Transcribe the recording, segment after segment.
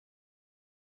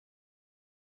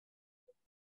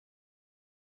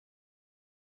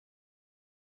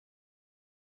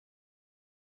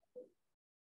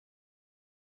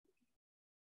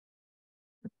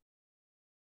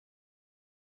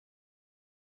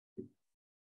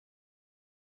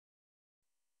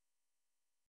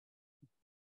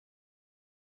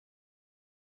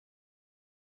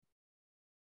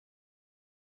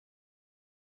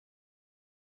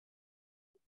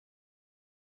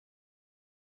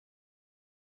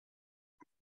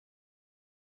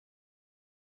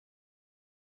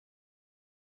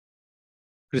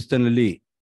ಕ್ರಿಸ್ತನಲ್ಲಿ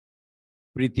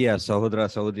ಪ್ರೀತಿಯ ಸಹೋದರ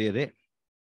ಸಹೋದರಿಯರೇ,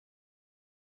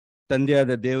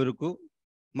 ತಂದೆಯಾದ ದೇವರಿಗೂ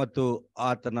ಮತ್ತು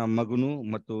ಆತನ ಮಗನು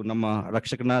ಮತ್ತು ನಮ್ಮ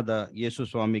ರಕ್ಷಕನಾದ ಯೇಸು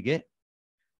ಸ್ವಾಮಿಗೆ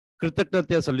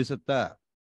ಕೃತಜ್ಞತೆ ಸಲ್ಲಿಸುತ್ತಾ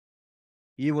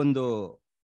ಈ ಒಂದು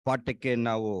ಪಾಠಕ್ಕೆ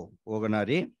ನಾವು ಹೋಗೋಣ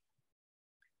ರೀ.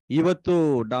 ಇವತ್ತು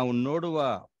ನಾವು ನೋಡುವ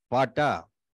ಪಾಠ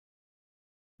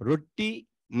ರೊಟ್ಟಿ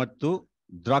ಮತ್ತು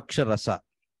ದ್ರಾಕ್ಷರಸ.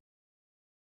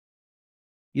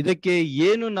 ಇದಕ್ಕೆ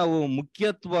ಏನು ನಾವು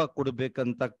ಮುಖ್ಯತ್ವ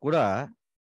ಕೊಡಬೇಕಂತ ಕೂಡ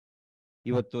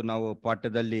ಇವತ್ತು ನಾವು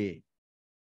ಪಾಠದಲ್ಲಿ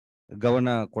ಗಮನ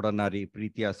ಕೊಡೋಣ ರೀ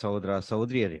ಪ್ರೀತಿಯ ಸಹೋದರ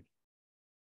ಸಹೋದರಿಯರೇ.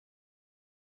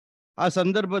 ಆ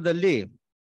ಸಂದರ್ಭದಲ್ಲಿ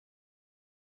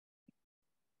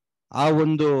ಆ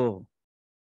ಒಂದು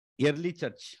ಎರ್ಲಿ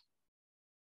ಚರ್ಚ್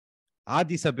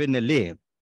ಆದಿ ಸಭೆಯಲ್ಲಿ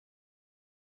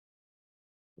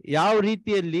ಯಾವ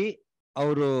ರೀತಿಯಲ್ಲಿ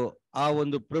ಅವರು ಆ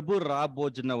ಒಂದು ಪ್ರಭು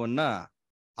ರಾಭೋಜನವನ್ನ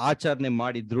ಆಚರಣೆ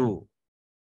ಮಾಡಿದ್ರು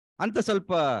ಅಂತ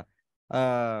ಸ್ವಲ್ಪ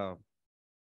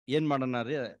ಏನ್ ಮಾಡೋಣ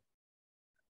ರೀ,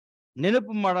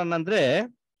 ನೆನಪು ಮಾಡೋಣ. ಅಂದ್ರೆ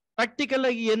ಪ್ರಾಕ್ಟಿಕಲ್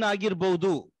ಆಗಿ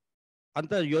ಏನಾಗಿರ್ಬಹುದು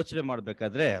ಅಂತ ಯೋಚನೆ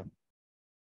ಮಾಡ್ಬೇಕಾದ್ರೆ,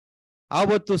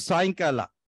 ಆವತ್ತು ಸಾಯಂಕಾಲ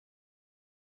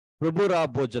ಪ್ರಭು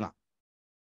ರಾಭೋಜನ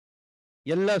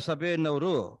ಎಲ್ಲ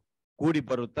ಸಭೆಯನ್ನವರು ಕೂಡಿ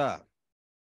ಬರುತ್ತಾ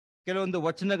ಕೆಲವೊಂದು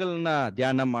ವಚನಗಳನ್ನ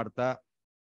ಧ್ಯಾನ ಮಾಡ್ತಾ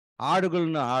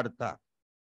ಹಾಡುಗಳನ್ನ ಹಾಡ್ತಾ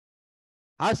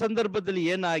ಆ ಸಂದರ್ಭದಲ್ಲಿ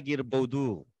ಏನಾಗಿರ್ಬಹುದು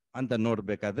ಅಂತ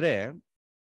ನೋಡ್ಬೇಕಾದ್ರೆ,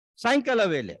 ಸಾಯಂಕಾಲ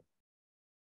ವೇಳೆ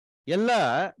ಎಲ್ಲ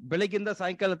ಬೆಳಗಿಂದ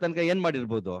ಸಾಯಂಕಾಲ ತನಕ ಏನ್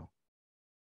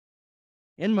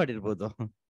ಮಾಡಿರ್ಬೋದು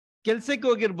ಕೆಲ್ಸಕ್ಕೆ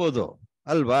ಹೋಗಿರ್ಬೋದು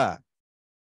ಅಲ್ವಾ.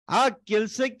 ಆ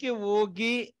ಕೆಲ್ಸಕ್ಕೆ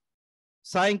ಹೋಗಿ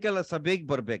ಸಾಯಂಕಾಲ ಸಭೆಗೆ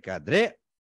ಬರ್ಬೇಕಾದ್ರೆ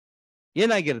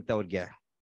ಏನಾಗಿರುತ್ತೆ, ಅವ್ರಿಗೆ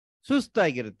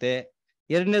ಸುಸ್ತಾಗಿರುತ್ತೆ.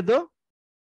 ಎರಡನೇದು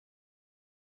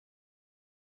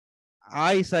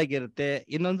ಆಯುಸ್ಸಾಗಿರುತ್ತೆ,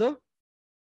 ಇನ್ನೊಂದು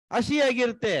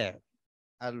ಹಸಿಯಾಗಿರುತ್ತೆ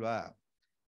ಅಲ್ವಾ.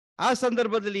 ಆ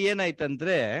ಸಂದರ್ಭದಲ್ಲಿ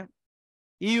ಏನಾಯ್ತಂದ್ರೆ,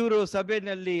 ಇವರು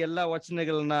ಸಭೆಯಲ್ಲಿ ಎಲ್ಲಾ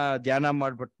ವಚನಗಳನ್ನ ಧ್ಯಾನ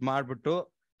ಮಾಡ್ಬಿಟ್ಟು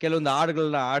ಕೆಲವೊಂದು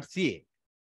ಹಾಡುಗಳನ್ನ ಆಡಿಸಿ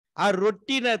ಆ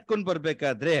ರೊಟ್ಟಿನ ಎತ್ಕೊಂಡು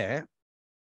ಬರ್ಬೇಕಾದ್ರೆ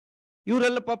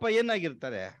ಇವರೆಲ್ಲ ಪಾಪ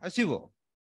ಏನಾಗಿರ್ತಾರೆ, ಹಸಿವು.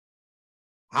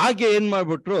 ಹಾಗೆ ಏನ್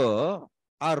ಮಾಡ್ಬಿಟ್ರು,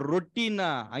 ಆ ರೊಟ್ಟಿನ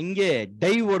ಹಂಗೆ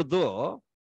ಡೈ ಹೊಡೆದು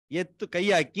ಎತ್ತು ಕೈ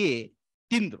ಹಾಕಿ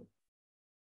ತಿಂದ್ರು.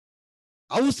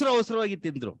 ಅವಸರವಾಗಿ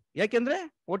ತಿಂದ್ರು. ಯಾಕೆಂದ್ರೆ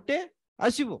ಹೊಟ್ಟೆ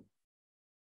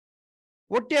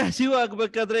ಹಸಿವು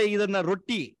ಆಗ್ಬೇಕಾದ್ರೆ ಇದನ್ನ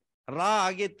ರೊಟ್ಟಿ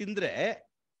ಹಾಗೆ ತಿಂದ್ರೆ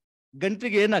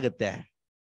ಗಂಟ್ಲಿಗೆ ಏನಾಗುತ್ತೆ,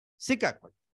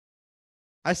 ಸಿಕ್ಕಾಕೊಂಡು.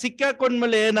 ಆ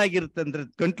ಸಿಕ್ಕಾಕೊಂಡ್ಮೇಲೆ ಏನಾಗಿರುತ್ತೆ ಅಂದ್ರೆ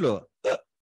ಗಂಟ್ಲು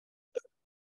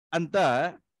ಅಂತ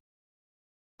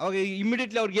ಅವಾಗ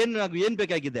ಇಮಿಡಿಯೇಟ್ಲಿ ಅವ್ರಿಗೆ ಏನ್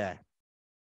ಬೇಕಾಗಿದೆ,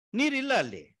 ನೀರಿಲ್ಲ,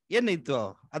 ಅಲ್ಲಿ ಏನಿತ್ತು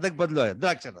ಅದಕ್ಕೆ ಬದಲು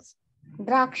ದ್ರಾಕ್ಷಾರಸ.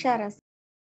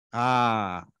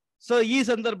 ಸೊ ಈ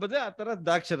ಸಂದರ್ಭದಲ್ಲಿ ಆ ತರ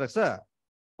ದ್ರಾಕ್ಷಾರಸ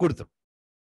ಕುಡಿದ್ರು.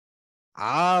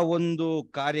 ಆ ಒಂದು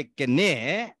ಕಾರ್ಯಕ್ಕೆನೆ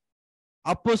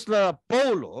ಅಪೊಸ್ತಲ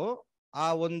ಪೌಲು ಆ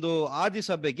ಒಂದು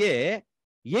ಆದಿಸಭೆಗೆ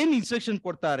ಏನ್ ಇನ್ಸ್ಟ್ರಕ್ಷನ್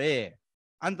ಕೊಡ್ತಾರೆ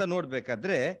ಅಂತ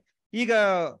ನೋಡ್ಬೇಕಾದ್ರೆ ಈಗ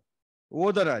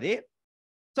ಓದೋರಿ.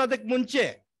 ಸೊ ಅದಕ್ಕೆ ಮುಂಚೆ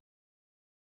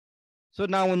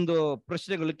ನಾವೊಂದು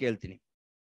ಪ್ರಶ್ನೆಗಳು ಕೇಳ್ತೀನಿ.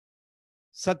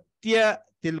 ಸತ್ಯ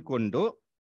ತಿಳ್ಕೊಂಡು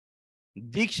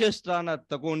ದೀಕ್ಷಾ ಸ್ಥಾನ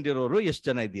ತಗೊಂಡಿರೋರು ಎಷ್ಟು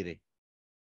ಜನ ಇದ್ದೀರಿ?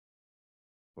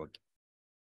 ಓಕೆ.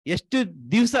 ಎಷ್ಟು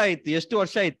ದಿವಸ ಆಯ್ತು, ಎಷ್ಟು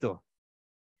ವರ್ಷ ಆಯ್ತು?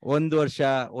 1 ವರ್ಷ,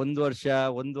 1 ವರ್ಷ,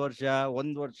 1 ವರ್ಷ,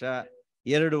 1 ವರ್ಷ,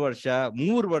 2 ವರ್ಷ,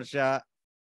 3 ವರ್ಷ,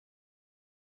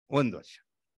 1 ವರ್ಷ,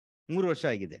 3 ವರ್ಷ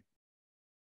ಆಗಿದೆ.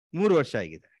 3 ವರ್ಷ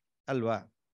ಆಗಿದೆ ಅಲ್ವಾ.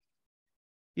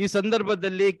 ಈ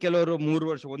ಸಂದರ್ಭದಲ್ಲಿ ಕೆಲವರು 3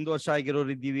 ವರ್ಷ, 1 ವರ್ಷ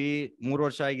ಆಗಿರೋರು ಇದ್ದೀವಿ, 3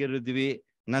 ವರ್ಷ ಆಗಿರೋ ಇದ್ದೀವಿ,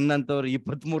 ನನ್ನಂತವ್ರು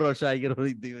 23 ವರ್ಷ ಆಗಿರೋರು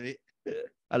ಇದ್ದೀವಿ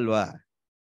ಅಲ್ವಾ.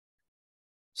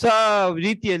 ಸೊ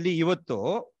ರೀತಿಯಲ್ಲಿ ಇವತ್ತು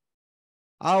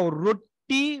ಆ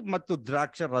ರೊಟ್ಟಿ ಮತ್ತು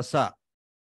ದ್ರಾಕ್ಷಾರಸ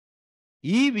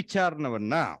ಈ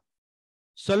ವಿಚಾರವನ್ನ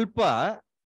ಸ್ವಲ್ಪ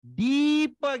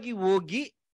ಡೀಪ್ ಆಗಿ ಹೋಗಿ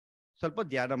ಸ್ವಲ್ಪ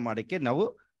ಧ್ಯಾನ ಮಾಡಕ್ಕೆ ನಾವು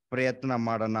ಪ್ರಯತ್ನ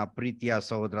ಮಾಡೋಣ ಪ್ರೀತಿಯ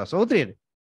ಸಹೋದರ ಸಹೋದರಿಯರೇ.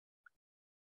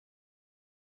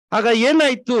 ಆಗ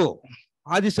ಏನಾಯ್ತು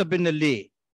ಆದಿಸಭೆಯಲ್ಲಿ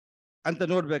ಅಂತ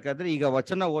ನೋಡ್ಬೇಕಾದ್ರೆ ಈಗ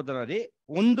ವಚನ ಓದೋಣ.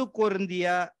 1 ಕೊರಿಂಥಿಯ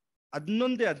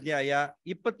 11ನೇ ಅಧ್ಯಾಯ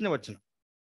 20ನೇ ವಚನ.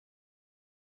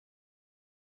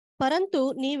 ಪರಂತು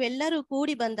ನೀವೆಲ್ಲರೂ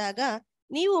ಕೂಡಿ ಬಂದಾಗ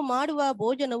ನೀವು ಮಾಡುವ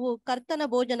ಭೋಜನವು ಕರ್ತನ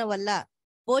ಭೋಜನವಲ್ಲ.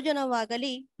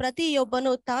 ಭೋಜನವಾಗಲಿ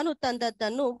ಪ್ರತಿಯೊಬ್ಬನು ತಾನು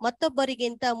ತಂದದ್ದನ್ನು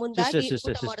ಮತ್ತೊಬ್ಬರಿಗಿಂತ ಮುಂದಾಗಿ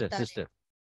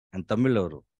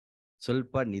ತಮಿಳವರು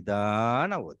ಸ್ವಲ್ಪ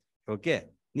ನಿಧಾನ ಓದಿ. ಓಕೆ,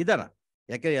 ನಿಧಾನ.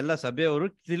 ಯಾಕಂದ್ರೆ ಎಲ್ಲ ಸಭೆಯವರು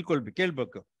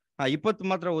ಕೇಳ್ಬೇಕು.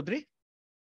 20 ಮಾತ್ರ ಓದ್ರಿ.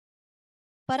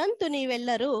 ಪರಂತು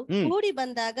ನೀವೆಲ್ಲರೂ ಕೂಡಿ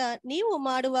ಬಂದಾಗ ನೀವು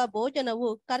ಮಾಡುವ ಭೋಜನವು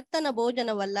ಕರ್ತನ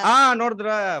ಭೋಜನವಲ್ಲ.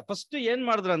 ನೋಡಿದ್ರ, ಫಸ್ಟ್ ಏನ್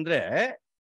ಮಾಡಿದ್ರ ಅಂದ್ರೆ,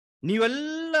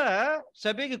 ನೀವೆಲ್ಲ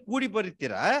ಸಭೆಗೆ ಕೂಡಿ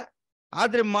ಬರೀತೀರಾ,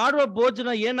 ಆದ್ರೆ ಮಾಡುವ ಭೋಜನ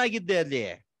ಏನಾಗಿದ್ದೆ ಅಲ್ಲಿ?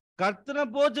 ಕರ್ತನ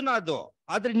ಭೋಜನ. ಅದು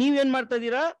ಆದ್ರೆ ನೀವೇನ್ ಮಾಡ್ತಾ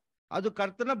ಇದ್ದೀರಾ? ಅದು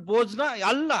ಕರ್ತನ ಭೋಜನ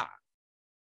ಅಲ್ಲ.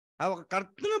 ಅವಾಗ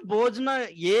ಕರ್ತನ ಭೋಜನ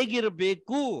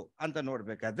ಹೇಗಿರಬೇಕು ಅಂತ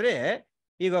ನೋಡ್ಬೇಕಾದ್ರೆ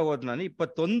ಈಗ ಓದ್ ನಾನು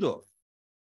 21.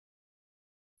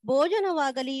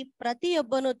 ಭೋಜನವಾಗಲಿ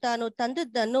ಪ್ರತಿಯೊಬ್ಬನು ತಾನು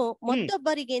ತಂದದ್ದನ್ನು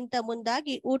ಮತ್ತೊಬ್ಬರಿಗಿಂತ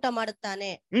ಮುಂದಾಗಿ ಊಟ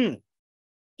ಮಾಡುತ್ತಾನೆ.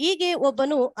 ಹೀಗೆ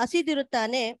ಒಬ್ಬನು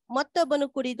ಹಸಿದಿರುತ್ತಾನೆ, ಮತ್ತೊಬ್ಬನು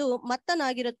ಕುಡಿದು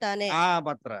ಮತ್ತನಾಗಿರುತ್ತಾನೆ.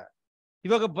 ಮಾತ್ರ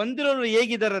ಇವಾಗ ಬಂದಿರೋರು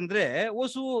ಹೇಗಿದ್ದಾರೆ ಅಂದ್ರೆ,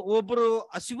 ಒಬ್ರು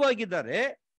ಹಸಿವಾಗಿದ್ದಾರೆ,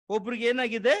 ಒಬ್ರಿಗೆ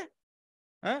ಏನಾಗಿದೆ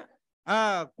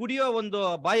ಕುಡಿಯೋ ಒಂದು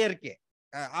ಬಾಯಾರಿಕೆ.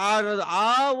 ಆ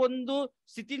ಒಂದು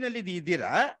ಸ್ಥಿತಿನಲ್ಲಿ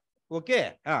ಇದ್ದೀರಾ. ಓಕೆ.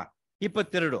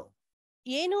 22.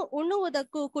 ಏನು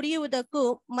ಉಣ್ಣುವುದಕ್ಕೂ ಕುಡಿಯುವುದಕ್ಕೂ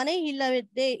ಮನೆ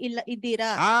ಇಲ್ಲದೇ ಇದ್ದೀರಾ?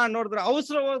 ನೋಡಿದ್ರ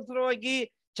ಅವಸರವಾಗಿ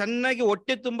ಚೆನ್ನಾಗಿ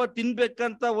ಹೊಟ್ಟೆ ತುಂಬಾ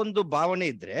ತಿನ್ಬೇಕಂತ ಒಂದು ಭಾವನೆ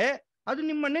ಇದ್ರೆ ಅದು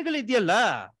ನಿಮ್ಮ ಮನೆಗಳಿದೆಯಲ್ಲ,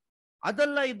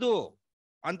 ಅದಲ್ಲ ಇದು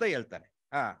ಅಂತ ಹೇಳ್ತಾರೆ.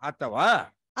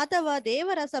 ಅಥವಾ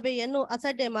ದೇವರ ಸಭೆಯನ್ನು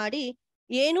ಅಸಡ್ಡೆ ಮಾಡಿ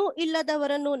ಏನೂ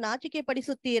ಇಲ್ಲದವರನ್ನು ನಾಚಿಕೆ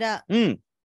ಪಡಿಸುತ್ತೀರಾ?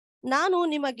 ನಾನು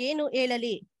ನಿಮಗೇನು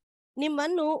ಹೇಳಲಿ?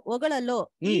 ನಿಮ್ಮನ್ನು ಹೊಗಳಲು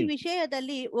ಈ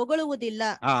ವಿಷಯದಲ್ಲಿ ಹೊಗಳುವುದಿಲ್ಲ.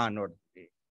 ನೋಡ್ತೀವಿ,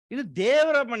 ಇದು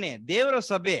ದೇವರ ಮನೆ, ದೇವರ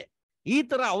ಸಭೆ. ಈ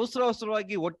ತರ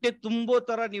ಅವಸರವಾಗಿ ಹೊಟ್ಟೆ ತುಂಬೋ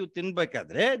ತರ ನೀವು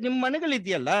ತಿನ್ಬೇಕಾದ್ರೆ ನಿಮ್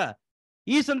ಮನೆಗಳಿದೆಯಲ್ಲ,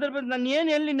 ಈ ಸಂದರ್ಭದಲ್ಲಿ ನಾನು ಏನ್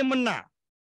ಹೇಳಿ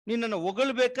ನಿನ್ನನ್ನು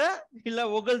ಹೊಗಳ್ಬೇಕಾ ಇಲ್ಲ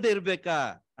ಹೊಗಳ್ದೆ ಇರ್ಬೇಕಾ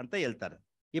ಅಂತ ಹೇಳ್ತಾರೆ.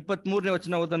 23ನೇ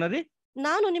ವಚನ ಓದೋಣ ರೀ.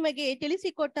 ನಾನು ನಿಮಗೆ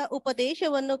ತಿಳಿಸಿಕೊಟ್ಟ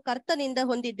ಉಪದೇಶವನ್ನು ಕರ್ತನಿಂದ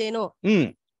ಹೊಂದಿದ್ದೇನು.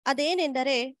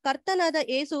 ಅದೇನೆಂದರೆ, ಕರ್ತನಾದ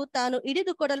ಯೇಸು ತಾನು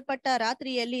ಹಿಡಿದುಕೊಡಲ್ಪಟ್ಟ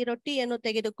ರಾತ್ರಿಯಲ್ಲಿ ರೊಟ್ಟಿಯನ್ನು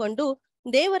ತೆಗೆದುಕೊಂಡು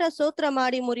ದೇವರ ಸ್ತೋತ್ರ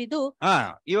ಮಾಡಿ ಮುರಿದು.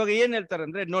 ಇವಾಗ ಏನ್ ಹೇಳ್ತಾರೆ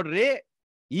ಅಂದ್ರೆ, ನೋಡ್ರಿ,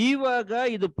 ಇವಾಗ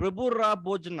ಇದು ಪ್ರಭು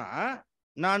ಭೋಜನ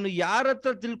ನಾನು ಯಾರ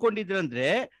ಹತ್ರ ತಿಳ್ಕೊಂಡಿದ್ರೆ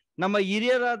ನಮ್ಮ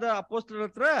ಹಿರಿಯರಾದ ಅಪೊಸ್ತಲರ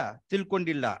ಹತ್ರ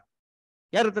ತಿಳ್ಕೊಂಡಿಲ್ಲ.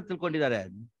 ಯಾರ ಹತ್ರ ತಿಳ್ಕೊಂಡಿದ್ದಾರೆ?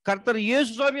 ಕರ್ತನ ಯೇಸು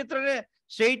ಸ್ವಾಮಿ ಹತ್ರನೇ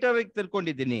ಸ್ಟ್ರೈಟ್ ಆಗಿ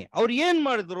ತಿಳ್ಕೊಂಡಿದ್ದೀನಿ. ಅವ್ರು ಏನ್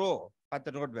ಮಾಡಿದ್ರು ಅಂತ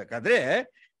ನೋಡ್ಬೇಕಾದ್ರೆ,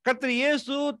 ಕರ್ತನ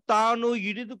ಯೇಸು ತಾನು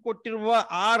ಹಿಡಿದು ಕೊಟ್ಟಿರುವ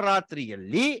ಆ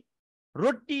ರಾತ್ರಿಯಲ್ಲಿ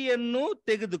ರೊಟ್ಟಿಯನ್ನು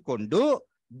ತೆಗೆದುಕೊಂಡು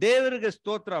ದೇವರಿಗೆ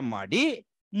ಸ್ತೋತ್ರ ಮಾಡಿ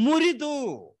ಮುರಿದು,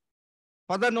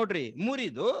 ಪದ ನೋಡ್ರಿ,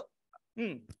 ಮುರಿದು,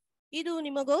 ಇದು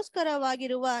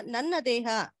ನಿಮಗೋಸ್ಕರವಾಗಿರುವ ನನ್ನ ದೇಹ,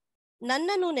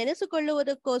 ನನ್ನನ್ನು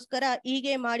ನೆನೆಸಿಕೊಳ್ಳುವುದಕ್ಕೋಸ್ಕರ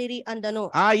ಹೀಗೆ ಮಾಡಿರಿ ಅಂದನು.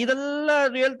 ಇದೆಲ್ಲ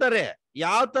ಹೇಳ್ತಾರೆ.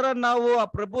 ಯಾವ ತರ ನಾವು ಆ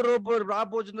ಪ್ರಭು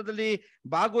ಭೋಜನದಲ್ಲಿ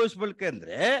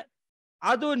ಭಾಗವಹಿಸ್ಬೇಕಂದ್ರೆ,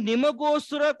 ಅದು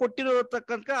ನಿಮಗೋಸ್ಕರ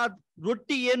ಕೊಟ್ಟಿರತಕ್ಕಂಥ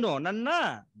ರೊಟ್ಟಿ ಏನು? ನನ್ನ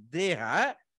ದೇಹ,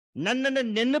 ನನ್ನನ್ನು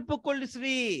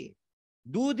ನೆನಪುಕೊಳ್ಳಿಸ್ರಿ,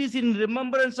 do this in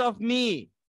remembrance of me,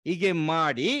 ಹೀಗೆ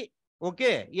ಮಾಡಿ.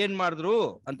 ಓಕೆ, ಏನ್ ಮಾಡಿದ್ರು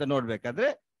ಅಂತ ನೋಡ್ಬೇಕಾದ್ರೆ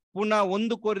ಪುನಃ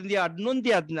 1 ಕೊರಿಂಥಿಯ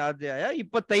 11ನೇ ಅಧ್ಯಾಯ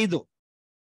 25,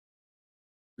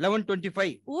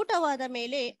 11:25. ಊಟವಾದ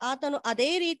ಮೇಲೆ ಆತನು ಅದೇ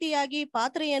ರೀತಿಯಾಗಿ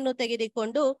ಪಾತ್ರೆಯನ್ನು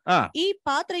ತೆಗೆದುಕೊಂಡು, ಈ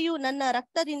ಪಾತ್ರೆಯು ನನ್ನ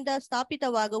ರಕ್ತದಿಂದ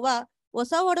ಸ್ಥಾಪಿತವಾಗುವ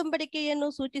ಹೊಸ ಒಡಂಬಡಿಕೆಯನ್ನು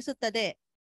ಸೂಚಿಸುತ್ತದೆ.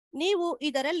 ನೀವು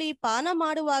ಇದರಲ್ಲಿ ಪಾನ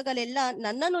ಮಾಡುವಾಗಲೆಲ್ಲ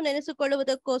ನನ್ನನ್ನು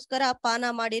ನೆನೆಸಿಕೊಳ್ಳುವುದಕ್ಕೋಸ್ಕರ ಪಾನ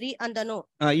ಮಾಡಿರಿ ಅಂದನು.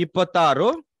 26.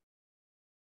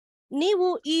 ನೀವು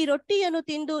ಈ ರೊಟ್ಟಿಯನ್ನು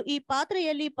ತಿಂದು ಈ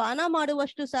ಪಾತ್ರೆಯಲ್ಲಿ ಪಾನ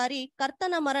ಮಾಡುವಷ್ಟು ಸಾರಿ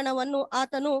ಕರ್ತನ ಮರಣವನ್ನು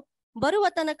ಆತನು ಬರುವ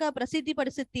ತನಕ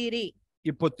ಪ್ರಸಿದ್ಧಿಪಡಿಸುತ್ತೀರಿ.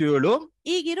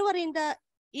 27.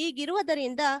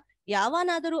 ಈಗಿರುವುದರಿಂದ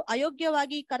ಯಾವನಾದರೂ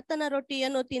ಅಯೋಗ್ಯವಾಗಿ ಕರ್ತನ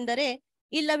ರೊಟ್ಟಿಯನ್ನು ತಿಂದರೆ,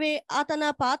 ಇಲ್ಲವೇ ಆತನ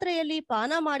ಪಾತ್ರೆಯಲ್ಲಿ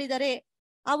ಪಾನ ಮಾಡಿದರೆ,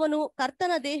 ಅವನು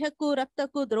ಕರ್ತನ ದೇಹಕ್ಕೂ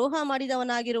ರಕ್ತಕ್ಕೂ ದ್ರೋಹ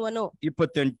ಮಾಡಿದವನಾಗಿರುವನು.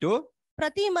 28.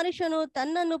 ಪ್ರತಿ ಮನುಷ್ಯನು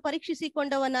ತನ್ನನ್ನು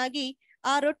ಪರೀಕ್ಷಿಸಿಕೊಂಡವನಾಗಿ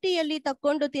ಆ ರೊಟ್ಟಿಯಲ್ಲಿ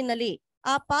ತಕ್ಕೊಂಡು ತಿನ್ನಲಿ,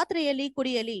 ಆ ಪಾತ್ರೆಯಲ್ಲಿ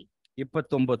ಕುಡಿಯಲಿ.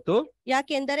 29.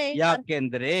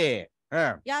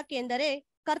 ಯಾಕೆಂದರೆ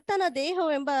ಕರ್ತನ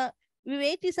ದೇಹವೆಂಬ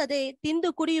ವಿವೇಚಿಸದೆ ತಿಂದು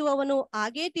ಕುಡಿಯುವವನು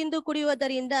ಹಾಗೇ ತಿಂದು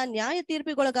ಕುಡಿಯುವುದರಿಂದ ನ್ಯಾಯ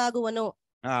ತೀರ್ಪಿಗೊಳಗಾಗುವನು.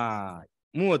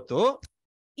 30.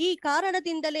 ಈ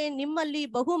ಕಾರಣದಿಂದಲೇ ನಿಮ್ಮಲ್ಲಿ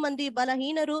ಬಹು ಮಂದಿ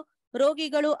ಬಲಹೀನರು,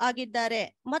 ರೋಗಿಗಳು ಆಗಿದ್ದಾರೆ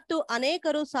ಮತ್ತು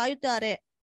ಅನೇಕರು ಸಾಯುತ್ತಾರೆ.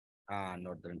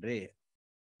 ನೋಡ್ರಿ,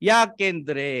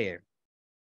 ಯಾಕೆಂದ್ರೆ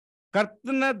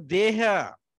ಕರ್ತನ ದೇಹ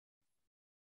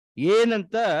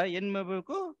ಏನಂತ ಏನ್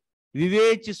ಮಾಡ್ಬೇಕು?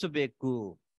 ವಿವೇಚಿಸಬೇಕು.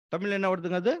 ತಮಿಳನ್ನ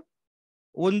ಹೊಡೆದಂಗದು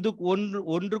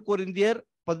 1 ಕೊರಿಂಥಿಯರ್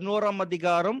 11ாம்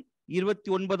அதிகாரம்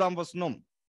 29ாம் வசனம்.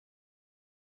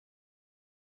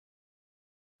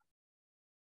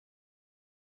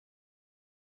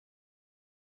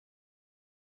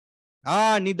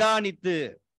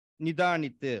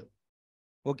 ನಿಧಾನಿತ್ತು.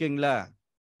 ಓಕೆங்களா?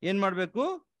 ಏನ್ ಮಾಡ್ಬೇಕು?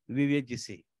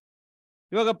 ವಿವೇಚಿಸಿ.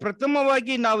 ಇವಾಗ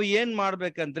ಪ್ರಥಮವಾಗಿ ನಾವು ಏನ್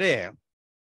ಮಾಡ್ಬೇಕಂದ್ರೆ,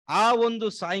 ಆ ಒಂದು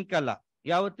ಸಾಯಂಕಾಲ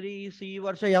ಯಾವತ್ರಿ ಈ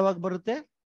ವರ್ಷ ಯಾವಾಗ ಬರುತ್ತೆ?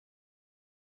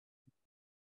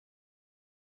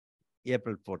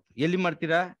 ಏಪ್ರಿಲ್ 4. ಎಲ್ಲಿ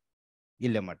ಮಾಡ್ತೀರಾ?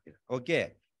 ಇಲ್ಲೇ ಮಾಡ್ತೀರಾ. ಓಕೆ,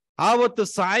 ಆವತ್ತು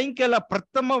ಸಾಯಂಕಾಲ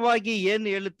ಪ್ರಥಮವಾಗಿ ಏನ್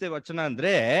ಹೇಳುತ್ತೆ ವಚನ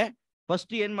ಅಂದ್ರೆ,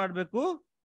 ಫಸ್ಟ್ ಏನ್ ಮಾಡ್ಬೇಕು?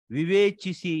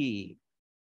 ವಿವೇಚಿಸಿ,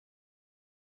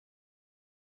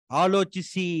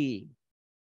 ಆಲೋಚಿಸಿ,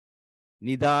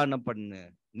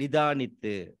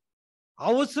 ನಿಧಾನಿತ್ತು.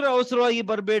 ಅವಸರವಾಗಿ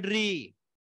ಬರ್ಬೇಡ್ರಿ.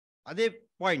 ಅದೇ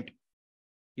ಪಾಯಿಂಟ್.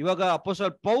 ಇವಾಗ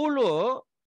ಅಪೊಸ್ತಲ ಪೌಲು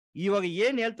ಇವಾಗ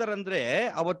ಏನ್ ಹೇಳ್ತಾರಂದ್ರೆ,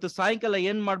 ಅವತ್ತು ಸಾಯಂಕಾಲ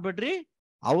ಏನ್ ಮಾಡ್ಬೇಡ್ರಿ,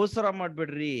 ಅವಸರ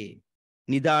ಮಾಡ್ಬೇಡ್ರಿ,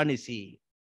 ನಿಧಾನಿಸಿ.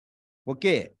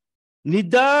 ಓಕೆ,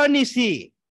 ನಿಧಾನಿಸಿ.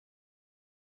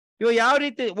 ಇವಾಗ ಯಾವ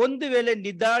ರೀತಿ, ಒಂದು ವೇಳೆ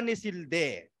ನಿಧಾನಿಸಿಲ್ದೆ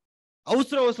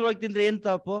ಅವಸರವಾಗಿ ತಿಂದ್ರೆ ಏನ್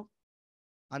ತಪ್ಪು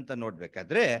ಅಂತ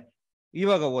ನೋಡ್ಬೇಕಾದ್ರೆ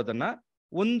ಇವಾಗ ಓದೋಣ.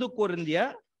 1 ಕೊರಿಂಥಿಯ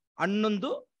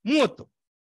 11:30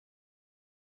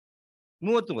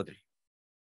 ಓದ್ರಿ.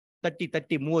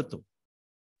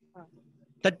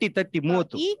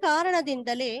 30. ಈ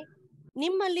ಕಾರಣದಿಂದಲೇ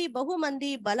ನಿಮ್ಮಲ್ಲಿ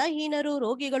ಬಹುಮಂದಿ ಬಲಹೀನರು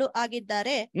ರೋಗಿಗಳು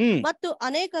ಆಗಿದ್ದಾರೆ ಮತ್ತು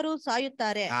ಅನೇಕರು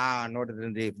ಸಾಯುತ್ತಾರೆ.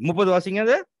 ನೋಡಿದ್ರಿ 30 வாசிங்க.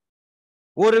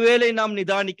 ஒருவேளை நாம்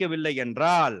நிதானிக்கவில்லை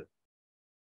என்றால்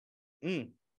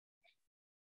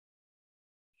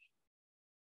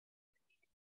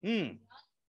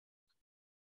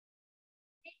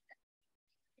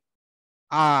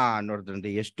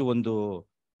ನೋಡಿದ್ರಿ ಎಷ್ಟು ಒಂದು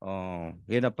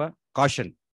ಏನಪ್ಪ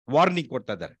ಕಾಷನ್, ವಾರ್ನಿಂಗ್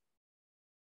ಕೊಡ್ತಾ ಇದ್ದಾರೆ.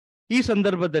 ಈ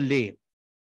ಸಂದರ್ಭದಲ್ಲಿ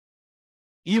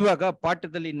ಇವಾಗ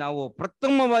ಪಾಠದಲ್ಲಿ ನಾವು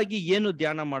ಪ್ರಥಮವಾಗಿ ಏನು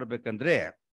ಧ್ಯಾನ ಮಾಡ್ಬೇಕಂದ್ರೆ,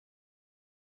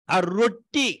 ಆ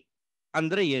ರೊಟ್ಟಿ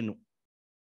ಅಂದ್ರೆ ಏನು.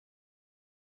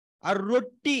 ಆ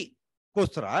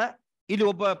ರೊಟ್ಟಿಗೋಸ್ಕರ ಇಲ್ಲಿ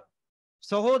ಒಬ್ಬ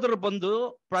ಸಹೋದರ ಬಂದು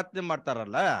ಪ್ರಾರ್ಥನೆ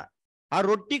ಮಾಡ್ತಾರಲ್ಲ, ಆ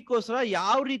ರೊಟ್ಟಿಗೋಸ್ಕರ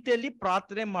ಯಾವ ರೀತಿಯಲ್ಲಿ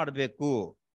ಪ್ರಾರ್ಥನೆ ಮಾಡಬೇಕು.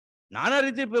 ನಾನಾ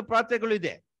ರೀತಿ ಪ್ರಾರ್ಥನೆಗಳು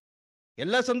ಇದೆ.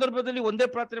 ಎಲ್ಲ ಸಂದರ್ಭದಲ್ಲಿ ಒಂದೇ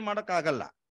ಪ್ರಾರ್ಥನೆ ಮಾಡಕ್ಕಾಗಲ್ಲ.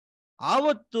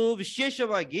 ಆವತ್ತು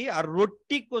ವಿಶೇಷವಾಗಿ ಆ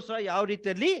ರೊಟ್ಟಿಗೋಸ್ಕರ ಯಾವ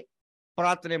ರೀತಿಯಲ್ಲಿ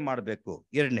ಪ್ರಾರ್ಥನೆ ಮಾಡಬೇಕು.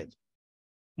 2ನೇದು.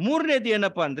 3ನೇದು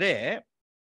ಏನಪ್ಪಾ ಅಂದ್ರೆ,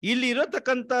 ಇಲ್ಲಿ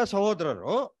ಇರತಕ್ಕಂತ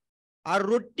ಸಹೋದರರು ಆ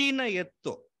ರೊಟ್ಟಿನ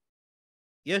ಎತ್ತು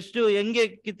ಎಷ್ಟು ಹೆಂಗೆ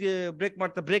ಬ್ರೇಕ್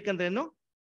ಮಾಡ್ತಾರೆ. ಬ್ರೇಕ್ ಅಂದ್ರೆ ಏನು,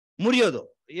 ಮುರಿಯೋದು.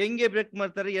 ಹೆಂಗೆ ಬ್ರೇಕ್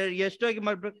ಮಾಡ್ತಾರೆ, ಎಷ್ಟಾಗಿ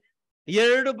ಮಾಡ್ಬೇಕು,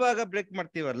 2 ಭಾಗ ಬ್ರೇಕ್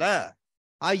ಮಾಡ್ತೀವಲ್ಲ,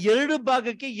 ಆ 2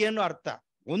 ಭಾಗಕ್ಕೆ ಏನು ಅರ್ಥ.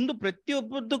 ಒಂದು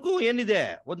ಪ್ರತಿಯೊಬ್ಬದಕ್ಕೂ ಏನಿದೆ,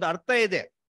 ಒಂದು ಅರ್ಥ ಇದೆ.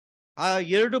 ಆ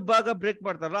 2 ಭಾಗ ಬ್ರೇಕ್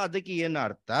ಮಾಡ್ತಾರಲ್ಲ, ಅದಕ್ಕೆ ಏನು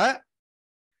ಅರ್ಥ.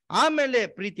 ಆಮೇಲೆ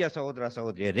ಪ್ರೀತಿಯ ಸಹೋದರ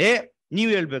ಸಹೋದರಿಯರೇ, ನೀವು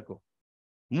ಹೇಳ್ಬೇಕು,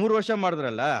 3 ವರ್ಷ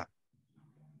ಮಾಡಿದ್ರಲ್ಲ,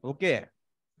 ಓಕೆ,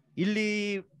 ಇಲ್ಲಿ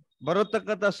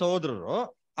ಬರತಕ್ಕಂಥ ಸಹೋದರರು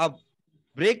ಆ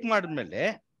ಬ್ರೇಕ್ ಮಾಡಿದ್ಮೇಲೆ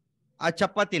ಆ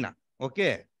ಚಪಾತಿನ, ಓಕೆ,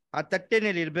 ಆ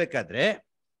ತಟ್ಟೆನಲ್ಲಿ ಇರ್ಬೇಕಾದ್ರೆ,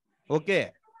 ಓಕೆ,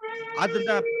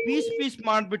 ಅದನ್ನ ಪೀಸ್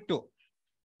ಮಾಡ್ಬಿಟ್ಟು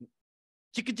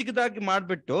ಚಿಕ್ಕದಾಗಿ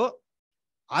ಮಾಡ್ಬಿಟ್ಟು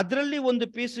ಅದರಲ್ಲಿ ಒಂದು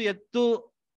ಪೀಸ್ ಎತ್ತು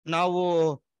ನಾವು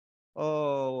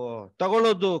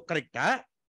ತಗೊಳ್ಳೋದು ಕರೆಕ್ಟಾ,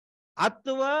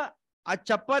 ಅಥವಾ ಆ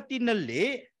ಚಪಾತಿನಲ್ಲಿ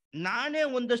ನಾನೇ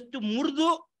ಒಂದಷ್ಟು ಮುರಿದು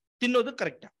ತಿನ್ನೋದು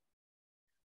ಕರೆಕ್ಟಾ?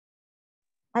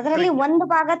 ಅದರಲ್ಲಿ ಒಂದು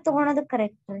ಭಾಗ ತಗೊಳೋದು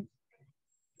ಕರೆಕ್ಟ್.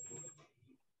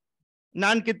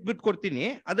 ನಾನ್ ಕಿತ್ಬಿಟ್ಟು ಕೊಡ್ತೀನಿ,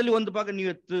 ಅದ್ರಲ್ಲಿ ಒಂದು ಭಾಗ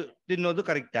ನೀವು ತಿನ್ನೋದು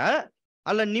ಕರೆಕ್ಟಾ?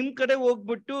 ಅಲ್ಲ, ನಿಮ್ ಕಡೆ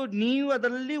ಹೋಗ್ಬಿಟ್ಟು ನೀವು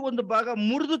ಅದರಲ್ಲಿ ಒಂದು ಭಾಗ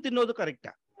ಮುರಿದು ತಿನ್ನೋದು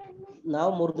ಕರೆಕ್ಟಾ?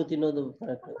 ನಾವು ಮುರಿದು ತಿನ್ನೋದು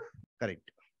ಕರೆಕ್ಟ್.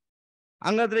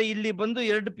 ಹಂಗಾದ್ರೆ ಇಲ್ಲಿ ಬಂದು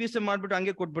 2 ಪೀಸ್ ಮಾಡ್ಬಿಟ್ಟು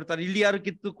ಹಂಗೆ ಕೊಟ್ಬಿಡ್ತಾರೆ. ಇಲ್ಲಿ ಯಾರು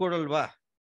ಕಿತ್ತು ಕೊಡಲ್ವಾ?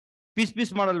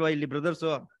 ಪೀಸ್ ಮಾಡಲ್ವಾ ಇಲ್ಲಿ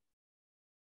ಬ್ರದರ್ಸು?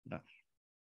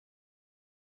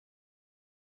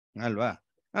 ಅಲ್ವಾ?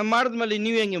 ಮಾಡಿದ್ಮೇಲೆ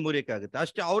ನೀವ್ ಹೆಂಗೆ ಮುರಿಯಕ್ಕಾಗುತ್ತೆ?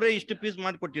 ಅಷ್ಟೇ, ಅವರೇ ಇಷ್ಟು ಪೀಸ್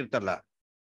ಮಾಡಿಕೊಟ್ಟಿರ್ತಾರಲ್ಲ.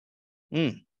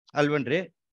 ಅಲ್ವನ್ರಿ?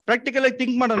 ಪ್ರಾಕ್ಟಿಕಲ್ ಆಗಿ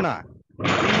ಥಿಂಕ್ ಮಾಡೋಣ.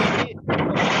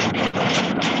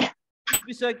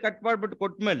 ಪೀಸ್ ಆಗಿ ಕಟ್ ಮಾಡ್ಬಿಟ್ಟು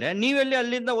ಕೊಟ್ಮೇಲೆ ನೀವೆಲ್ಲಿ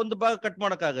ಅಲ್ಲಿಂದ ಒಂದು ಭಾಗ ಕಟ್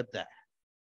ಮಾಡಕ್ಕಾಗತ್ತೆ?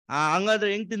 ಹಂಗಾದ್ರೆ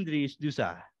ಹೆಂಗ್ ತಿಂದ್ರಿ ಇಷ್ಟು ದಿವಸ?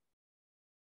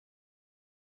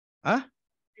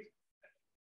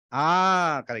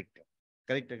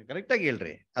 ಕರೆಕ್ಟ್ ಆಗಿ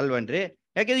ಹೇಳ್ರಿ, ಅಲ್ವನ್ರಿ?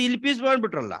 ಯಾಕಂದ್ರೆ ಇಲ್ಲಿ ಪೀಸ್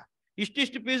ಮಾಡ್ಬಿಟ್ರಲ್ಲ,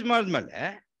 ಇಷ್ಟಿಷ್ಟು ಪೀಸ್ ಮಾಡಿದ್ಮೇಲೆ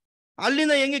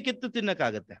ಅಲ್ಲಿಂದ ಹೆಂಗೆ ಕಿತ್ತು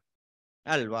ತಿನ್ನಕ್ಕಾಗತ್ತೆ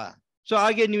ಅಲ್ವಾ? ಸೊ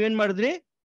ಹಾಗೆ ನೀವೇನ್ ಮಾಡಿದ್ರಿ,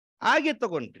 ಹಾಗೆ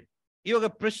ತಗೊಂಡ್ರಿ. ಇವಾಗ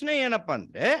ಪ್ರಶ್ನೆ ಏನಪ್ಪಾ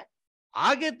ಅಂದ್ರೆ,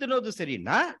 ಹಾಗೆ ತಿನ್ನೋದು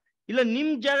ಸರಿನಾ, ಇಲ್ಲ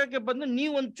ನಿಮ್ ಜಾಗಕ್ಕೆ ಬಂದು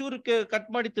ನೀವು ಒಂಚೂರು ಕಟ್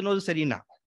ಮಾಡಿ ತಿನ್ನೋದು ಸರಿನಾ?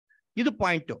 ಇದು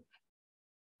ಪಾಯಿಂಟು.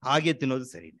 ಹಾಗೆ ತಿನ್ನೋದು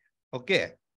ಸರಿನಾ? ಓಕೆ,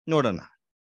 ನೋಡೋಣ.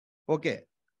 ಓಕೆ,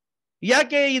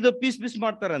 ಯಾಕೆ ಇದು ಪೀಸ್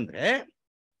ಮಾಡ್ತಾರಂದ್ರೆ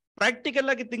ಪ್ರಾಕ್ಟಿಕಲ್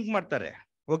ಆಗಿ ಥಿಂಕ್ ಮಾಡ್ತಾರೆ.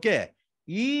 ಓಕೆ,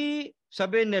 ಈ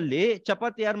ಸಭೆಯಲ್ಲಿ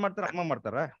ಚಪಾತಿ ಯಾರು ಮಾಡ್ತಾರ? ಅಮ್ಮ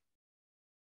ಮಾಡ್ತಾರ?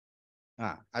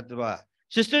 ಅಥವಾ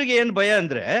ಸಿಸ್ಟರ್ಗೆ ಏನ್ ಭಯ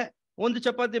ಅಂದ್ರೆ, ಒಂದು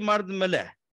ಚಪಾತಿ ಮಾಡಿದ್ಮೇಲೆ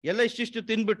ಎಲ್ಲ ಇಷ್ಟಿಷ್ಟು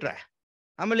ತಿನ್ಬಿಟ್ರೆ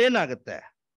ಆಮೇಲೆ ಏನಾಗುತ್ತೆ?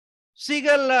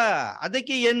 ಸಿಗಲ್ಲ.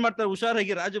 ಅದಕ್ಕೆ ಏನ್ ಮಾಡ್ತಾರೆ,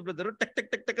 ಹುಷಾರಾಗಿ ರಾಜು ಬ್ರದರ್ ಟಕ್ ಟಕ್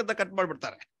ಟಕ್ ಟಕ್ ಅಂತ ಕಟ್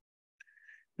ಮಾಡ್ಬಿಡ್ತಾರೆ.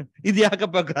 ಇದು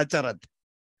ಯಾಕಪ್ಪ ಆಚಾರ ಅಂತ.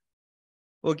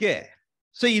 ಓಕೆ,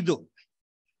 ಸೊ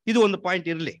ಇದು ಒಂದು ಪಾಯಿಂಟ್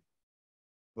ಇರ್ಲಿ.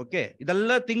 ಓಕೆ,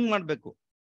 ಇದೆಲ್ಲ ಥಿಂಕ್ ಮಾಡ್ಬೇಕು.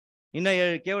 ಇನ್ನ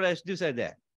ಕೇವಲ ಎಷ್ಟು ದಿವಸ ಇದೆ?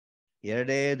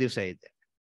 2 ದಿವಸ ಇದೆ.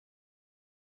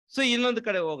 ಸೊ ಇನ್ನೊಂದು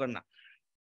ಕಡೆ ಹೋಗೋಣ.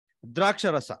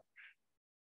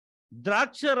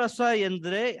 ದ್ರಾಕ್ಷರಸ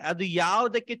ಎಂದ್ರೆ ಅದು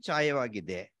ಯಾವುದಕ್ಕೆ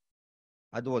ಛಾಯವಾಗಿದೆ?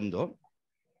 ಅದು ಒಂದು.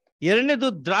 2ನೇದು,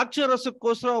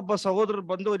 ದ್ರಾಕ್ಷರಸಕ್ಕೋಸ್ಕರ ಒಬ್ಬ ಸಹೋದರರು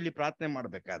ಬಂದು ಇಲ್ಲಿ ಪ್ರಾರ್ಥನೆ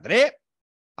ಮಾಡ್ಬೇಕಾದ್ರೆ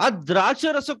ಆ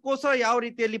ದ್ರಾಕ್ಷರಸಕ್ಕೋಸ್ಕರ ಯಾವ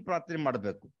ರೀತಿಯಲ್ಲಿ ಪ್ರಾರ್ಥನೆ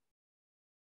ಮಾಡಬೇಕು?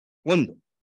 ಒಂದು.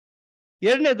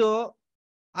 2ನೇದು,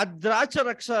 ಆ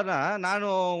ದ್ರಾಕ್ಷರಸನ ನಾನು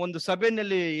ಒಂದು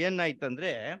ಸಭೆಯಲ್ಲಿ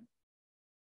ಏನಾಯ್ತಂದ್ರೆ,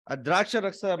 ಆ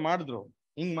ದ್ರಾಕ್ಷರಸ ಮಾಡಿದ್ರು,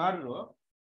 ಹಿಂಗ್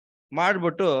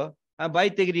ಮಾಡ್ಬಿಟ್ಟು ಆ ಬಾಯಿ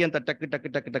ತೆಗಿರಿ ಅಂತ ಟಕ್ ಟಕ್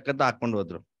ಟಕ್ ಟಕ್ ಅಂತ ಹಾಕೊಂಡು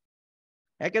ಹೋದ್ರು.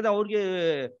 ಯಾಕಂದ್ರೆ ಅವ್ರಿಗೆ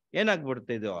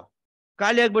ಏನಾಗ್ಬಿಡುತ್ತೆ, ಇದು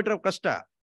ಖಾಲಿ ಆಗ್ಬಿಟ್ರೆ ಕಷ್ಟ.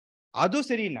 ಅದು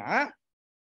ಸರಿನಾ?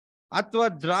 ಅಥವಾ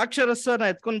ದ್ರಾಕ್ಷರಸನ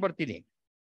ಎತ್ಕೊಂಡ್ ಬರ್ತೀನಿ,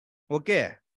 ಓಕೆ,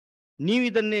 ನೀವು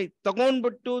ಇದನ್ನೇ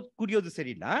ತಗೊಂಡ್ಬಿಟ್ಟು ಕುಡಿಯೋದು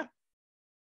ಸರಿನಾ?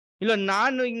 ಇಲ್ಲ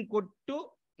ನಾನು ಹಿಂಗ್ ಕೊಟ್ಟು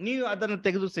ನೀವು ಅದನ್ನ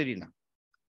ತೆಗೆದು ಸರಿನಾ?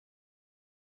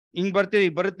 ಹಿಂಗ್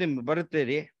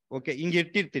ಬರುತ್ತೇರಿ, ಓಕೆ, ಹಿಂಗ್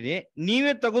ಇಟ್ಟಿರ್ತೀನಿ,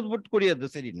 ನೀವೇ ತೆಗೆದ್ಬಿಟ್ಟು ಕುಡಿಯೋದು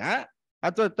ಸರಿನಾ?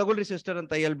 ಅಥವಾ ತಗೊಳ್ರಿ ಸಿಸ್ಟರ್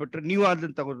ಅಂತ ಹೇಳ್ಬಿಟ್ರೆ ನೀವು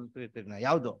ಅದನ್ನ ತಗೊಳ್ತೀರಿನಾ?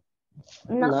 ಯಾವ್ದು?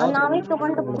 ನಾವೇ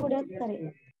ತಗೊಂಡು ಕುಡಿಯೋದು ಸರಿ.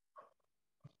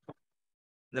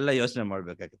 ಇದೆಲ್ಲ ಯೋಚನೆ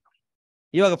ಮಾಡ್ಬೇಕಾಗಿತ್ತು.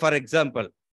 ಇವಾಗ ಫಾರ್ ಎಕ್ಸಾಂಪಲ್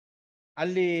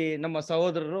ಅಲ್ಲಿ ನಮ್ಮ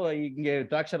ಸಹೋದರರು ಹಿಂಗೆ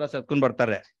ದ್ರಾಕ್ಷಾರಸ ಎತ್ಕೊಂಡ್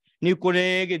ಬರ್ತಾರೆ, ನೀವು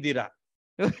ಕೊನೆಗಿದ್ದೀರಾ,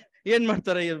 ಏನ್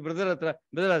ಮಾಡ್ತಾರೆ?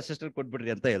 ಬ್ರದರ್ ಸಿಸ್ಟರ್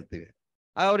ಕೊಟ್ಬಿಡ್ರಿ ಅಂತ ಹೇಳ್ತೀವಿ.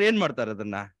 ಅವ್ರು ಏನ್ ಮಾಡ್ತಾರೆ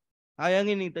ಅದನ್ನ?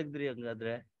 ಹೆಂಗೆ ನೀವು ತೆಗ್ದ್ರಿ?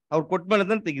 ಹಂಗಾದ್ರೆ ಅವ್ರು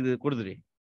ಕೊಟ್ಮೇಲೆ ಕುಡಿದ್ರಿ.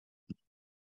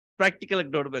 ಪ್ರಾಕ್ಟಿಕಲ್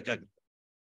ಆಗಿ ನೋಡ್ಬೇಕಾಗುತ್ತೆ,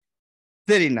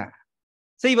 ಸರಿನಾ?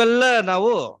 ಸೊ ಇವೆಲ್ಲ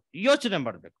ನಾವು ಯೋಚನೆ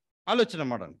ಮಾಡ್ಬೇಕು, ಆಲೋಚನೆ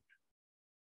ಮಾಡೋಣ.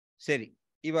 ಸರಿ,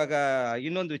 ಇವಾಗ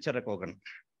ಇನ್ನೊಂದು ವಿಚಾರಕ್ಕೆ ಹೋಗೋಣ.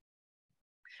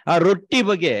 ಆ ರೊಟ್ಟಿ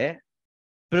ಬಗ್ಗೆ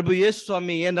ಪ್ರಭು ಯೇಸು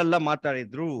ಸ್ವಾಮಿ ಏನೆಲ್ಲ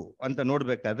ಮಾತಾಡಿದ್ರು ಅಂತ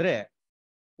ನೋಡ್ಬೇಕಾದ್ರೆ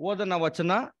ಓದನ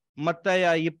ವಚನ ಮತ್ತಾಯ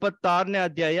 26ನೇ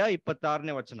ಅಧ್ಯಾಯ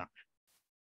 26ನೇ ವಚನ.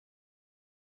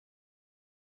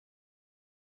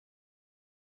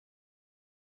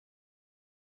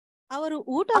 ಅವರು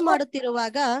ಊಟ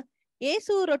ಮಾಡುತ್ತಿರುವಾಗ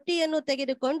ಯೇಸು ರೊಟ್ಟಿಯನ್ನು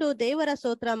ತೆಗೆದುಕೊಂಡು ದೇವರ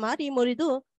ಸ್ತೋತ್ರ ಮಾಡಿ ಮುರಿದು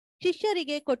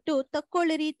ಶಿಷ್ಯರಿಗೆ ಕೊಟ್ಟು,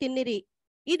 ತಕ್ಕೊಳ್ಳಿರಿ, ತಿನ್ನಿರಿ,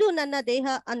 ಇದು ನನ್ನ ದೇಹ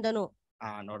ಅಂದನು.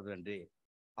 ನೋಡ್ರಿ,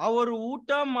 ಅವರು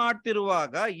ಊಟ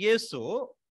ಮಾಡ್ತಿರುವಾಗ ಯೇಸು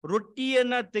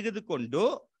ರೊಟ್ಟಿಯನ್ನ ತೆಗೆದುಕೊಂಡು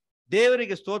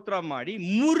ದೇವರಿಗೆ ಸ್ತೋತ್ರ ಮಾಡಿ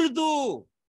ಮುರಿದು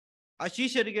ಆ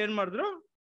ಶಿಷ್ಯರಿಗೆ ಏನ್ ಮಾಡಿದ್ರು?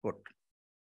 ಕೊಟ್ರು.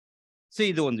 ಸೊ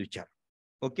ಇದು ಒಂದು ವಿಚಾರ,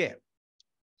 ಓಕೆ.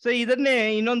 ಸೊ ಇದನ್ನೇ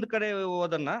ಇನ್ನೊಂದು ಕಡೆ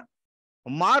ಓದನ್ನ,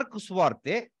 ಮಾರ್ಕ್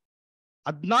ಸುವಾರ್ತೆ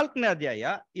 14ನೇ ಅಧ್ಯಾಯ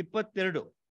 22.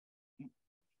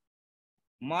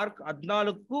 ಮಾರ್ಕ್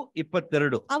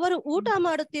 14:22. ಅವರು ಊಟ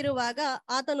ಮಾಡುತ್ತಿರುವಾಗ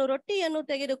ಆತನು ರೊಟ್ಟಿಯನ್ನು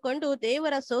ತೆಗೆದುಕೊಂಡು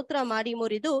ದೇವರ ಸ್ತೋತ್ರ ಮಾಡಿ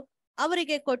ಮುರಿದು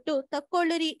ಅವರಿಗೆ ಕೊಟ್ಟು,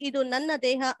 ತಕ್ಕೊಳ್ಳಿರಿ, ಇದು ನನ್ನ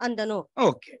ದೇಹ ಅಂದನು.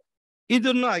 ಓಕೆ,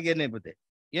 ಇದನ್ನು ಹಾಗೇನೆ ಬುದ್ಧಿ,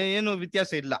 ಏನು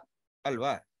ವ್ಯತ್ಯಾಸ ಇಲ್ಲ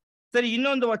ಅಲ್ವಾ? ಸರಿ,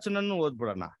 ಇನ್ನೊಂದು ವಚನನ್ನು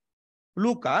ಓದ್ಬಿಡೋಣ.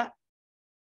 ಲೂಕ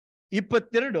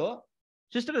 22.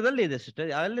 ಸಿಸ್ಟರ್ ಅದಲ್ಲೇ ಇದೆ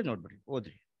ಸಿಸ್ಟರ್, ಅಲ್ಲೇ ನೋಡ್ಬಿಡಿ,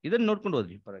 ಓದ್ರಿ, ಇದನ್ನ ನೋಡ್ಕೊಂಡು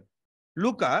ಓದ್ರಿ ಪರವಾಗಿ.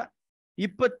 ಲೂಕ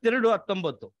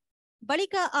 22:19.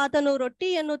 ಬಳಿಕ ಆತನು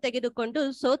ರೊಟ್ಟಿಯನ್ನು ತೆಗೆದುಕೊಂಡು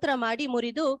ಸ್ತೋತ್ರ ಮಾಡಿ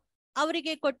ಮುರಿದು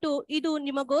ಅವರಿಗೆ ಕೊಟ್ಟು, ಇದು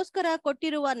ನಿಮಗೋಸ್ಕರ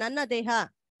ಕೊಟ್ಟಿರುವ ನನ್ನ ದೇಹ,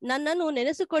 ನನ್ನನ್ನು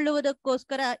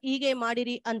ನೆನೆಸಿಕೊಳ್ಳುವುದಕ್ಕೋಸ್ಕರ ಹೀಗೆ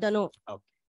ಮಾಡಿರಿ ಅಂದನು.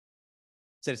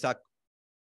 ಸರಿ, ಸಾಕು,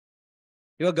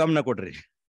 ಇವಾಗ ಗಮನ ಕೊಡ್ರಿ.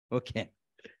 ಓಕೆ,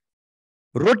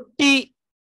 ರೊಟ್ಟಿ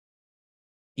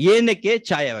ಏನಕ್ಕೆ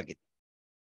ಛಾಯವಾಗಿದೆ?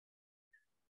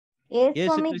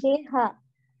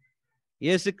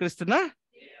 ಯೇಸು ಕ್ರಿಸ್ತನ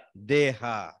ದೇಹ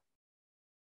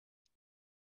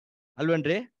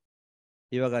ಅಲ್ವೇನ್ರಿ?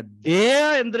 ಇವಾಗ ದೇಹ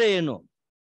ಅಂದ್ರೆ ಏನು?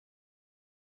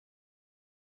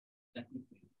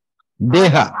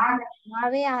 ದೇಹ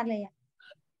ಆಲಯ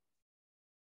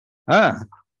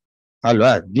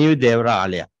ಅಲ್ವಾ? ನೀವು ದೇವರ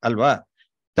ಆಲಯ ಅಲ್ವಾ?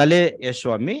 ತಲೆ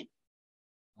ಯೇಸ್ವಾಮಿ,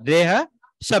 ದೇಹ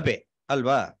ಸಭೆ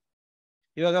ಅಲ್ವಾ?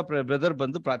 ಇವಾಗ ಬ್ರದರ್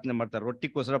ಬಂದು ಪ್ರಾರ್ಥನೆ ಮಾಡ್ತಾರೆ,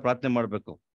 ರೊಟ್ಟಿಗೋಸ್ಕರ ಪ್ರಾರ್ಥನೆ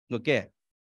ಮಾಡ್ಬೇಕು. ಓಕೆ,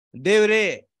 ದೇವರೇ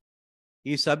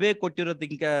ಈ ಸಭೆ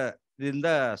ಕೊಟ್ಟಿರೋದ್ರಿಂದ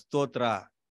ಸ್ತೋತ್ರ.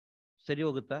 ಸರಿ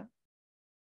ಹೋಗುತ್ತಾ?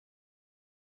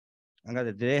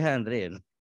 ಹಂಗಾದ್ರೆ ದೇಹ ಅಂದ್ರೆ ಏನು?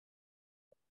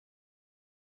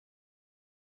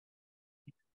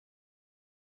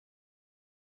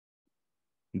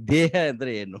 ದೇಹ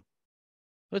ಅಂದ್ರೆ ಏನು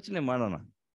ಯೋಚನೆ ಮಾಡೋಣ.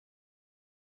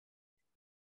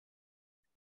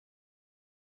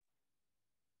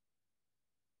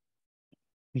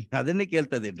 ಅದನ್ನೇ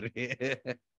ಕೇಳ್ತಾ ಇದ್ದೀನ್ರಿ.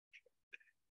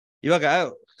 ಇವಾಗ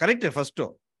ಕರೆಕ್ಟ್, ಫಸ್ಟ್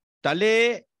ತಲೆ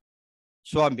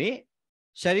ಸ್ವಾಮಿ,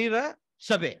 ಶರೀರ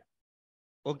ಸಭೆ,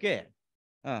 ಓಕೆ.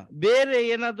 ಬೇರೆ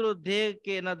ಏನಾದ್ರೂ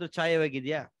ದೇಹಕ್ಕೆ ಏನಾದ್ರೂ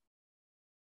ಛಾಯವಾಗಿದೆಯಾ?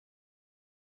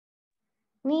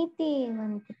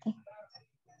 ನೀತಿವಂತಿಕೆ,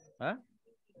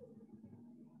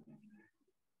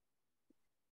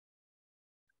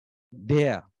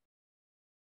 ದೇಹ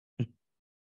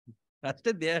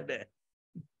ಅಷ್ಟೇ, ದೇಹನೇ,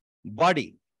 ಬಾಡಿ.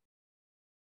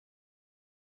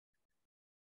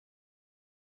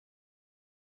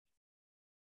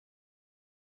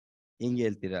 ಹಿಂಗೆ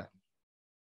ಹೇಳ್ತೀರಾ?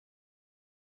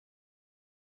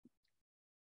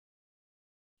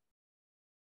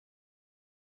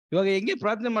 ಇವಾಗ ಹೆಂಗೆ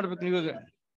ಪ್ರಾರ್ಥನೆ ಮಾಡ್ಬೇಕು ಇವಾಗ?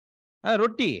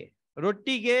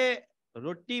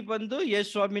 ರೊಟ್ಟಿ ಬಂದು ಯೇಸು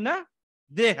ಸ್ವಾಮಿನ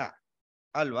ದೇಹ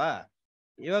ಅಲ್ವಾ?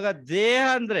 ಇವಾಗ ದೇಹ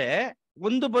ಅಂದ್ರೆ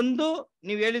ಒಂದು ಬಂದು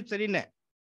ನೀವ್ ಹೇಳಿದ್ ಸರಿನೇ,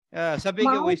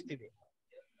 ಸಭೆಗೆ ವಹಿಸ್ತೀವಿ.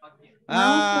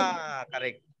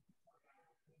 ಕರೆಕ್ಟ್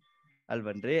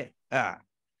ಅಲ್ವನ್ರಿ?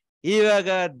 ಇವಾಗ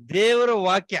ದೇವರ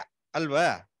ವಾಕ್ಯ ಅಲ್ವಾ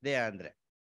ದೇಹ ಅಂದ್ರೆ?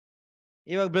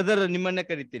 ಇವಾಗ ಬ್ರದರ್ ನಿಮ್ಮನ್ನೇ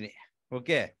ಕರಿತೀನಿ.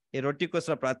 ಓಕೆ, ಈ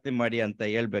ರೊಟ್ಟಿಗೋಸ್ಕರ ಪ್ರಾರ್ಥನೆ ಮಾಡಿ ಅಂತ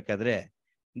ಹೇಳ್ಬೇಕಾದ್ರೆ,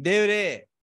 ದೇವ್ರೇ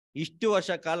ಇಷ್ಟು ವರ್ಷ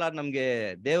ಕಾಲ ನಮ್ಗೆ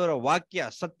ದೇವರ ವಾಕ್ಯ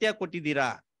ಸತ್ಯ ಕೊಟ್ಟಿದ್ದೀರಾ,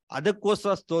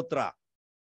 ಅದಕ್ಕೋಸ್ಕರ ಸ್ತೋತ್ರ.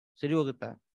 ಸರಿ ಹೋಗುತ್ತಾ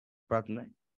ಪ್ರಾರ್ಥನೆ?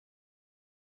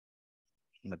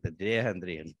 ಮತ್ತೆ ದೇಹ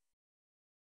ಅಂದ್ರೆ ಏನು?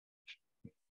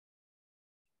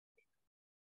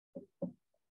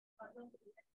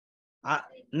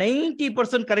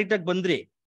 90% ಕರೆಕ್ಟ್ ಆಗಿ ಬಂದ್ರಿ.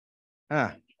 ಹಾ,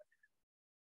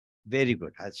 ವೆರಿ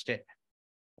ಗುಡ್. ಅಷ್ಟೇ,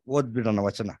 ಓದ್ಬಿಡೋಣ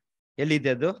ವಚನ.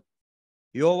 ಎಲ್ಲಿದೆ ಅದು?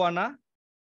 ಯೋವಾನ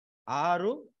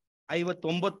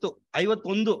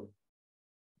 6:59-51.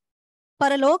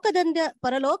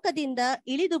 ಪರಲೋಕದಿಂದ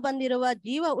ಇಳಿದು ಬಂದಿರುವ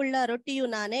ಜೀವ ಉಳ್ಳ ರೊಟ್ಟಿಯು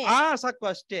ನಾನೇ. ಸಾಕು,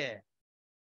 ಅಷ್ಟೇ.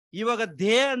 ಇವಾಗ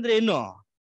ದೇಹ ಅಂದ್ರೆ ಏನು?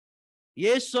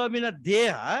 ಯೇಸು ಸ್ವಾಮಿನ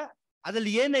ದೇಹ,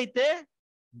 ಅದ್ರಲ್ಲಿ ಏನೈತೆ?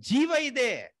 ಜೀವ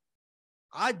ಇದೆ.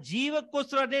 ಆ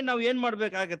ಜೀವಕ್ಕೋಸ್ಕರನೇ ನಾವು ಏನ್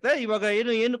ಮಾಡ್ಬೇಕಾಗತ್ತೆ? ಇವಾಗ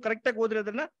ಏನು ಕರೆಕ್ಟ್ ಆಗಿ ಓದ್ರಿ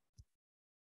ಅದನ್ನ.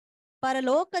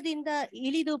 ಪರಲೋಕದಿಂದ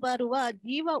ಇಳಿದು ಬರುವ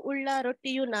ಜೀವ ಉಳ್ಳ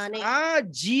ರೊಟ್ಟಿಯು ನಾನೇ. ಆ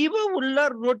ಜೀವ ಉಳ್ಳ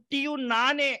ರೊಟ್ಟಿಯು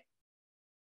ನಾನೇ.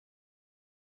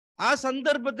 ಆ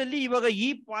ಸಂದರ್ಭದಲ್ಲಿ ಇವಾಗ ಈ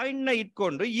ಪಾಯಿಂಟ್ ನ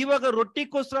ಇಟ್ಕೊಂಡು ಇವಾಗ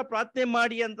ರೊಟ್ಟಿಗೋಸ್ಕರ ಪ್ರಾರ್ಥನೆ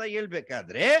ಮಾಡಿ ಅಂತ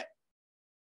ಹೇಳ್ಬೇಕಾದ್ರೆ,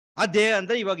 ಅದೇ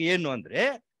ಅಂದ್ರೆ ಇವಾಗ ಏನು ಅಂದ್ರೆ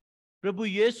ಪ್ರಭು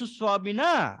ಯೇಸು ಸ್ವಾಮಿನ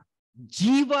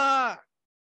ಜೀವ,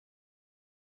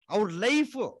 ಅವ್ರ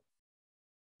ಲೈಫ್.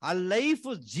 ಆ ಲೈಫ್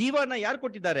ಜೀವನ ಯಾರು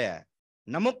ಕೊಟ್ಟಿದ್ದಾರೆ?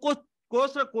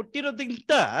 ನಮಗೋಸ್ಕರ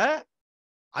ಕೊಟ್ಟಿರೋದ್ಕಿಂತ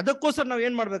ಅದಕ್ಕೋಸ್ಕರ ನಾವ್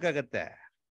ಏನ್ ಮಾಡ್ಬೇಕಾಗತ್ತೆ?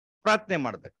 ಪ್ರಾರ್ಥನೆ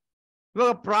ಮಾಡ್ಬೇಕು.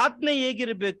 ಇವಾಗ ಪ್ರಾರ್ಥನೆ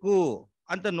ಹೇಗಿರ್ಬೇಕು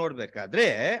ಅಂತ ನೋಡ್ಬೇಕಾದ್ರೆ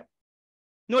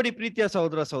ನೋಡಿ ಪ್ರೀತಿಯ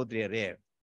ಸಹೋದರ ಸಹೋದರಿಯರೇ,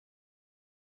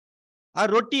 ಆ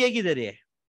ರೊಟ್ಟಿ ಹೇಗಿದೆ ರೀ?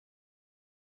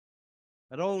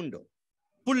 ರೌಂಡ್,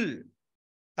 ಫುಲ್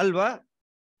ಅಲ್ವಾ?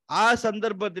 ಆ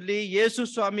ಸಂದರ್ಭದಲ್ಲಿ ಯೇಸು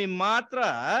ಸ್ವಾಮಿ ಮಾತ್ರ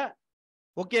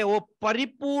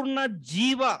ಪರಿಪೂರ್ಣ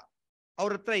ಜೀವ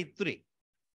ಅವ್ರ ಹತ್ರ ಇತ್ತು ರೀ,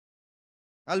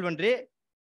 ಅಲ್ವನ್ರಿ?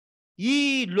 ಈ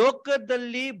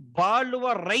ಲೋಕದಲ್ಲಿ ಬಾಳುವ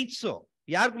ರೈಟ್ಸ್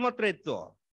ಯಾರಿಗ ಮಾತ್ರ ಇತ್ತು?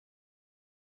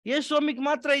 ಯೇಸು ಸ್ವಾಮಿಗೆ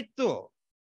ಮಾತ್ರ ಇತ್ತು.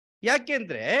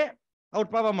 ಯಾಕೆಂದ್ರೆ ಅವ್ರು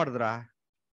ಪಾಪ ಮಾಡಿದ್ರ?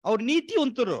 ಅವ್ರ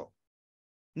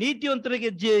ನೀತಿವಂತರಿಗೆ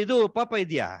ಇದು ಪಾಪ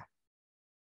ಇದೆಯಾ?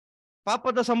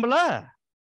 ಪಾಪದ ಸಂಬಳ.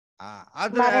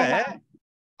 ಆದ್ರೆ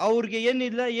ಅವ್ರಿಗೆ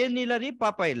ಏನಿಲ್ಲ ರೀ,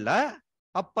 ಪಾಪ ಇಲ್ಲ.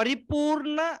 ಆ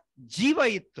ಪರಿಪೂರ್ಣ ಜೀವ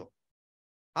ಇತ್ತು.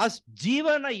 ಆ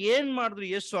ಜೀವನ ಏನ್ ಮಾಡಿದ್ರು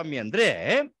ಯೇಸು ಸ್ವಾಮಿ ಅಂದ್ರೆ,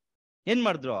 ಏನ್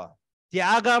ಮಾಡಿದ್ರು?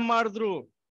 ತ್ಯಾಗ ಮಾಡಿದ್ರು.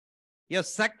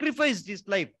 ಸ್ಯಾಕ್ರಿಫೈಸ್ ದಿಸ್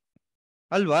ಲೈಫ್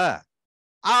ಅಲ್ವಾ?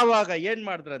 ಆವಾಗ ಏನ್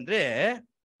ಮಾಡಿದ್ರು ಅಂದ್ರೆ,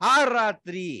 ಆ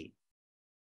ರಾತ್ರಿ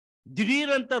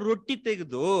ದಿಢೀರಂತ ರೊಟ್ಟಿ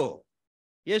ತೆಗೆದು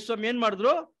ಯೇಸು ಸ್ವಾಮಿ ಏನ್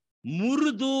ಮಾಡಿದ್ರು?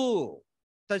 ಮುರಿದು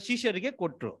ಶಿಷ್ಯರಿಗೆ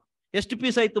ಕೊಟ್ರು. ಎಷ್ಟು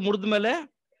ಪೀಸ್ ಆಯ್ತು ಮುರಿದ ಮೇಲೆ?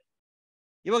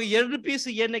 ಇವಾಗ 2 ಪೀಸ್.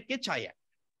 ಏನಕ್ಕೆ? ಛಾಯ.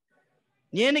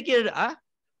 ಏನಕ್ಕೆ?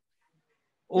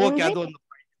 ಓಕೆ, ಅದೊಂದು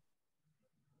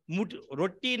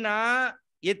ರೊಟ್ಟಿನ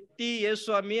ಎತ್ತಿ ಯೇಸು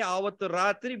ಸ್ವಾಮಿ ಆವತ್ತು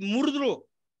ರಾತ್ರಿ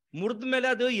ಮುರಿದ ಮೇಲೆ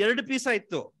ಅದು 2 ಪೀಸ್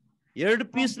ಆಯ್ತು. 2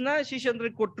 ಪೀಸ್ನ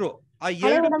ಶಿಷ್ಯರಿಗೆ ಕೊಟ್ರು. ಆ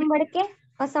 2 ಒಡಂಬಡಿಕೆ,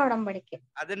 ಹೊಸ ಒಡಂಬಡಿಕೆ.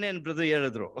 ಅದನ್ನೇನ್ ಬ್ರದರ್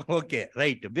ಹೇಳಿದ್ರು. Okay,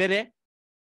 right. ಬೇರೆ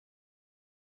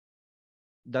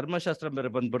ಧರ್ಮಶಾಸ್ತ್ರ ಬೇರೆ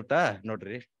ಬಂದ್ಬಿಡ್ತಾ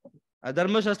ನೋಡ್ರಿ. ಆ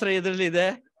ಧರ್ಮಶಾಸ್ತ್ರ ಎದ್ರಲ್ಲಿ ಇದೆ?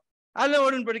 ಅಲ್ಲೇ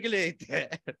ಒಡಂಬಡಿಕೆಲಿ ಐತೆ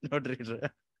ನೋಡ್ರಿ.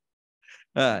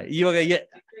 ಇವಾಗ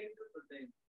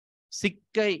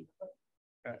ಸಿಕ್ಕೈ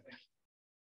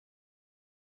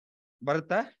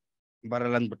ಬರುತ್ತಾ?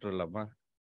 ಬರಲ್ಲ ಅಂದ್ಬಿಟ್ರಲ್ಲಮ್ಮ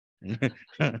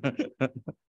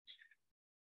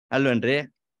ಅಲ್ವೇನ್ರಿ?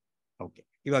 ಓಕೆ,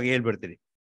 ಇವಾಗ ಹೇಳ್ಬಿಡ್ತೀನಿ.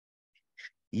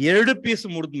 2 ಪೀಸ್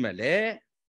ಮುರಿದ್ಮೇಲೆ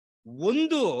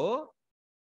ಒಂದು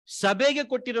ಸಭೆಗೆ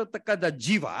ಕೊಟ್ಟಿರತಕ್ಕಂಥ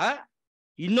ಜೀವ,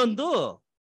 ಇನ್ನೊಂದು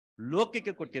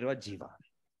ಲೋಕಕ್ಕೆ ಕೊಟ್ಟಿರುವ ಜೀವ.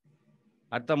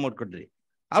 ಅರ್ಥ ಮಾಡ್ಕೊಂಡ್ರಿ?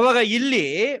 ಅವಾಗ ಇಲ್ಲಿ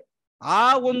ಆ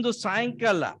ಒಂದು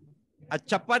ಸಾಯಂಕಾಲ ಆ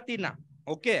ಚಪಾತಿನ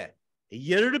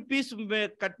 2 ಪೀಸ್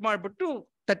ಕಟ್ ಮಾಡ್ಬಿಟ್ಟು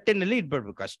ತಟ್ಟೆನಲ್ಲಿ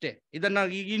ಇಟ್ಬಿಡ್ಬೇಕು ಅಷ್ಟೇ. ಇದನ್ನ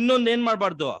ಇನ್ನೊಂದು ಏನ್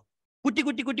ಮಾಡ್ಬಾರ್ದು?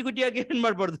 ಕುಟ್ಟಿಯಾಗಿ ಏನ್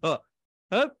ಮಾಡ್ಬಾರ್ದು?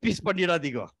 ಪೀಸ್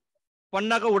ಪಂಡಿರೋದೀಗ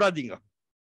ಪಣ್ಣಾಗ ಉಡೋದೀಗ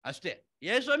ಅಷ್ಟೇ.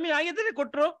 ಯೇಸು ಸ್ವಾಮಿ ಆಗಿದ್ರೆ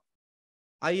ಕೊಟ್ರು,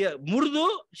 ಮುರಿದು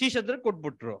ಶಿಷ್ಯಂದ್ರೆ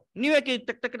ಕೊಟ್ಬಿಟ್ರು. ನೀವ್ಯಾಕೆ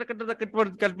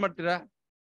ಕಟ್ ಮಾಡ್ತೀರಾ?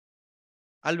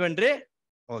 ಅಲ್ವೇನ್ರಿ?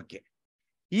 ಓಕೆ,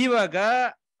 ಇವಾಗ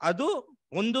ಅದು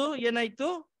ಒಂದು ಏನಾಯ್ತು?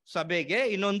 ಸಭೆಗೆ,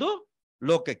 ಇನ್ನೊಂದು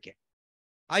ಲೋಕಕ್ಕೆ.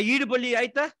 ಆ ಈಡುಬಲಿ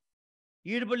ಆಯ್ತಾ?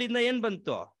 ಈಡುಬಲಿಯಿಂದ ಏನ್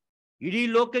ಬಂತು? ಇಡೀ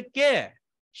ಲೋಕಕ್ಕೆ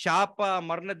ಶಾಪ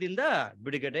ಮರಣದಿಂದ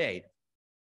ಬಿಡುಗಡೆ ಆಯ್ತು.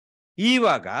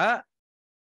 ಇವಾಗ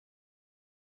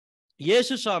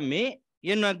ಯೇಸು ಸ್ವಾಮಿ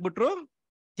ಏನಾಗ್ಬಿಟ್ರು?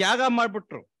 ತ್ಯಾಗ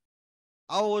ಮಾಡ್ಬಿಟ್ರು.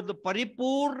 ಅವ್ರದ್ದು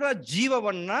ಪರಿಪೂರ್ಣ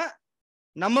ಜೀವವನ್ನ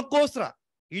ನಮಗೋಸ್ಕರ,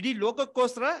 ಇಡೀ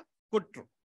ಲೋಕಕ್ಕೋಸ್ಕರ ಕೊಟ್ರು.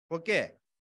 ಓಕೆ,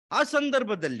 ಆ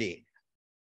ಸಂದರ್ಭದಲ್ಲಿ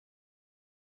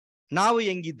ನಾವು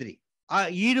ಹೆಂಗಿದ್ರಿ? ಆ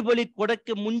ಈಡುಬಲಿ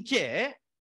ಕೊಡಕ್ಕೆ ಮುಂಚೆ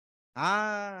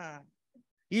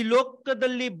ಈ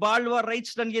ಲೋಕದಲ್ಲಿ ಬಾಳುವ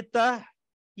ರೈಟ್ಸ್ ನನ್ಗಿತ್ತ?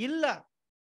 ಇಲ್ಲ.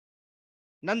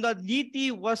 ನಂದು ನೀತಿ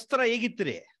ವಸ್ತ್ರ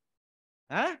ಹೇಗಿತ್ತು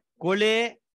ಆ ಕೊಳೆ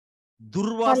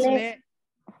ದುರ್ವಾಸನೆ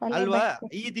ಅಲ್ವಾ,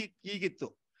 ಹೀಗಿತ್ತು.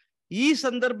 ಈ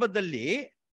ಸಂದರ್ಭದಲ್ಲಿ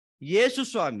ಯೇಸು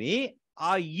ಸ್ವಾಮಿ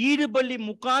ಆ ಈಡುಬಲಿ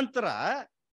ಮುಖಾಂತರ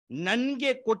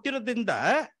ನನ್ಗೆ ಕೊಟ್ಟಿರೋದ್ರಿಂದ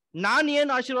ನಾನು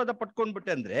ಏನು ಆಶೀರ್ವಾದ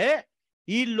ಪಡ್ಕೊಂಡ್ಬಿಟ್ಟೆ ಅಂದ್ರೆ,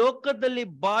 ಈ ಲೋಕದಲ್ಲಿ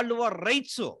ಬಾಳುವ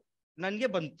ರೈಟ್ಸು ನನ್ಗೆ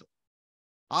ಬಂತು.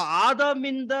 ಆ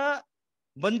ಆದಾಮಿಂದ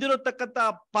ಬಂದಿರತಕ್ಕಂತ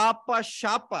ಪಾಪ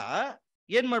ಶಾಪ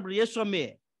ಏನ್ ಮಾಡ್ಬಿಟ್ರು ಯೇಸು ಸ್ವಾಮಿ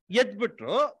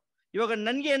ಎದ್ಬಿಟ್ರು. ಇವಾಗ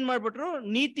ನನ್ಗೆ ಏನ್ ಮಾಡ್ಬಿಟ್ರು,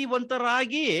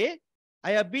 ನೀತಿವಂತರಾಗಿ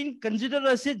I have been consider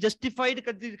us A justified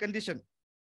condition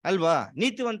ಅಲ್ವಾ,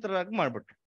 ನೀತಿವಂತರಾಗಿ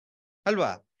ಮಾಡ್ಬಿಟ್ರು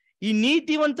ಅಲ್ವಾ. ಈ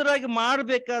ನೀತಿವಂತರಾಗಿ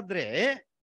ಮಾಡ್ಬೇಕಾದ್ರೆ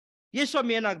ಯೇಸು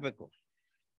ಸ್ವಾಮಿ ಏನಾಗ್ಬೇಕು,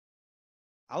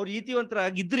 ಅವ್ರು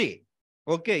ನೀತಿವಂತರಾಗಿದ್ರಿ,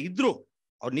 ಓಕೆ ಇದ್ರು,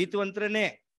 ಅವ್ರು ನೀತಿವಂತರೇನೆ,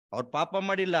 ಅವ್ರು ಪಾಪ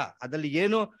ಮಾಡಿಲ್ಲ, ಅದ್ರಲ್ಲಿ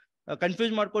ಏನು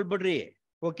ಕನ್ಫ್ಯೂಸ್ ಮಾಡ್ಕೊಳ್ಬಿಡ್ರಿ,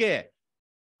 ಓಕೆ.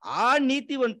 ಆ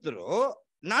ನೀತಿವಂತರು,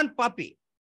 ನಾನ್ ಪಾಪಿ.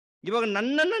 ಇವಾಗ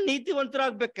ನನ್ನನ್ನ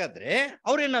ನೀತಿವಂತರಾಗ್ಬೇಕಾದ್ರೆ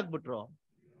ಅವ್ರೇನಾಗ್ಬಿಟ್ರು,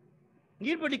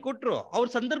 ನೀರ್ಬಡಿ ಕೊಟ್ರು. ಅವ್ರ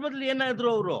ಸಂದರ್ಭದಲ್ಲಿ ಏನಾದ್ರು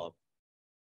ಅವರು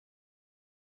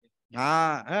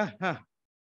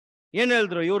ಏನ್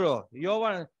ಹೇಳಿದ್ರು ಇವರು,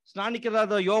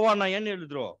 ಸ್ನಾನಿಕರಾದ ಯೋವಾನ ಏನ್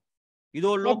ಹೇಳಿದ್ರು, ಇದು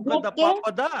ಲೋಕದ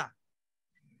ಪಾಪದ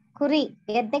ಕುರಿ,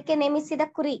 ಯಜ್ಞಕ್ಕೆ ನೇಮಿಸಿದ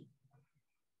ಕುರಿ.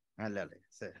 ಅಲ್ಲ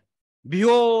sir,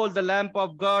 Behold the lamp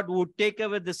of God who take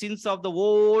away the sins of the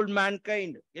whole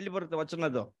mankind. ಎಲ್ಲಿ ಬರುತ್ತೆ ವಚನ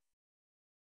ಅದು?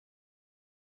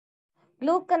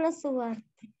 ಲೂಕನ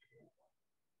ಸುವಾರ್ತೆ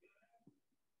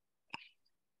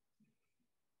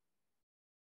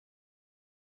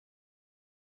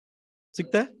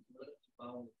ಸಿಕ್ತಾ?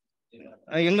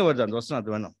 ಹೆಂಗ ಬರ್ದ ವಚನ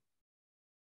ಅದು ಏನು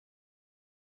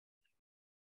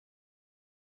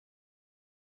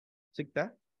ಸಿಕ್ತಾ?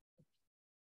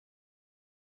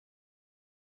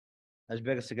 ಅಷ್ಟು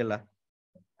ಬೇಗ ಸಿಗಲ್ಲ.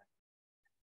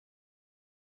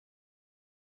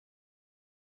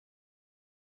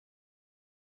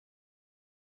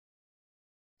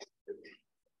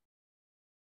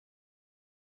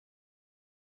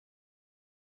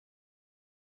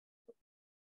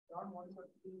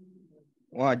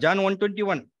 John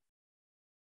 1:21.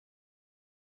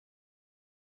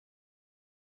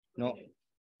 No.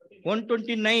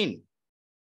 1:29.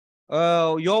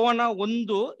 ಯೋವಾನ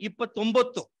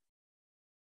 1:29.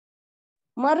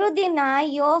 ಮರುದಿನ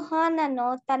ಯೋಹಾನನು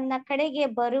ತನ್ನ ಕಡೆಗೆ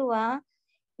ಬರುವ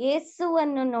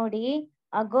ಯೇಸುವನ್ನು ನೋಡಿ,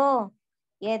 ಅಗೋ,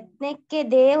 ಯಜ್ಞಕ್ಕೆ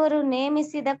ದೇವರು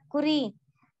ನೇಮಿಸಿದ ಕುರಿ,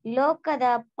 ಲೋಕದ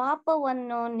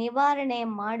ಪಾಪವನ್ನು ನಿವಾರಣೆ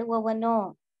ಮಾಡುವವನು.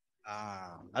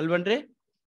 ಅಲ್ವನ್ರಿ?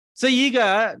 ಸೊ ಈಗ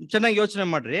ಚೆನ್ನಾಗಿ ಯೋಚನೆ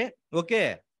ಮಾಡ್ರಿ, ಓಕೆ.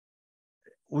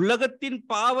 ಉಲಗತ್ತಿನ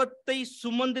ಪಾವತ್ತೈ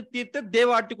ಸುಮಂದು ತೀರ್ಥ ದೇವ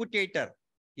ಆಟಿಕುಟಿ ಐಟಾರ್.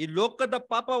 ಈ ಲೋಕದ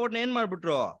ಪಾಪವನ್ನ ಏನ್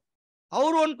ಮಾಡ್ಬಿಟ್ರು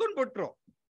ಅವರು ಅನ್ಕೊಂಡ್ಬಿಟ್ರು,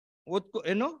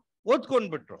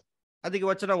 ಓದ್ಕೊಂಡ್ಬಿಟ್ರು. ಅದಕ್ಕೆ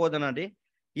ವಚನ ಓದೋಣ ನೋಡಿ.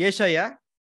 ಯೆಶಾಯ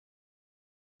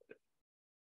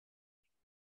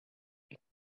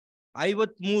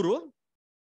 53:4.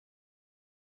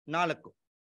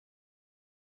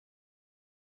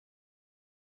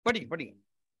 படி.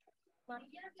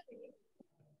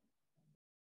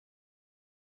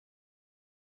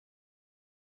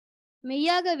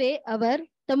 மெய்யாகவே அவர்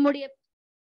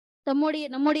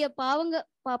நம்முடைய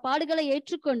பாடுகளை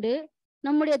ஏற்றுக்கொண்டு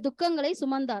நம்முடைய துக்கங்களை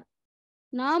சுமந்தார்.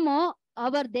 நாமோ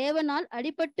அவர் தேவனால்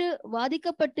அடிபட்டு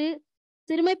வாதிக்கப்பட்டு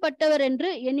சிறுமைப்பட்டவர் என்று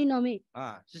எண்ணினோமே.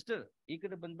 ಸಿಸ್ಟರ್ ಈ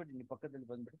ಕಡೆ ಬಂದ್ಬಿಡಿ, ನೀವು ಪಕ್ಕದಲ್ಲಿ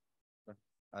ಬಂದ್ಬಿಡಿ,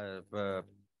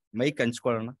 ಮೈಕ್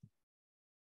ಹಂಚ್ಕೊಳ್ಳೋಣ.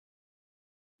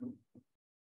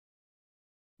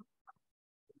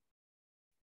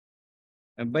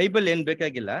 ಬೈಬಲ್ ಏನ್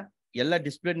ಬೇಕಾಗಿಲ್ಲ, ಎಲ್ಲ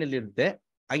ಡಿಸ್ಪ್ಲೇನಲ್ಲಿ ಇರುತ್ತೆ,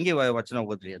 ಹಂಗೆ ವಚನ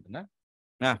ಓದ್ರಿ ಅದನ್ನ.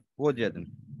 ಓದ್ರಿ ಅದನ್ನ.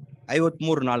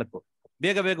 53:4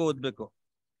 ಬೇಗ ಓದ್ಬೇಕು.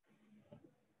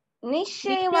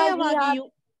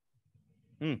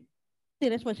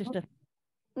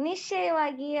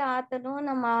 ನಿಶ್ಚಯವಾಗಿ ಆತನು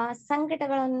ನಮ್ಮ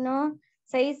ಸಂಕಟಗಳನ್ನು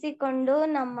ಸಹಿಸಿಕೊಂಡು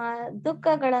ನಮ್ಮ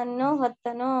ದುಃಖಗಳನ್ನು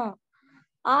ಹೊತ್ತನು.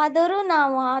 ಆದರೂ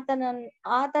ನಾವು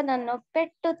ಆತನನ್ನು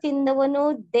ಪೆಟ್ಟು ತಿಂದವನು,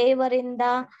 ದೇವರಿಂದ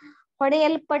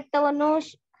ಹೊಡೆಯಲ್ಪಟ್ಟವನು,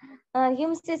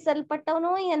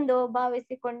 ಹಿಂಸಿಸಲ್ಪಟ್ಟವನು ಎಂದು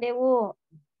ಭಾವಿಸಿಕೊಂಡೆವು.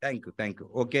 Thank you.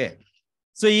 ಓಕೆ.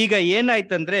 ಸೊ ಈಗ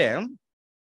ಏನಾಯ್ತಂದ್ರೆ,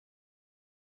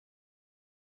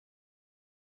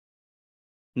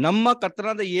 ನಮ್ಮ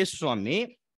ಕರ್ತನಾದ ಯೇಸು ಸ್ವಾಮಿ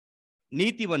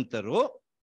ನೀತಿವಂತರು,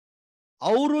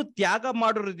 ಅವರು ತ್ಯಾಗ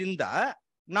ಮಾಡೋದ್ರಿಂದ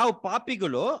ನಾವು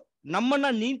ಪಾಪಿಗಳು, ನಮ್ಮನ್ನ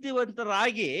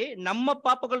ನೀತಿವಂತರಾಗಿ ನಮ್ಮ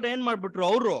ಪಾಪಗಳನ್ನ ಏನ್ ಮಾಡ್ಬಿಟ್ರು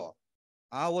ಅವರು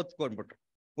ಓದ್ಕೊಂಡ್ಬಿಟ್ರು.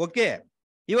 ಓಕೆ.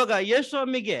 ಇವಾಗ ಯೇಸು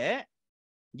ಸ್ವಾಮಿಗೆ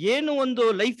ಏನು ಒಂದು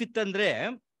ಲೈಫ್ ಇತ್ತಂದ್ರೆ,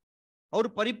 ಅವ್ರು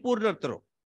ಪರಿಪೂರ್ಣರು,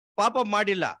 ಪಾಪ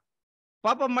ಮಾಡಿಲ್ಲ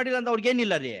ಅಂತ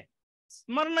ಅವ್ರಿಗೇನಿಲ್ಲ ರೀ,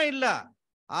 ಸ್ಮರಣ ಇಲ್ಲ.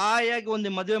 ಆಯಾಗಿ ಒಂದು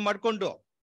ಮದುವೆ ಮಾಡ್ಕೊಂಡು,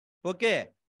 ಓಕೆ,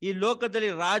 ಈ ಲೋಕದಲ್ಲಿ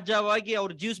ರಾಜವಾಗಿ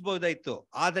ಅವ್ರು ಜೀವಿಸಬಹುದಾಯ್ತು.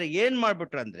 ಆದ್ರೆ ಏನ್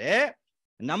ಮಾಡ್ಬಿಟ್ರು ಅಂದ್ರೆ,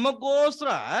 ನಮಗೋಸ್ಕರ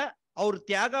ಅವ್ರು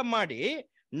ತ್ಯಾಗ ಮಾಡಿ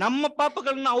ನಮ್ಮ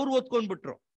ಪಾಪಗಳನ್ನ ಅವ್ರು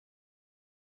ಓದ್ಕೊಂಡ್ಬಿಟ್ರು.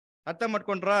 ಅರ್ಥ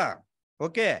ಮಾಡ್ಕೊಂಡ್ರಾ?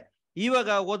 ಓಕೆ, ಇವಾಗ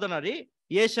ಓದೋಣ ರೀ.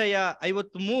 ಯೆಶಾಯ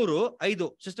 53:5.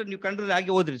 ಸಿಸ್ಟರ್ ನೀವು ಕಂಡ್ರೆ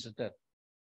ಹಾಗೆ ಓದ್ರಿ ಸಿಸ್ಟರ್,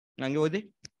 ಹಂಗೆ ಓದಿ.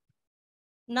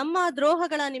 ನಮ್ಮ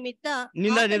ದ್ರೋಹಗಳ ನಿಮಿತ್ತ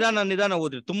ನಿಧಾನ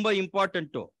ಓದ್ರಿ, ತುಂಬಾ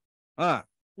ಇಂಪಾರ್ಟೆಂಟು.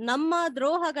 ನಮ್ಮ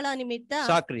ದ್ರೋಹಗಳ ನಿಮಿತ್ತ.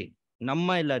 ಸಾಕ್ರಿ,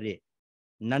 ನಮ್ಮ ಇಲ್ಲ ರೀ,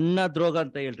 ನನ್ನ ದ್ರೋಹ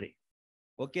ಅಂತ ಹೇಳ್ರಿ.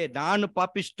 ಓಕೆ, ನಾನು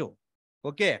ಪಾಪಿಷ್ಟು.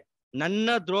 ಓಕೆ, ನನ್ನ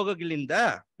ದ್ರೋಹಗಳಿಂದ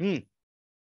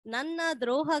ನನ್ನ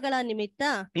ದ್ರೋಹಗಳ ನಿಮಿತ್ತ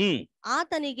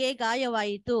ಆತನಿಗೆ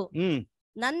ಗಾಯವಾಯಿತು.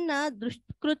 ನನ್ನ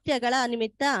ದುಷ್ಕೃತ್ಯಗಳ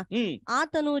ನಿಮಿತ್ತ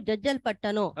ಆತನು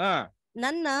ಜಜ್ಜಲ್ಪಟ್ಟನು.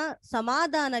 ನನ್ನ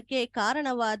ಸಮಾಧಾನಕ್ಕೆ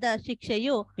ಕಾರಣವಾದ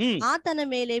ಶಿಕ್ಷೆಯು ಆತನ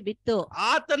ಮೇಲೆ ಬಿತ್ತು.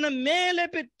 ಆತನ ಮೇಲೆ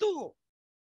ಬಿತ್ತು.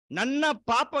 ನನ್ನ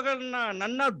ಪಾಪಗಳನ್ನ,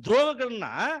 ನನ್ನ ದ್ರೋಹಗಳನ್ನ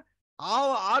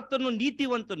ಆತನು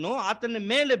ನೀತಿವಂತನು, ಆತನ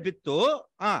ಮೇಲೆ ಬಿತ್ತು.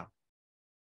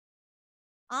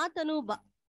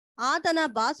 ಆತನ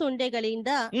ಬಾಸುಂಡೆಗಳಿಂದ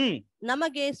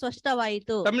ನಮಗೆ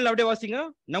ಸ್ಪಷ್ಟವಾಯಿತು. ತಮಿಳ್ அப்படியே வாசிங்க.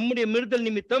 நம்முடைய மீறுதல்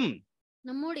நிமித்தம்,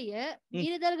 நம்முடைய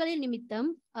மீறுதல்களின் நிமித்தம்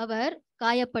அவர்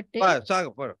காயப்பட்டு.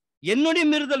 என்னுடைய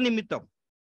மீறுதல் நிமித்தம்,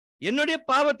 என்னுடைய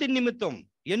பாவத்தின் நிமித்தம்,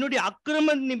 என்னுடைய அக்கிரம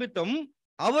நிமித்தம்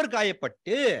அவர்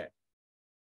காயப்பட்டு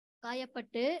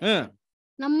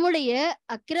நம்முடைய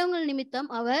அக்கிரமங்கள் நிமித்தம்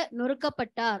அவர்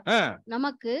நொறுக்கப்பட்டார்.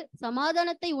 நமக்கு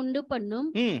சமாதானத்தை உண்டு பண்ணும்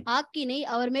ஆக்கினை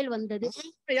அவர் மேல் வந்தது.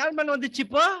 யார் மேல வந்துச்சு?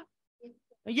 இப்போ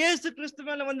ಯೇಸು ಕ್ರಿಸ್ತ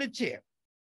ಮೇಲೆ வந்துச்சு.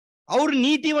 ಅವ್ರು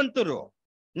ನೀತಿವಂತರು,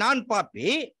 ನಾನ್ ಪಾಪಿ.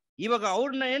 ಇವಾಗ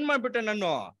ಅವ್ರನ್ನ ಏನ್ ಮಾಡ್ಬಿಟ್ಟೆ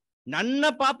ನಾನು, ನನ್ನ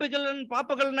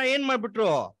ಪಾಪಗಳನ್ನ ಏನ್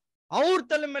ಮಾಡ್ಬಿಟ್ರು, ಅವ್ರ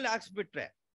ತಲೆ ಮೇಲೆ ಹಾಕ್ಸ್ಬಿಟ್ರೆ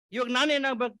ಇವಾಗ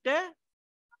ನಾನೇನಾಗ್ಬಿಟ್ಟೆ,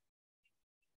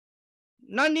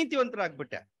 ನಾನ್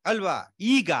ನೀತಿವಂತರಾಗ್ಬಿಟ್ಟೆ ಅಲ್ವಾ?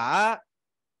 ಈಗ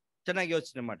ಚೆನ್ನಾಗಿ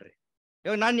ಯೋಚನೆ ಮಾಡ್ರಿ.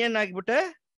 ಇವಾಗ ನಾನು ಏನಾಗ್ಬಿಟ್ಟೆ,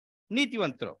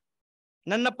 ನೀತಿವಂತರು.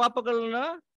 ನನ್ನ ಪಾಪಗಳನ್ನ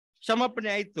ಕ್ಷಮಾಪಣೆ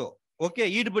ಆಯ್ತು. ಓಕೆ,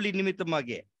 ಈಡ್ಬಲಿ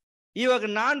ನಿಮಿತ್ತವಾಗಿ ಇವಾಗ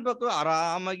ನಾನ್ ಬೇಕು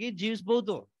ಆರಾಮಾಗಿ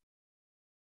ಜೀವಿಸ್ಬಹುದು.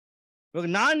 ಇವಾಗ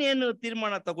ನಾನೇನು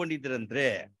ತೀರ್ಮಾನ ತಗೊಂಡಿದ್ರಂದ್ರೆ,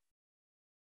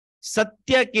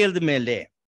 ಸತ್ಯ ಕೇಳಿದ ಮೇಲೆ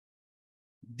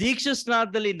ದೀಕ್ಷಾ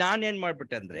ಸ್ನಾನದಲ್ಲಿ ನಾನೇನ್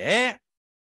ಮಾಡ್ಬಿಟ್ಟೆ ಅಂದ್ರೆ,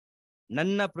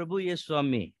 ನನ್ನ ಪ್ರಭು ಯೇಸು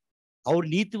ಸ್ವಾಮಿ ಅವ್ರು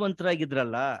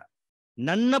ನೀತಿವಂತರಾಗಿದ್ರಲ್ಲ,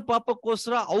 ನನ್ನ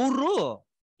ಪಾಪಕ್ಕೋಸ್ಕರ ಅವರು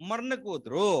ಮರಣಕ್ಕೆ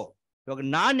ಹೋದ್ರು. ಇವಾಗ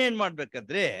ನಾನೇನ್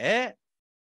ಮಾಡ್ಬೇಕಾದ್ರೆ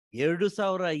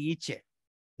 2000 ಈಚೆ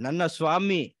ನನ್ನ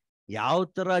ಸ್ವಾಮಿ ಯಾವ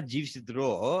ತರ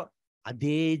ಜೀವಿಸಿದ್ರು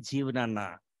ಅದೇ ಜೀವನನ,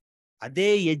 ಅದೇ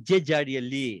ಹೆಜ್ಜೆ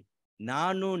ಜಾಡಿಯಲ್ಲಿ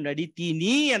ನಾನು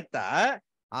ನಡಿತೀನಿ ಅಂತ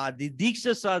ಆ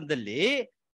ದೀಕ್ಷಾ ಸ್ಥಾನದಲ್ಲಿ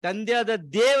ತಂದೆಯಾದ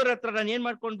ದೇವರ ಹತ್ರ ನಾನು ಏನ್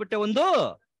ಮಾಡ್ಕೊಂಡ್ಬಿಟ್ಟೆ, ಒಂದು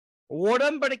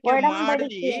ಒಡಂಬಡಿಕೆ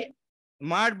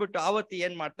ಮಾಡ್ಬಿಟ್ಟು ಆವತ್ತು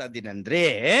ಏನ್ ಮಾಡ್ತಾ ಇದ್ದೀನಿ ಅಂದ್ರೆ,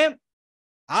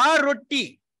 ಆ ರೊಟ್ಟಿ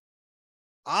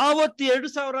ಆವತ್ತು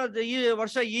 2000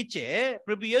 ವರ್ಷ ಈಚೆ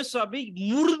ಪ್ರಭು ಯೇಸು ಸ್ವಾಮಿ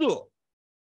ಮುರಿದು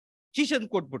ಶಿಷ್ಯನ್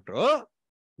ಕೊಟ್ಬಿಟ್ರು.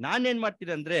 ನಾನೇನ್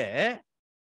ಮಾಡ್ತೀನಿ ಅಂದ್ರೆ,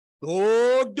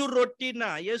 ದೊಡ್ಡ ರೊಟ್ಟಿನ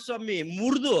ಯೇಸು ಸ್ವಾಮಿ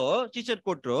ಮುರಿದು ಶಿಷ್ಯನ್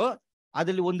ಕೊಟ್ರು,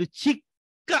 ಅದ್ರಲ್ಲಿ ಒಂದು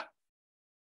ಚಿಕ್ಕ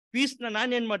ಪೀಸ್ನ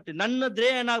ನಾನೇನ್ ಮಾಡ್ತೀನಿ, ನನ್ನದ್ರೆ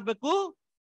ಏನಾಗ್ಬೇಕು,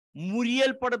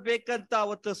 ಮುರಿಯಲ್ಪಡಬೇಕಂತ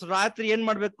ಅವತ್ತು ರಾತ್ರಿ ಏನ್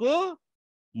ಮಾಡ್ಬೇಕು,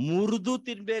 ಮುರಿದು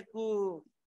ತಿನ್ಬೇಕು.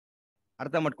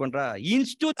 ಅರ್ಥ ಮಾಡ್ಕೊಂಡ್ರ?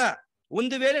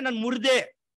 ಒಂದು ವೇಳೆ ನಾನು ಮುರಿದೆ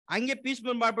ಹಂಗೆ ಪೀಸ್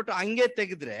ಮಾಡ್ಬಿಟ್ಟು ಹಂಗೆ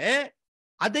ತೆಗೆದ್ರೆ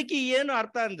ಅದಕ್ಕೆ ಏನು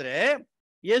ಅರ್ಥ ಅಂದ್ರೆ,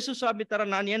 ಯೇಸು ಸ್ವಾಮಿ ತರ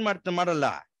ನಾನು ಏನ್ ಮಾಡಲ್ಲ,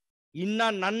 ಇನ್ನ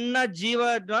ನನ್ನ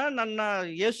ಜೀವನ ನನ್ನ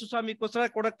ಯೇಸು ಸ್ವಾಮಿಗೋಸ್ಕರ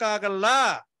ಕೊಡಕ್ಕಾಗಲ್ಲ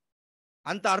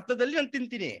ಅಂತ ಅರ್ಥದಲ್ಲಿ ನಾನು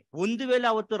ತಿಂತೀನಿ. ಒಂದು ವೇಳೆ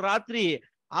ಅವತ್ತು ರಾತ್ರಿ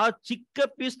ಆ ಚಿಕ್ಕ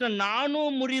ಪೀಸ್ನ ನಾನು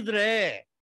ಮುರಿದ್ರೆ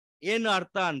ಏನು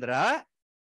ಅರ್ಥ ಅಂದ್ರ,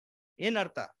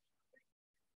 ಏನರ್ಥ?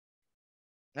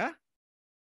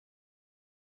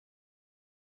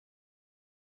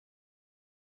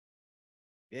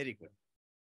 Very good.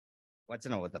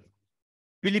 ವಚನ ಓದಲ್ಲ.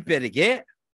 ಫಿಲಿಪಿಯರಿಗೆ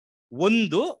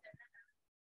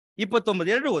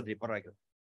 1:29 ಓದ್ರಿ, ಪರವಾಗಿಲ್ಲ.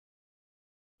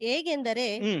 ಹೇಗೆಂದರೆ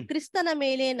ಕ್ರಿಸ್ತನ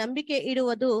ಮೇಲೆ ನಂಬಿಕೆ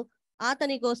ಇಡುವುದು,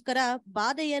 ಆತನಿಗೋಸ್ಕರ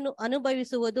ಬಾಧೆಯನ್ನು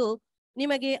ಅನುಭವಿಸುವುದು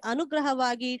ನಿಮಗೆ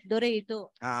ಅನುಗ್ರಹವಾಗಿ ದೊರೆಯಿತು.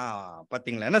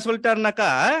 பாத்தீங்களா என்ன சொல்லிட்டாருனாக்கா,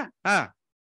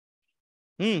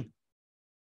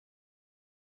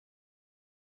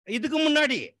 ಇದಕ್ಕೆ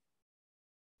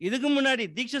ಮುನ್ನಾಡಿ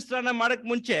ದೀಕ್ಷಾ ಸ್ನಾನ ಮಾಡಕ್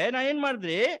ಮುಂಚೆ ನಾ ಏನ್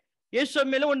ಮಾಡಿದ್ರಿ, ಯೇಸು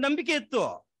ಮೇಲೆ ಒಂದು ನಂಬಿಕೆ ಇತ್ತು.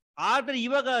 ಆದ್ರೆ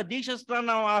ಇವಾಗ ದೀಕ್ಷಾ ಸ್ನಾನ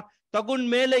ತಗೊಂಡ್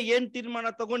ಮೇಲೆ ಏನ್ ತೀರ್ಮಾನ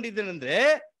ತಗೊಂಡಿದ್ದೇನೆಂದ್ರೆ,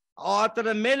 ಆತನ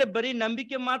ಮೇಲೆ ಬರೀ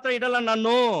ನಂಬಿಕೆ ಮಾತ್ರ ಇಡಲ್ಲ.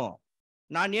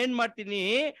 ನಾನು ಏನ್ ಮಾಡ್ತೀನಿ,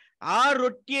 ಆ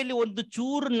ರೊಟ್ಟಿಯಲ್ಲಿ ಒಂದು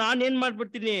ಚೂರು ನಾನೇನ್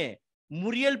ಮಾಡ್ಬಿಡ್ತೀನಿ,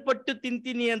 ಮುರಿಯಲ್ಪಟ್ಟು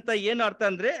ತಿಂತೀನಿ ಅಂತ ಏನು ಅರ್ಥ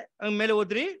ಅಂದ್ರೆ, ಮೇಲೆ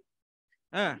ಓದ್ರಿ.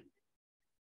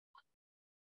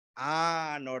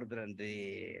 ನೋಡಿದ್ರನ್ರಿ,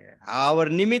 ಅವ್ರ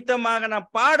ನಿಮಿತ್ತமாக நான்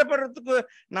பாடுபடுறதுக்கு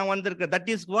நான் வந்திருக்கேன். That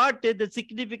is what the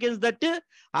significance. That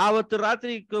ಆವತ್ತು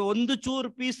ರಾತ್ರಿ ಒಂದು ಚೂರು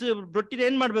ಪೀಸ್ ರೊಟ್ಟಿನ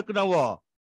ಏನ್ ಮಾಡ್ಬೇಕು, ನಾವು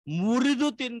ಮುರಿದು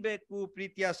ತಿನ್ಬೇಕು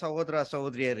ಪ್ರೀತಿಯ ಸಹೋದರ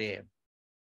ಸಹೋದರಿಯರೇ.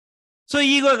 ಸೊ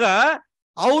ಇವಾಗ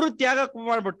ಅವರು ತ್ಯಾಗ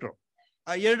ಮಾಡ್ಬಿಟ್ರು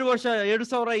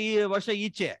 2000 ವರ್ಷ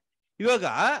ಈಚೆ. ಇವಾಗ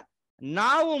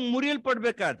ನಾವು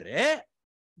ಮುರಿಯಲ್ಪಡ್ಬೇಕಾದ್ರೆ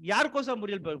ಯಾರಿಗೋಸ್ಕರ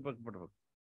ಮುರಿಯಲ್ಪಡ್ಬೇಕು?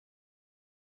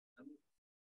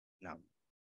 ನಾವು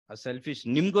ಸೆಲ್ಫಿಶ್.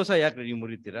 ನಿಮ್ಗೋಸ್ಕರ ಯಾಕೆ ನೀವು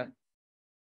ಮುರಿತೀರಾ?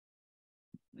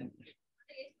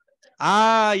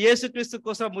 ಯೇಸು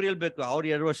ಕ್ರಿಸ್ತಕ್ಕೋಸ್ಕರ ಮುರಿಯಲ್ಬೇಕು. ಅವ್ರು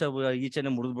 2 ವರ್ಷ ಈಚೆನೆ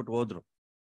ಮುರಿದ್ಬಿಟ್ಟು ಹೋದ್ರು.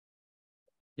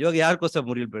 ಇವಾಗ ಯಾರಿಗೋಸ್ಕರ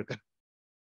ಮುರಿಯಲ್ಬೇಕು?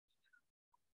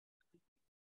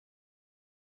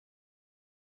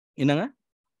 என்னங்க?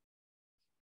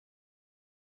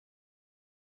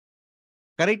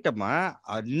 கரெக்ட் அம்மா.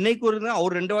 இன்னைக்கு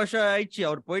அவர் 2 வருஷம் ஆயிடுச்சு.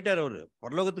 அவர் போயிட்டாரு, அவரு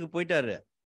பரலோகத்துக்கு போயிட்டாரு.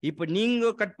 இப்ப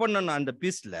நீங்க கட் பண்ணணும் அந்த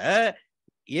பீஸ்ல.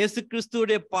 இயேசு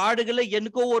கிறிஸ்துவோட பாடுகளை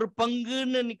எனக்கோ ஒரு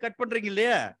பங்குன்னு நீ கட் பண்றீங்க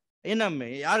இல்லையா? என்ன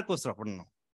யாருக்கோಸ್ಕರ பண்ணணும்?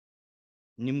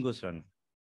 ನಿಮ್ಗೋಸ್ಕರ.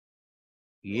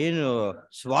 ಏನು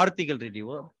ಸ್ವಾರ್ಥಿಗಳ್ರಿ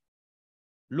ನೀವು?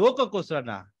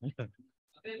 ಲೋಕಕ್ಕೋಸ್ಕರನಾ?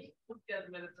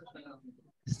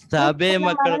 ಸಭೆ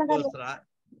ಮಕ್ಕಳಕ್ಕೋಸ್ಕರ.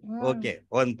 Okay,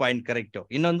 1 point correct.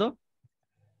 ಇನ್ನೊಂದು,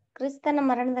 ಕ್ರಿಸ್ತನ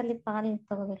ಮರಣದಲ್ಲಿ ಪಾಲು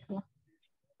ತಗೋಬೇಕಲ್ಲ.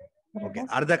 ಓಕೆ,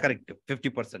 ಅರ್ಧ ಕರೆಕ್ಟ್,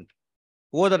 50%.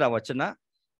 ಓದೋಣ ವಚನ,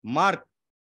 ಮಾರ್ಕ್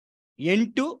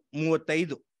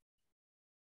 8:35.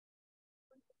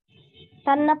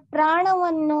 ತನ್ನ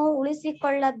ಪ್ರಾಣವನ್ನು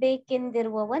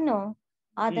ಉಳಿಸಿಕೊಳ್ಳಬೇಕೆಂದಿರುವವನು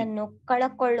ಅದನ್ನು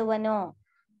ಕಳಕೊಳ್ಳುವನು,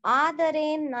 ಆದರೆ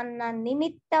ನನ್ನ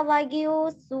ನಿಮಿತ್ತವಾಗಿಯೂ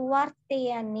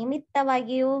ಸುವಾರ್ತೆಯ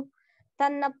ನಿಮಿತ್ತವಾಗಿಯೂ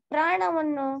ತನ್ನ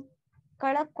ಪ್ರಾಣವನ್ನು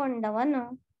ಕಳಕೊಂಡವನು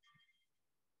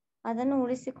ಅದನ್ನು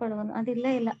ಉಳಿಸಿಕೊಳ್ಳುವನು. ಅದಿಲ್ಲ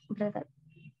ಇಲ್ಲ ಬ್ರದರ್.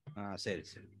 ಸರಿ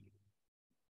ಸರಿ,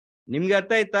 ನಿಮ್ಗೆ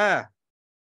ಅರ್ಥ ಆಯ್ತಾ?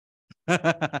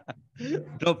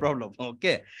 No problem.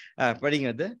 ಓಕೆ, படிங்க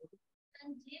அது.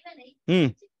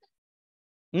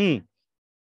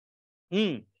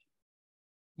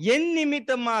 என்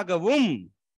நிமித்தமாகவும்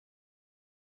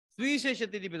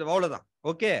சுவிசேஷத்தை நிமித்தம், அவ்வளவுதான்.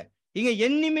 ಓಕೆ, ಈಗ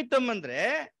ಎನ್ ನಿಮಿತ್ತಂ ಅಂದ್ರೆ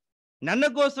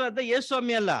ನನಗೋಸ್ಕರ ಅಂತ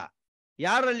ಯೇಸ್ವಾಮಿ ಅಲ್ಲ.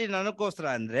 ಯಾರಲ್ಲಿ ನನಗೋಸ್ಕರ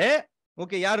ಅಂದ್ರೆ,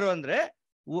 ಓಕೆ, ಯಾರು ಅಂದ್ರೆ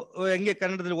ಹೆಂಗೆ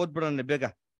ಕನ್ನಡದಲ್ಲಿ ಓದ್ಬಿಡೋಣ ಬೇಗ.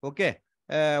 ಓಕೆ,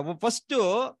 ಫಸ್ಟ್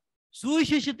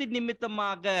ಸುವಿಶೇಷತೆ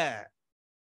ನಿಮಿತ್ತಮಾಗ,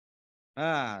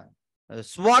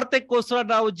 ಸ್ವಾರ್ಥಕ್ಕೋಸ್ಕರ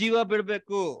ನಾವು ಜೀವ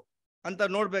ಬಿಡ್ಬೇಕು ಅಂತ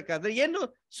ನೋಡ್ಬೇಕಾದ್ರೆ ಏನು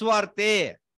ಸ್ವಾರ್ಥೆ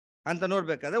ಅಂತ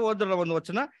ನೋಡ್ಬೇಕಾದ್ರೆ ಓದ್ರ ಒಂದು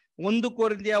ವಚನ, 1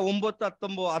 ಕೊರಿಂಥಿಯ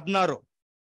 9:19-16.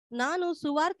 ನಾನು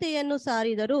ಸುವಾರ್ತೆಯನ್ನು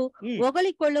ಸಾರಿದರೂ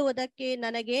ಹೊಗಳಿಕೊಳ್ಳುವುದಕ್ಕೆ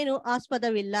ನನಗೇನು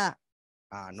ಆಸ್ಪದವಿಲ್ಲ.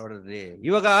 ನೋಡ್ರಿ,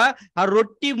 ಇವಾಗ ಆ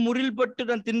ರೊಟ್ಟಿ ಮುರಿಲ್ಪಟ್ಟು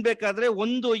ನಾನು ತಿನ್ಬೇಕಾದ್ರೆ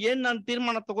ಏನ್ ನಾನು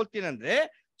ತೀರ್ಮಾನ ತಗೊಳ್ತೀನಿ ಅಂದ್ರೆ,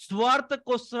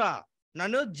 ಸ್ವಾರ್ಥಕ್ಕೋಸ್ಕರ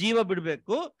ನಾನು ಜೀವ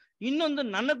ಬಿಡ್ಬೇಕು. ಇನ್ನೊಂದು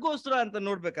ನನಗೋಸ್ಕರ ಅಂತ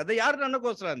ನೋಡ್ಬೇಕಾದ್ರೆ, ಯಾರು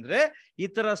ನನಗೋಸ್ಕರ ಅಂದ್ರೆ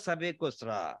ಇತರ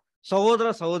ಸಭೆಗೋಸ್ಕರ, ಸಹೋದರ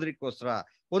ಸಹೋದರಿಗೋಸ್ಕರ.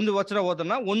 ಒಂದು ವಚನ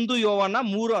ಓದೋಣ, 1 ಯೋವಾನ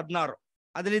 3:16.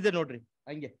 ಅದ್ರಲ್ಲಿದೆ ನೋಡ್ರಿ,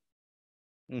 ಹಂಗೆ.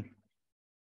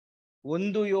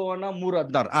 1 ಯೋವಾನ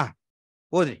 3:16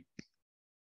 ಓದ್ರಿ.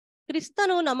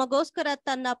 ಕ್ರಿಸ್ತನು ನಮಗೋಸ್ಕರ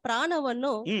ತನ್ನ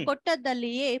ಪ್ರಾಣವನ್ನು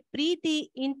ಕೊಟ್ಟದ್ದಲ್ಲಿಯೇ ಪ್ರೀತಿ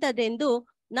ಇಂಥದೆಂದು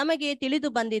ನಮಗೆ ತಿಳಿದು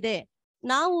ಬಂದಿದೆ.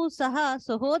 ನಾವು ಸಹ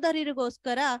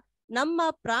ಸಹೋದರರಿಗೋಸ್ಕರ ನಮ್ಮ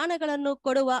ಪ್ರಾಣಗಳನ್ನು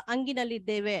ಕೊಡುವ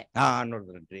ಹಂಗಿನಲ್ಲಿದ್ದೇವೆ.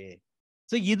 ನೋಡಿದ್ರಿ.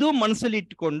 ಸೊ ಇದು ಮನಸ್ಸಲ್ಲಿ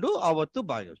ಇಟ್ಕೊಂಡು ಅವತ್ತು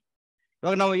ಭಾಗವಹಿಸಿ.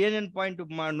 ಇವಾಗ ನಾವು ಏನೇನ್ ಪಾಯಿಂಟ್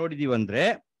ನೋಡಿದೀವಿ ಅಂದ್ರೆ,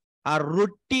 ಆ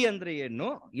ರೊಟ್ಟಿ ಅಂದ್ರೆ ಏನು?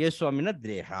 ಯೇಸು ಸ್ವಾಮಿನ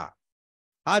ದೇಹ.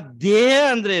 ಆ ದೇಹ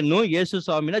ಅಂದ್ರೆ ಏನು? ಯೇಸು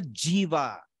ಸ್ವಾಮಿನ ಜೀವ.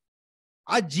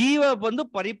 ಆ ಜೀವ ಬಂದು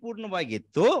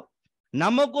ಪರಿಪೂರ್ಣವಾಗಿತ್ತು,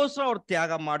 ನಮಗೋಸ್ಕರ ಅವ್ರು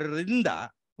ತ್ಯಾಗ ಮಾಡಿರೋದ್ರಿಂದ.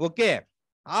 ಓಕೆ,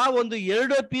 ಆ ಒಂದು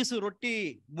 2 ಪೀಸ್ ರೊಟ್ಟಿ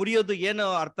ಮುರಿಯೋದು ಏನು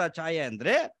ಅರ್ಥ ಛಾಯೆ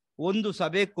ಅಂದ್ರೆ, ಒಂದು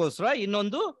ಸಭೆಗೋಸ್ಕರ,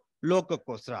 ಇನ್ನೊಂದು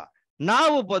ಲೋಕಕ್ಕೋಸ್ಕರ.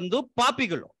 ನಾವು ಬಂದು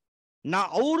ಪಾಪಿಗಳು.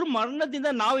 ಅವ್ರ ಮರಣದಿಂದ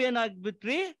ನಾವು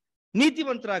ಏನಾಗ್ಬಿಟ್ರಿ?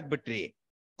 ನೀತಿವಂತರಾಗ್ಬಿಟ್ರಿ.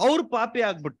 ಅವ್ರು ಪಾಪಿ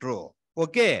ಆಗ್ಬಿಟ್ರು.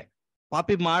 ಓಕೆ,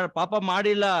 ಪಾಪ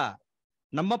ಮಾಡಿಲ್ಲ.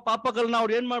 ನಮ್ಮ ಪಾಪಗಳನ್ನ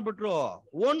ಅವ್ರು ಏನ್ ಮಾಡ್ಬಿಟ್ರು?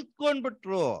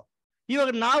 ಹೊಂದ್ಕೊಂಡ್ಬಿಟ್ರು.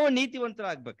 ಇವಾಗ ನಾವು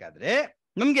ನೀತಿವಂತರಾಗ್ಬೇಕಾದ್ರೆ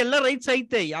ನಮ್ಗೆಲ್ಲ ರೈಟ್ಸ್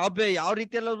ಐತೆ, ಯಾವ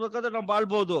ರೀತಿಯಲ್ಲಿ ಹೋಗ್ಬೇಕಾದ್ರೆ ನಾವು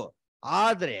ಬಾಳ್ಬೋದು.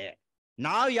 ಆದ್ರೆ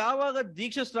ನಾವು ಯಾವಾಗ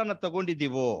ದೀಕ್ಷಾ ಸ್ನಾನ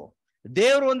ತಗೊಂಡಿದ್ದೀವೋ,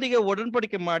 ದೇವರೊಂದಿಗೆ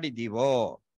ಒಡನ್ಬಡಿಕೆ ಮಾಡಿದ್ದೀವೋ,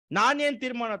 ನಾನೇನ್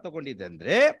ತೀರ್ಮಾನ ತಗೊಂಡಿದ್ದೆ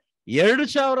ಅಂದ್ರೆ,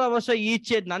 2000 ವರ್ಷ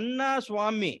ಈಚೆ ನನ್ನ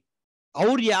ಸ್ವಾಮಿ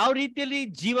ಅವ್ರು ಯಾವ ರೀತಿಯಲ್ಲಿ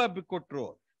ಜೀವ ಬಿಟ್ಕೊಟ್ರು,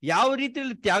 ಯಾವ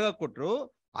ರೀತಿಯಲ್ಲಿ ತ್ಯಾಗ ಕೊಟ್ರು,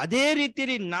 ಅದೇ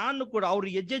ರೀತಿಯಲ್ಲಿ ನಾನು ಕೂಡ ಅವ್ರ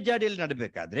ಹೆಜ್ಜೆ ಜಾಡಿಯಲ್ಲಿ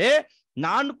ನಡ್ಬೇಕಾದ್ರೆ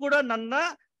ನಾನು ಕೂಡ ನನ್ನ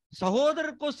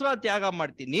ಸಹೋದರಕ್ಕೋಸ್ಕರ ತ್ಯಾಗ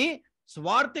ಮಾಡ್ತೀನಿ,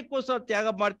 ಸ್ವಾರ್ಥಕ್ಕೋಸ್ಕರ ತ್ಯಾಗ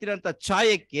ಮಾಡ್ತೀನಿ ಅಂತ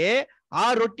ಛಾಯಕ್ಕೆ ಆ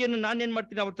ರೊಟ್ಟಿಯನ್ನು ನಾನೇನ್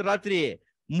ಮಾಡ್ತೀನಿ? ಅವತ್ತು ರಾತ್ರಿ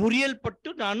ಮುರಿಯಲ್ಪಟ್ಟು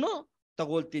ನಾನು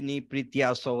ತಗೊಳ್ತೀನಿ. ಪ್ರೀತಿಯ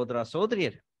ಸಹೋದರ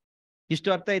ಸಹೋದರಿಯರು, ಇಷ್ಟು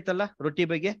ಅರ್ಥ ಆಯ್ತಲ್ಲ ರೊಟ್ಟಿ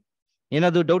ಬಗ್ಗೆ?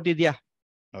 ಏನಾದ್ರು ಡೌಟ್ ಇದೆಯಾ?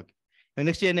 Okay,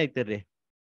 next ಏನಾಯ್ತರ್ರಿ?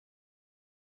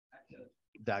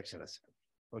 ದ್ರಾಕ್ಷರಸ.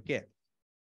 ಓಕೆ,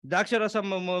 ದ್ರಾಕ್ಷರಸ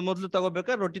ಮೊದ್ಲು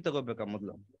ತಗೋಬೇಕಾ ರೊಟ್ಟಿ ತಗೋಬೇಕಾ?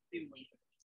 ಮೊದ್ಲು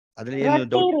ಅದ್ರಲ್ಲಿ ಏನು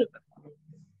ಡೌಟ್?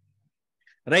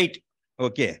 ರೈಟ್.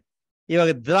 ಓಕೆ,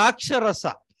 ಇವಾಗ ದ್ರಾಕ್ಷರಸ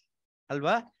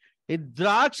ಅಲ್ವಾ? ಈ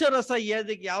ದ್ರಾಕ್ಷರಸ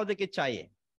ಯಾವ್ದಕ್ಕೆ ಛಾಯೆ?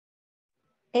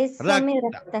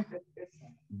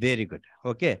 Very good.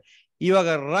 ಓಕೆ, ಇವಾಗ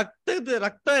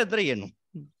ರಕ್ತ ಅಂದ್ರೆ ಏನು?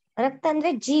 ರಕ್ತ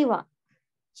ಅಂದ್ರೆ ಜೀವ.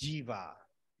 ಜೀವ.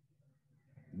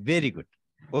 Very good.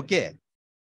 ಓಕೆ,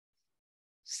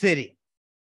 ಸರಿ,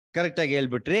 ಕರೆಕ್ಟ್ ಆಗಿ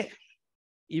ಹೇಳ್ಬಿಟ್ರಿ.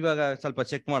 ಇವಾಗ ಸ್ವಲ್ಪ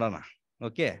ಚೆಕ್ ಮಾಡೋಣ.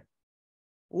 ಓಕೆ,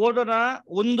 ಓದೋಣ.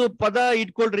 ಒಂದು ಪದ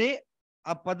ಇಟ್ಕೊಳ್ರಿ,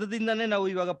 ಆ ಪದದಿಂದಾನೇ ನಾವು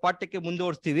ಇವಾಗ ಪಾಠಕ್ಕೆ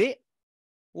ಮುಂದುವರಿಸ್ತೀವಿ.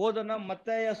 ಓದೋಣ.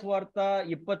 ಮತ್ತಾಯ ಸುವಾರ್ತ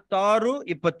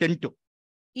 26:28.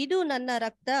 ಇದು ನನ್ನ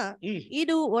ರಕ್ತ,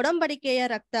 ಇದು ಒಡಂಬಡಿಕೆಯ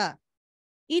ರಕ್ತ,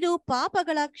 ಇದು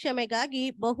ಪಾಪಗಳ ಕ್ಷಮೆಗಾಗಿ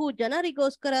ಬಹು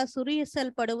ಜನರಿಗೋಸ್ಕರ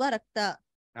ಸುರಿಸಲ್ಪಡುವ ರಕ್ತ.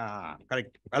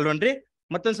 ಕರೆಕ್ಟ್ ಅಲ್ವನ್ರಿ?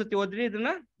 ಮತ್ತೊಂದ್ಸತಿ ಓದ್ರಿ ಇದನ್ನ.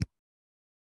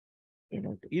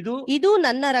 ಇದು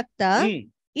ನನ್ನ ರಕ್ತ,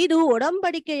 ಇದು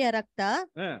ಒಡಂಬಡಿಕೆಯ ರಕ್ತ,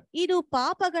 ಇದು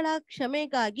ಪಾಪಗಳ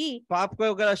ಕ್ಷಮೆಗಾಗಿ.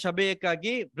 ಪಾಪಗಳ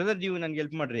ಕ್ಷಮೆಯಕ್ಕಾಗಿ. ಬ್ರದರ್, ನೀವು ನನ್ಗೆ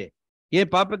ಹೆಲ್ಪ್ ಮಾಡ್ರಿ.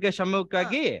 ಪಾಪಕ್ಕೆ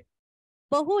ಕ್ಷಮೆಯಕ್ಕಾಗಿ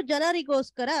ಬಹು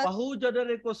ಜನರಿಗೋಸ್ಕರ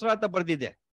ಅಂತ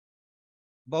ಬರ್ದಿದೆ.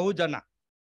 ಬಹುಜನ,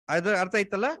 ಅದ್ರ ಅರ್ಥ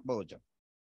ಐತಲ್ಲ? ಬಹುಜನ,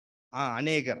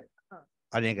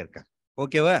 ಅನೇಕರ್ಕ.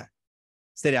 ಓಕೆವಾ?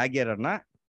 ಸರಿ, ಆಗ್ಯಾರಣ್ಣ.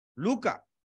 ಲೂಕ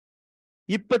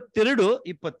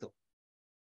 22:20.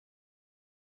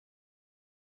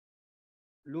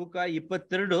 ಲೂಕ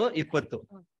 22:20.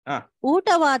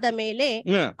 ಊಟವಾದ ಮೇಲೆ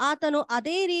ಆತನು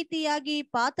ಅದೇ ರೀತಿಯಾಗಿ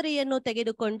ಪಾತ್ರೆಯನ್ನು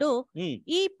ತೆಗೆದುಕೊಂಡು,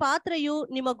 ಈ ಪಾತ್ರೆಯು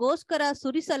ನಿಮಗೋಸ್ಕರ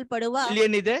ಸುರಿಸಲ್ಪಡುವ. ಅಲ್ಲಿ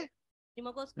ಏನಿದೆ?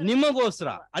 ನಿಮಗೋಸ್ಕರ.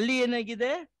 ಅಲ್ಲಿ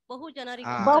ಏನಾಗಿದೆ? ಬಹು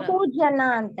ಜನ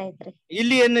ಅಂತ ಐತ್ರಿ.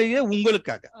 ಇಲ್ಲಿ ಏನಾಗಿದೆ?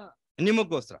 ಉಂಗುಳಕ್ಕಾಗ,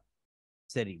 ನಿಮಗೋಸ್ಕರ.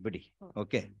 ಸರಿ ಬಿಡಿ.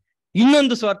 ಓಕೆ,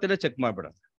 ಇನ್ನೊಂದು ಸ್ವಾರ್ಥನ ಚೆಕ್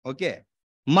ಮಾಡ್ಬಿಡೋಣ. Okay,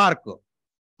 mark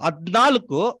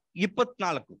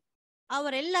 14:24.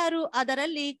 ಅವರೆಲ್ಲರೂ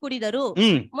ಅದರಲ್ಲಿ ಕುಡಿದರು.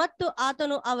 ಮತ್ತು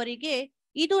ಆತನು ಅವರಿಗೆ,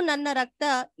 ಇದು ನನ್ನ ರಕ್ತ,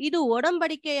 ಇದು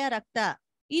ಒಡಂಬಡಿಕೆಯ ರಕ್ತ,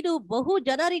 ಇದು ಬಹು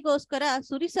ಜನರಿಗೋಸ್ಕರ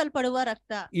ಸುರಿಸಲ್ಪಡುವ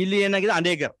ರಕ್ತ. ಇಲ್ಲಿ ಏನಾಗಿದೆ?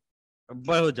 ಅನೇಕರು,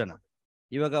 ಬಹುಜನ.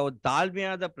 ಇವಾಗ ಒಂದು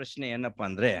ತಾಳ್ಮೆಯಾದ ಪ್ರಶ್ನೆ ಏನಪ್ಪಾ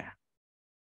ಅಂದ್ರೆ,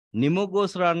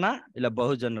 ನಿಮಗೋಸ್ಕರನ ಇಲ್ಲ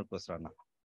ಬಹುಜನಕ್ಕೋಸ್ಕರನ?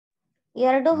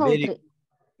 ಎರಡು ಹೌದ್ರಿ.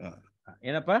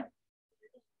 ಏನಪ್ಪಾ?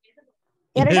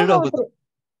 ಎರಡು ಹೌದ್ರಿ.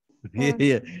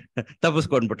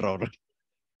 ತಪ್ಪಿಸ್ಕೊಂಡ್ಬಿಟ್ರ ಅವ್ರು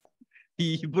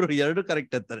ಇಬ್ರು. ಎರಡು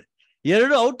ಕರೆಕ್ಟ್ ಅಂತಾರೆ.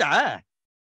 ಎರಡು ಔಟಾ?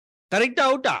 ಕರೆಕ್ಟ್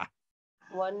ಔಟಾ?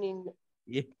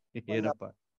 ಏನಪ್ಪ?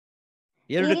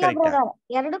 ಎರಡು ಕರೆಕ್ಟ್.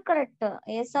 ಎರಡು ಕರೆಕ್ಟ್.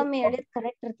 ಸ್ವಾಮಿ ಹೇಳಿದ್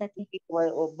ಕರೆಕ್ಟ್ ಇರ್ತೈತಿ.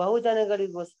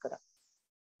 ಬಹುಜನಗಳಿಗೋಸ್ಕರ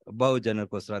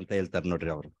ಅಂತ ಹೇಳ್ತಾರೆ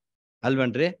ನೋಡ್ರಿ ಅವ್ರು,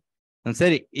 ಅಲ್ವನ್ರಿ?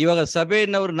 ಸರಿ, ಇವಾಗ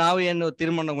ಸಭೆಯನ್ನವ್ರು ನಾವು ಏನು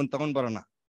ತೀರ್ಮಾನ ತಗೊಂಡ್ ಬರೋಣ.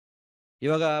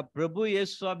 ಇವಾಗ ಪ್ರಭು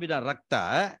ಯೇಸು ಸ್ವಾಮಿನ ರಕ್ತ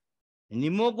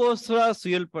ನಿಮಗೋಸ್ಕರ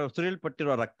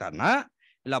ಸುರಿಯಲ್ಪಟ್ಟಿರೋ ರಕ್ತನ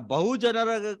ಇಲ್ಲ ಬಹುಜನರ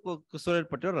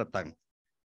ಸುರಿಯಲ್ಪಟ್ಟಿರೋ ರಕ್ತ?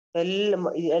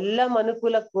 ಎಲ್ಲ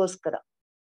ಮನುಕುಲಕ್ಕೋಸ್ಕರ.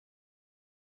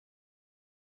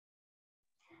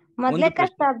 ಮೊದ್ಲೇಕ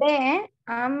ಸಭೆ,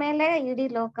 ಆಮೇಲೆ ಇಡೀ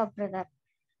ಲೋಕ ಬ್ರದರ್.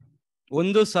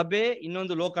 ಒಂದು ಸಭೆ,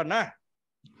 ಇನ್ನೊಂದು ಲೋಕನ.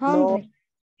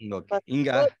 ಹಿಂಗ.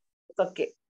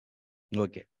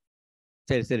 ಓಕೆ,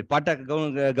 ಸರಿ ಸರಿ. ಪಾಠ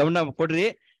ಗಮನ ಕೊಡ್ರಿ.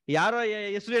 ಯಾರೋ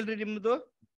ಹೆಸರು ಹೇಳ್ರಿ ನಿಮ್ದು?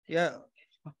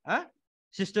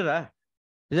 ಸಿಸ್ಟರಾ?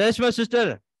 ರೇಷ್ಮಾ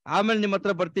ಸಿಸ್ಟರ್, ಆಮೇಲೆ ನಿಮ್ಮ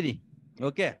ಹತ್ರ ಬರ್ತೀನಿ.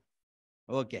 Okay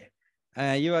okay.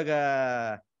 ಇವಾಗ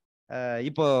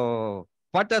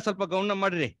ಪಾಠ ಸ್ವಲ್ಪ ಗಮನ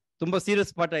ಮಾಡ್ರಿ, ತುಂಬಾ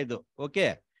ಸೀರಿಯಸ್ ಪಾಠ ಇದು. ಓಕೆ,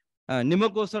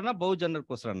 ನಿಮಗೋಸ್ಕರನ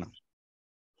ಬಹುಜನರಿಗೋಸ್ಕರನ?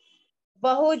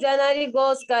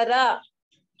 ಬಹುಜನರಿಗೋಸ್ಕರ.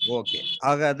 ಓಕೆ,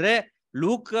 ಹಾಗಾದ್ರೆ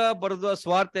ಲೂಕ ಬರೆದ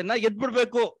ಸ್ವಾರ್ಥನ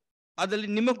ಎದ್ಬಿಡ್ಬೇಕು. ಅದ್ರಲ್ಲಿ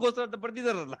ನಿಮಗೋಸ್ಕರ ಅಂತ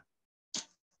ಬರ್ದಿದಾರಲ್ಲ.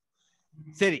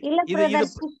 ಸರಿ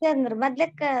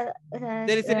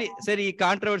ಸರಿ ಸರಿ ಸರಿ. ಈ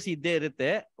ಕಾಂಟ್ರವರ್ಸಿ ಇದ್ದೇ ಇರುತ್ತೆ.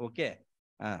 ಓಕೆ,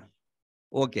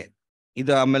 ಓಕೆ,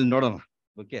 ಇದು ಆಮೇಲೆ ನೋಡೋಣ.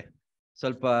 ಓಕೆ,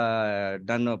 ಸ್ವಲ್ಪ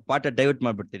ನಾನು ಪಾಠ ಡೈವರ್ಟ್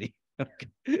ಮಾಡ್ಬಿಡ್ತೀನಿ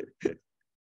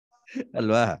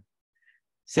ಅಲ್ವಾ?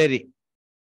 ಸರಿ,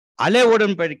 ಹಳೆ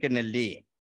ಒಡಂಬಡಿಕೆನಲ್ಲಿ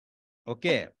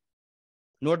ಓಕೆ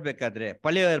ನೋಡ್ಬೇಕಾದ್ರೆ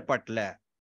ಪಳೆಯ ಏರ್ಪಾಟ್ಲ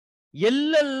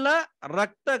ಎಲ್ಲೆಲ್ಲ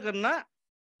ರಕ್ತವನ್ನ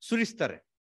ಸುರಿಸ್ತಾರೆ.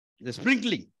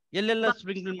 ಸ್ಪ್ರಿಂಕ್ಲಿಂಗ್ ಎಲ್ಲೆಲ್ಲ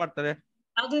ಸ್ಪ್ರಿಂಕ್ಲಿಂಗ್ ಮಾಡ್ತಾರೆ?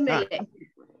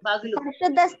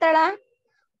 ಪರಿಶುದ್ಧ ಸ್ಥಳ,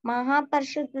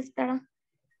 ಮಹಾಪರಿಶುದ್ಧ ಸ್ಥಳ,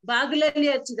 ಬಾಗಿಲಲ್ಲಿ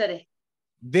ಹಚ್ಚಿದ್ದಾರೆ.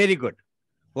 Very good.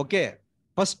 ಓಕೆ,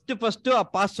 ಫಸ್ಟ್ ಆ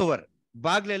ಪಾಸ್ ಓವರ್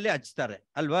ಬಾಗ್ಲಲ್ಲಿ ಹಚ್ತಾರೆ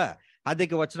ಅಲ್ವಾ?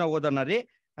 ಅದಕ್ಕೆ ವಚನ ಓದೋಣ ರೀ.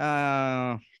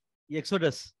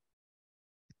 ಎಕ್ಸೋಡಸ್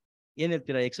ಏನ್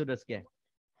ಹೇಳ್ತೀರಾ? ಎಕ್ಸೋಡಸ್ಗೆ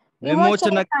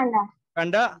ವಿಮೋಚನಾ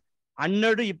ಕಾಂಡ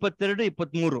 12, 22,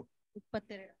 23,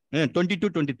 22,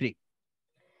 23.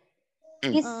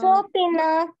 ಹಿಸ್ಸೋಪಿನ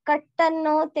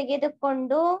ಕಟ್ಟನ್ನು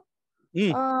ತೆಗೆದುಕೊಂಡು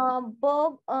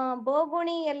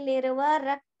ಬೋಗುಣಿಯಲ್ಲಿರುವ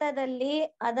ರಕ್ತದಲ್ಲಿ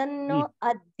ಅದನ್ನು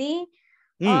ಅದ್ದಿ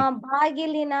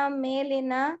ಬಾಗಿಲಿನ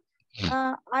ಮೇಲಿನ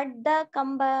ಅಡ್ಡ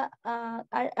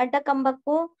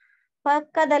ಕಂಬಕ್ಕೂ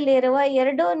ಪಕ್ಕದಲ್ಲಿರುವ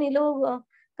 2 ನಿಲುವು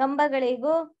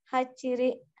ಕಂಬಗಳಿಗೂ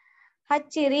ಹಚ್ಚಿರಿ.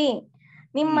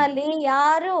 ನಿಮ್ಮಲ್ಲಿ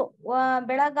ಯಾರು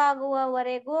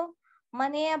ಬೆಳಗಾಗುವವರೆಗೂ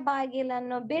ಮನೆಯ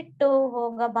ಬಾಗಿಲನ್ನು ಬಿಟ್ಟು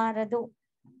ಹೋಗಬಾರದು.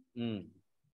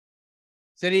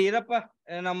 ಸರಿ ಇರಪ್ಪ,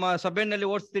 ನಮ್ಮ ಸಭೆಯಲ್ಲಿ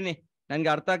ಓದಿಸ್ತೀನಿ, ನನ್ಗೆ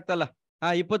ಅರ್ಥ ಆಗ್ತಲ್ಲ.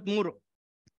 23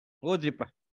 ಓದ್ರಿಪ್ಪ.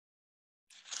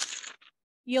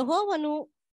 ಯೆಹೋವನು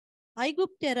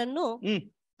ಐಗುಪ್ತ್ಯರನ್ನು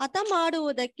ಹತ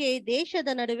ಮಾಡುವುದಕ್ಕೆ ದೇಶದ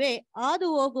ನಡುವೆ ಹಾದು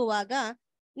ಹೋಗುವಾಗ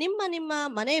ನಿಮ್ಮ ನಿಮ್ಮ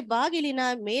ಮನೆ ಬಾಗಿಲಿನ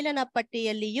ಮೇಲನ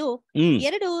ಪಟ್ಟಿಯಲ್ಲಿಯೂ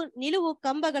 2 ನಿಲುವು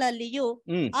ಕಂಬಗಳಲ್ಲಿಯೂ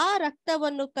ಆ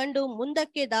ರಕ್ತವನ್ನು ಕಂಡು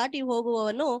ಮುಂದಕ್ಕೆ ದಾಟಿ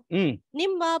ಹೋಗುವವನು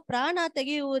ನಿಮ್ಮ ಪ್ರಾಣ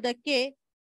ತೆಗೆಯುವುದಕ್ಕೆ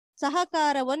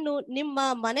ಸಹಕಾರವನ್ನು ನಿಮ್ಮ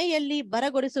ಮನೆಯಲ್ಲಿ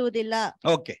ಬರಗೊಡಿಸುವುದಿಲ್ಲ.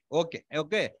 Okay okay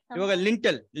okay. ಇವಾಗ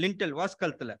ಲಿಂಟಲ್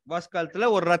ವಾಸ್ಕಾಲ್ತಲ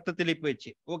ஒரு ரத்த தெளிப்பு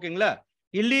வச்சு ஓகேங்களா.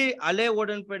 ಇಲ್ಲಿ ಹಳೆ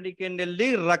ಒಡன்பಡಿಕೆಯಲ್ಲಿ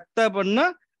ರಕ್ತವನ್ನ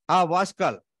ಆ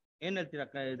ವಾಸ್ಕಾಲ್ ಏನ್ ಹೇಳ್ತೀರಾ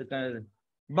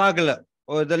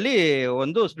ಬಾಗಲದಲ್ಲಿ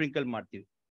ಒಂದು ಸ್ಪ್ರಿಂಕಲ್ ಮಾಡ್ತೀವಿ.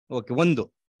 ಓಕೆ, ಒಂದು.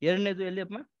 ಎರಡನೇದು ಎಲ್ಲಿ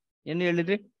ಅಮ್ಮ ಏನು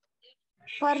ಹೇಳಿದ್ರಿ?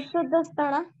 ಪರಿಶುದ್ಧ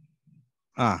ಸ್ಥಳ.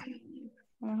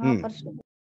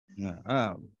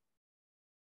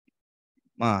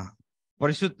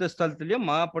 ಪರಿಶುದ್ಧ ಸ್ಥಳದಲ್ಲಿ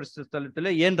ಮಹಾಪರಿಶುದ್ಧ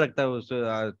ಸ್ಥಳದಲ್ಲಿ ಏನ್ ರಕ್ತ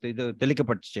ಇದು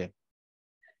ತೆಲಿಕಪಟ್ಟೆ?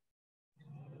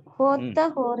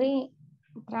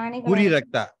 ಕುರಿ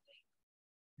ರಕ್ತ.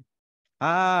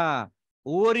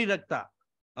 ಓರಿ ರಕ್ತ.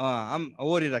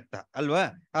 ಓರಿ ರಕ್ತ ಅಲ್ವಾ?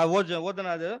 ಓದನ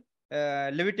ಅದು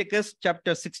ಲೆವಿಟಿಕಸ್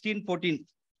ಚಾಪ್ಟರ್ 16:14.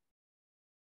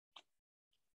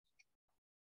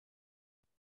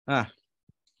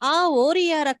 ಆ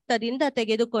ಓರಿಯ ರಕ್ತದಿಂದ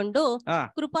ತೆಗೆದುಕೊಂಡು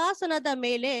ಕೃಪಾಸನದ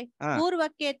ಮೇಲೆ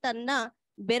ಪೂರ್ವಕ್ಕೆ ತನ್ನ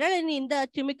ಬೆರಳಿನಿಂದ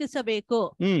ಚಿಮುಕಿಸಬೇಕು.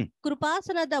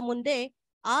 ಕೃಪಾಸನದ ಮುಂದೆ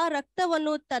ಆ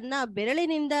ರಕ್ತವನ್ನು ತನ್ನ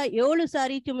ಬೆರಳಿನಿಂದ 7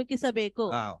 ಸಾರಿ ಚಿಮುಕಿಸಬೇಕು.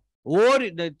 ಓರಿ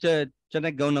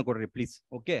ಚೆನ್ನಾಗಿ ಗಮನ ಕೊಡ್ರಿ ಪ್ಲೀಸ್.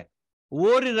 ಓಕೆ,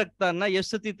 ಓರಿ ರಕ್ತನ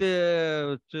ಎಷ್ಟು ಸತಿ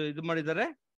ಇದು ಮಾಡಿದ್ದಾರೆ?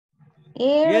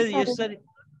 7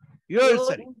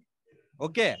 ಸರಿ.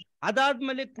 ಓಕೆ,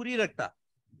 ಅದಾದ್ಮೇಲೆ ಕುರಿ ರಕ್ತ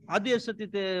ಅದು ಎಷ್ಟು ಸತಿ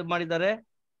ಮಾಡಿದ್ದಾರೆ?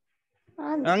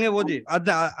 ಹಂಗೆ ಓದ್ರಿ,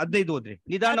 15 ಓದ್ರಿ,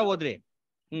 ನಿಧಾನ ಓದ್ರಿ.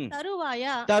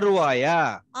 ತರುವಾಯ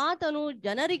ಆತನು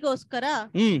ಜನರಿಗೋಸ್ಕರ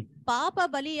ಪಾಪ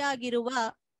ಬಲಿಯಾಗಿರುವ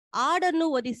ಆಡನ್ನು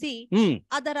ವಧಿಸಿ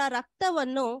ಅದರ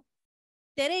ರಕ್ತವನ್ನು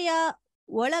ತೆರೆಯ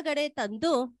ಒಳಗಡೆ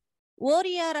ತಂದು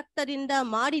ಓರಿಯ ರಕ್ತದಿಂದ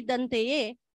ಮಾಡಿದಂತೆಯೇ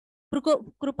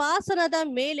ಕೃಪಾಸನದ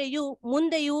ಮೇಲೆಯೂ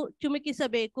ಮುಂದೆಯೂ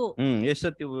ಚಿಮುಕಿಸಬೇಕು. ಎಷ್ಟು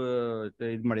ಸತಿ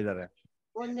ಇದು ಮಾಡಿದ್ದಾರೆ?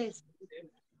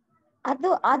 ಅದು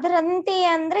ಅದರಂತೆ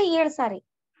ಅಂದ್ರೆ 7 ಸಾರಿ.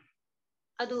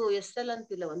 ಅದು ಎಷ್ಟಲ್ಲ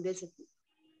ಅಂತಿಲ್ಲ, ಒಂದೇ ಸತಿ.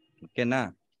 ಓಕೆನಾ?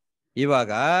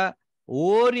 ಇವಾಗ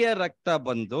ಓರಿಯ ರಕ್ತ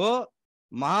ಬಂದು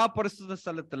ಮಹಾಪರಿಶುದ್ಧ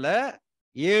ಸ್ಥಳದಲ್ಲ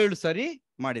 7 ಸರಿ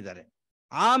ಮಾಡಿದ್ದಾರೆ.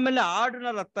 ಆಮೇಲೆ ಆಡಿನ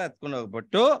ರಕ್ತ ಎತ್ಕೊಂಡು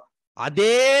ಹೋಗ್ಬಿಟ್ಟು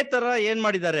ಅದೇ ತರ ಏನ್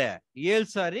ಮಾಡಿದ್ದಾರೆ? 7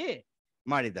 ಸಾರಿ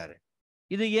ಮಾಡಿದ್ದಾರೆ.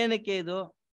 ಇದು ಏನಕ್ಕೆ? ಇದು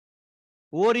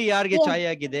ಓರಿ ಯಾರಿಗೆ ಛಾಯೆ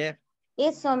ಆಗಿದೆ?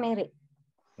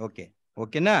 ಓಕೆ,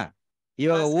 ಓಕೆನಾ?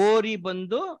 ಇವಾಗ ಓರಿ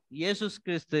ಬಂದು ಯೇಸು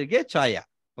ಕ್ರಿಸ್ತಗೆ ಛಾಯ.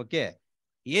 ಓಕೆ,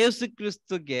 ಯೇಸು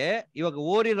ಕ್ರಿಸ್ತಗೆ ಇವಾಗ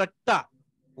ಓರಿಯ ರಕ್ತ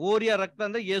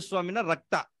ಅಂದ್ರೆ ಯೇಸು ಸ್ವಾಮಿನ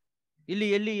ರಕ್ತ ಇಲ್ಲಿ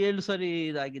ಎಲ್ಲಿ 7 ಸರಿ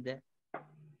ಇದಾಗಿದೆ?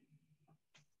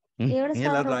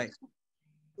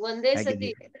 ಒಂದೇ ಸತಿ.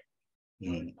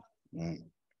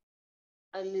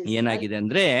 ಏನಾಗಿದೆ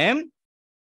ಅಂದ್ರೆ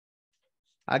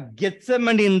ಆ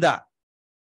ಗೆತ್ಸೆಮನೆಯಿಂದ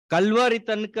ಕಲ್ವಾರಿ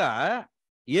ತನಕ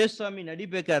ಯೇಸು ಸ್ವಾಮಿ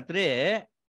ನಡಿಬೇಕಾದ್ರೆ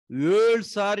 7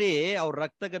 ಸಾರಿ ಅವ್ರ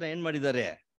ರಕ್ತಗನ ಏನ್ ಮಾಡಿದ್ದಾರೆ?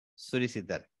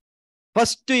 ಸುರಿಸಿದ್ದಾರೆ.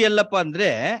 ಫಸ್ಟ್ ಎಲ್ಲಪ್ಪ ಅಂದ್ರೆ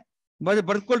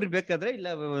ಬರ್ಕೊಳ್ರಿ ಬೇಕಾದ್ರೆ, ಇಲ್ಲ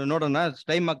ನೋಡೋಣ,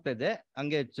 ಟೈಮ್ ಆಗ್ತಾ ಇದೆ,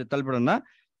 ಹಂಗೆ ತಲ್ಬಿಡೋಣ.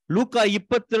 ಲೂಕ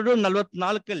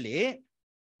 22:44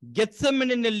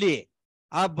 ಗೆತ್ಸೆಮನೆಯಲ್ಲಿ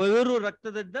ಆ ಬೆವರು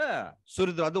ರಕ್ತದಿಂದ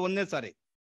ಸುರಿದ್ರು, ಅದು 1ನೇ ಸಾರಿ.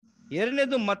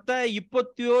 ಎರಡನೇದು ಮತ್ತಾಯ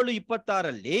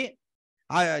 27:26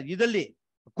 ಆ ಇದಲ್ಲಿ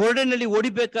ಕೊರಡಿನಲ್ಲಿ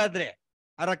ಹೊಡಿಬೇಕಾದ್ರೆ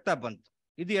ಆ ರಕ್ತ ಬಂತು,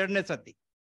 ಇದು 2ನೇ ಸತಿ.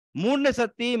 3ನೇ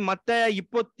ಸತಿ ಮತ್ತಾಯ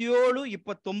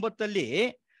 27:29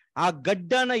 ಆ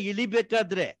ಗಡ್ಡನ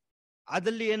ಇಳಿಬೇಕಾದ್ರೆ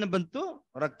ಅದಲ್ಲಿ ಏನು ಬಂತು?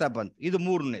 ರಕ್ತ ಬಂತು, ಇದು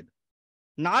 3ನೇದು.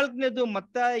 4ನೇದು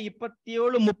ಮತ್ತಾಯ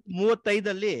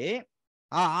 27:35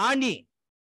 ಆ ಆಣಿ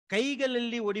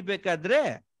ಕೈಗಳಲ್ಲಿ ಹೊಡಿಬೇಕಾದ್ರೆ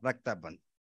ರಕ್ತ ಬಂತು.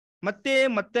 ಮತ್ತೆ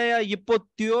ಮತ್ತಾಯ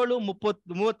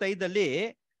 27:35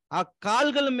 ಆ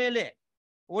ಕಾಲ್ಗಳ ಮೇಲೆ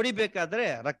ಹೊಡಿಬೇಕಾದ್ರೆ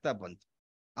ರಕ್ತ ಬಂತು.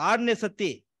 6ನೇ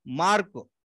ಸತಿ ಮಾರ್ಕು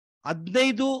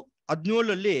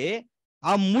 15:17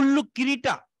 ಆ ಮುಳ್ಳು ಕಿರೀಟ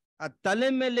ಆ ತಲೆ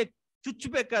ಮೇಲೆ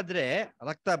ಚುಚ್ಚಬೇಕಾದ್ರೆ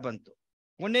ರಕ್ತ ಬಂತು.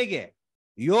 ಕೊನೆಗೆ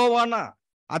ಯೋವಾನ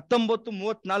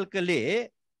 19:34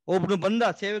 ಒಬ್ನು ಬಂದ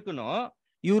ಸೇವಕನು,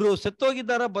 ಇವರು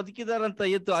ಸತ್ತೋಗಿದ್ದಾರ ಬದುಕಿದಾರ ಅಂತ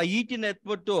ಎತ್ತು ಆ ಈಟಿನ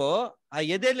ಎತ್ಬಿಟ್ಟು ಆ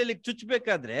ಎದೆಯಲ್ಲಿ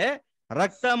ಚುಚ್ಚಬೇಕಾದ್ರೆ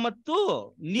ರಕ್ತ ಮತ್ತು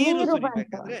ನೀರು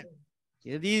ಸುರಿಬೇಕಾದ್ರೆ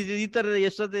ಈ ತರ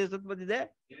ಎಷ್ಟೊತ್ತು ಬಂದಿದೆ?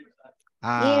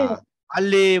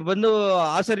 ಅಲ್ಲಿ ಬಂದು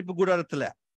ಆಸರಿಪು ಗೂಡ ಇರುತ್ತಲ್ಲ,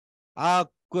 ಆ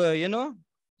ಏನು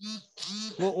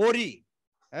ಓರಿ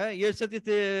 7 ಸತಿ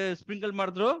ಸ್ಪ್ರಿಂಕಲ್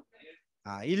ಮಾಡಿದ್ರು.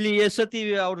 ಇಲ್ಲಿ 7 ಸತಿ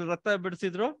ಅವ್ರು ರಕ್ತ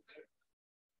ಬಿಡಿಸಿದ್ರು.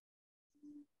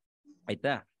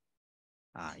 ಆಯ್ತಾ?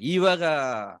 ಇವಾಗ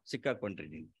ಸಿಕ್ಕಾಕೊಂಡ್ರಿ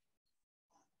ನೀವು.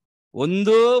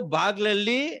 ಒಂದು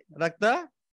ಬಾಗ್ಲಲ್ಲಿ ರಕ್ತ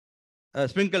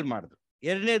ಸ್ಪ್ರಿಂಕಲ್ ಮಾಡಿದ್ರು.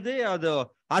 ಎರಡನೇದು ಯಾವ್ದು?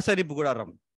 ಆಸರಿಪು ಗುಡಾರಂ,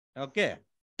 ಓಕೆ,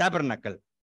 ಟ್ಯಾಬರ್ನಾಕಲ್.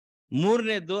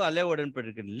 3ನೇದು ಹಳೆ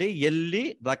ಒಡன்பಡಿಕೆಯಲ್ಲಿ ಎಲ್ಲಿ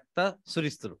ರಕ್ತ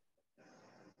ಸುರಿಸಿದ್ರು.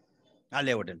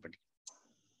 ಅಲ್ಲೇ ಒಡಂಬಡಿಕೆ.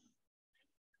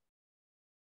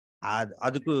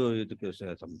 ಅದಕ್ಕೂ ಇದಕ್ಕೂ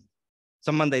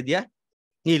ಸಂಬಂಧ ಇದೆಯಾ?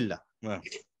 ಇಲ್ಲ.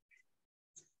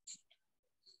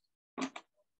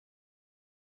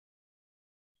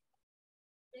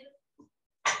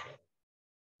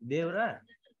 ದೇವ್ರ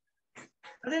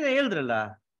ಅದೇನ ಹೇಳಿದ್ರಲ್ಲ,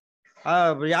 ಆ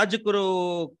ಯಾಜಕರು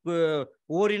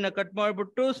ಓರಿನ ಕಟ್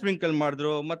ಮಾಡ್ಬಿಟ್ಟು ಸ್ಪ್ರಿಂಕಲ್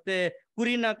ಮಾಡಿದ್ರು, ಮತ್ತೆ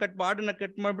ಕುರಿನ ಆಡನ್ನ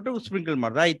ಕಟ್ ಮಾಡ್ಬಿಟ್ಟು ಸ್ಪ್ರಿಂಕಲ್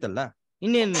ಮಾಡಿದ್ರು, ಆಯ್ತಲ್ಲ.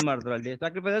 ಇನ್ನೇನ್ ಮಾಡಿದ್ರು ಅಲ್ಲಿ?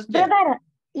 ಸಾಕ್ರಿಫೈಸ್ ಅಷ್ಟೇ.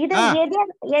 ಇದು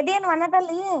ಎದೇನ್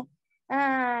ವನದಲ್ಲಿ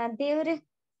ದೇವ್ರ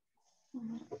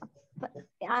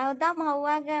ಯಾವ್ದಮ್ಮ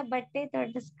ಹೂವಾಗ ಬಟ್ಟೆ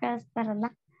ತೊಡಸ್ ಕಳಿಸ್ತಾರಲ್ಲ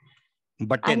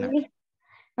ಬಟ್ಟೆನ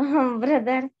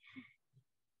ಬ್ರದರ್,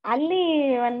 ಅಲ್ಲಿ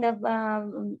ಒಂದು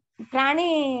ಪ್ರಾಣಿ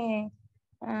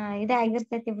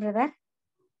ಇದಾಗಿರ್ತೈತಿ ಬ್ರದರ್.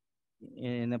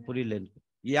 ಏನ ಪುರಿಲ್ಲ?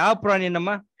 ಯಾವ ಪ್ರಾಣಿ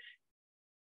ನಮ್ಮ?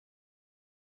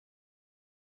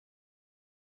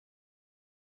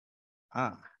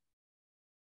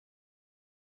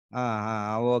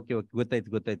 ಓಕೆ ಓಕೆ,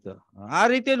 ಗೊತ್ತಾಯ್ತು. ಆ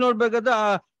ರೀತಿ ನೋಡ್ಬೇಕಾದ್ರೆ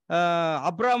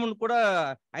ಅಬ್ರಾಹ್ಮನ್ ಕೂಡ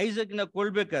ಐಸಕ್ನ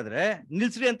ಕೊಳ್ಬೇಕಾದ್ರೆ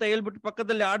ನಿಲ್ಸ್ರಿ ಅಂತ ಹೇಳ್ಬಿಟ್ಟು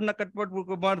ಪಕ್ಕದಲ್ಲಿ ಆಡನ್ನ ಕಟ್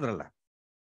ಮಾಡಿದ್ರಲ್ಲ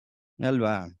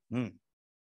ಅಲ್ವಾ?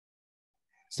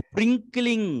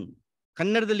 ಸ್ಪ್ರಿಂಕ್ಲಿಂಗ್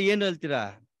ಕನ್ನಡದಲ್ಲಿ ಏನು ಹೇಳ್ತೀರಾ?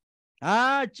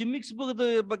 ಚಿಮ್ಮಿಕ್ಸ್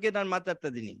ಬಗ್ಗೆ ನಾನು ಮಾತಾಡ್ತಾ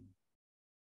ಇದ್ದೀನಿ.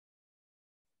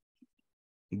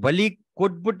 ಬಲಿ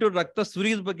ಕೊಟ್ಬಿಟ್ಟು ರಕ್ತ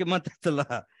ಸುರಿಯೋದ್ ಬಗ್ಗೆ ಮಾತಾಡ್ತಲ್ಲ,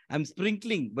 ಐ ಆಮ್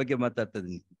ಸ್ಪ್ರಿಂಕ್ಲಿಂಗ್ ಬಗ್ಗೆ ಮಾತಾಡ್ತಾ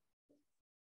ಇದ್ದೀನಿ.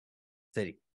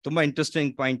 ಸರಿ, ತುಂಬಾ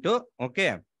ಇಂಟ್ರೆಸ್ಟಿಂಗ್ ಪಾಯಿಂಟ್. ಓಕೆ,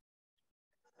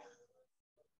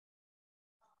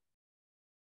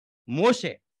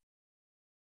 ಮೋಶೆ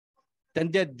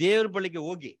ತಂದೆ ದೇವ್ರ ಬಳಿಗೆ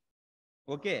ಹೋಗಿ,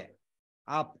 ಓಕೆ,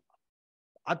 ಆ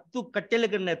 10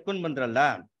 ಕಟ್ಟೆಲೆಗಳನ್ನ ಎತ್ಕೊಂಡ್ ಬಂದ್ರಲ್ಲ,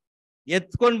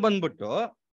 ಎತ್ಕೊಂಡ್ ಬಂದ್ಬಿಟ್ಟು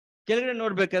ಕೆಳಗಡೆ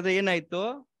ನೋಡ್ಬೇಕಾದ್ರೆ ಏನಾಯ್ತು?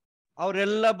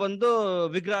 ಅವರೆಲ್ಲ ಬಂದು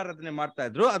ವಿಗ್ರಹಾರಾಧನೆ ಮಾಡ್ತಾ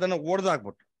ಇದ್ರು, ಅದನ್ನ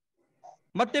ಒಡೆದಾಕ್ಬಿಟ್ರು.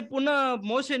 ಮತ್ತೆ ಪುನಃ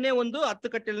ಮೋಶೆನೇ ಒಂದು 10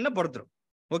 ಕಟ್ಟೆಲನ್ನ ಬರೆದ್ರು.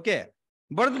 ಓಕೆ,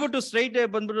 ಬರೆದ್ಬಿಟ್ಟು ಸ್ಟ್ರೈಟ್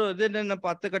ಬಂದ್ಬಿಟ್ಟು ಅದೇನೇನಪ್ಪ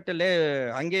 10 ಕಟ್ಟೆಲೆ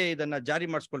ಹಂಗೆ ಇದನ್ನ ಜಾರಿ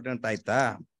ಮಾಡಿಸ್ಕೊಳ್ರಿ ಅಂತ ಆಯ್ತಾ?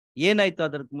 ಏನಾಯ್ತು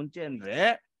ಅದಕ್ಕೆ ಮುಂಚೆ ಅಂದ್ರೆ,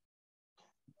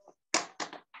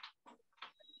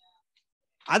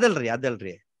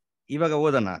 ಅದಲ್ರಿ ಇವಾಗ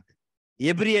ಓದೋಣ.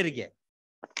 ಎಬ್ರಿಯರಿಗೆ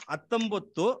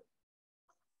 19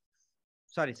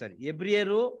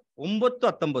 ಎಬ್ರಿಯರು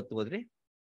 9:19 ಓದ್ರಿ.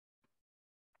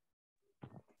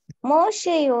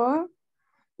 ಮೋಶೆಯು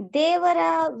ದೇವರ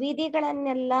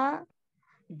ವಿಧಿಗಳನ್ನೆಲ್ಲ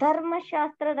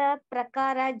ಧರ್ಮಶಾಸ್ತ್ರದ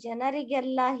ಪ್ರಕಾರ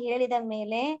ಜನರಿಗೆಲ್ಲ ಹೇಳಿದ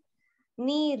ಮೇಲೆ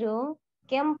ನೀರು,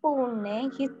 ಕೆಂಪು ಉಣ್ಣೆ,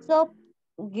 ಹಿಸ್ಸೋಪ್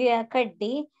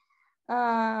ಕಡ್ಡಿ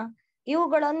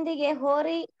ಇವುಗಳೊಂದಿಗೆ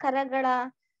ಹೋರಿ ಕರಗಳ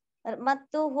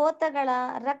ಮತ್ತು ಹೋತಗಳ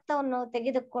ರಕ್ತವನ್ನು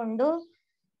ತೆಗೆದುಕೊಂಡು,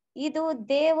 ಇದು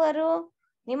ದೇವರು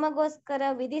ನಿಮಗೋಸ್ಕರ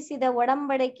ವಿಧಿಸಿದ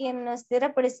ಒಡಂಬಡಿಕೆಯನ್ನು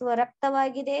ಸ್ಥಿರಪಡಿಸುವ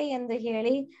ರಕ್ತವಾಗಿದೆ ಎಂದು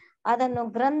ಹೇಳಿ ಅದನ್ನು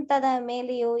ಗ್ರಂಥದ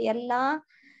ಮೇಲೆಯೂ ಎಲ್ಲಾ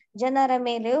ಜನರ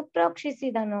ಮೇಲೆಯೂ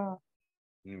ಪ್ರೋಕ್ಷಿಸಿದನು.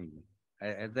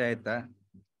 ಆಯ್ತಾ?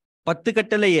 10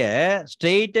 ಕಟ್ಟಲೆಯೇ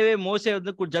ಸ್ಟ್ರೈಟ್ ಅವೇ ಮೋಸೆ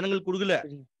ಜನಗಳು ಕುಡುಗಲ.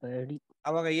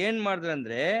 ಅವಾಗ ಏನ್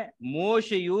ಮಾಡಿದ್ರಂದ್ರೆ,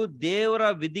 ಮೋಶೆಯು ದೇವರ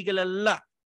ವಿಧಿಗಳೆಲ್ಲ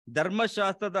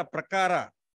ಧರ್ಮಶಾಸ್ತ್ರದ ಪ್ರಕಾರ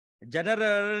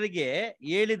ಜನರಿಗೆ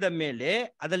ಹೇಳಿದ ಮೇಲೆ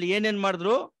ಅದ್ರಲ್ಲಿ ಏನೇನ್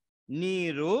ಮಾಡಿದ್ರು?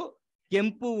 ನೀರು,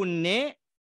 ಕೆಂಪು ಉಣ್ಣೆ,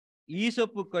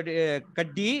 ಈಸೊಪ್ಪು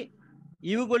ಕಡ್ಡಿ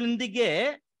ಇವುಗಳೊಂದಿಗೆ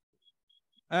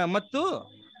ಮತ್ತು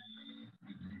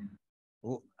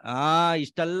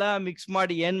ಇಷ್ಟೆಲ್ಲ ಮಿಕ್ಸ್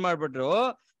ಮಾಡಿ ಏನ್ ಮಾಡ್ಬಿಟ್ರು?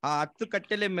 ಆ 10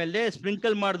 ಕಟ್ಟೆಲೆ ಮೇಲೆ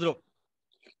ಸ್ಪ್ರಿಂಕಲ್ ಮಾಡಿದ್ರು.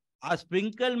 ಆ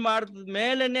ಸ್ಪ್ರಿಂಕಲ್ ಮಾಡಿದ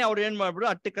ಮೇಲೆನೆ ಅವ್ರು ಏನ್ ಮಾಡ್ಬಿಡು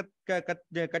 10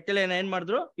 ಕಟ್ಟೆಲೆ ಏನ್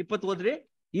ಮಾಡಿದ್ರು? 20 ಓದ್ರಿ.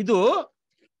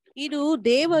 ಇದು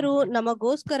ದೇವರು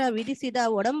ನಮಗೋಸ್ಕರ ವಿಧಿಸಿದ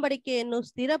ಒಡಂಬಡಿಕೆಯನ್ನು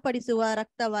ಸ್ಥಿರಪಡಿಸುವ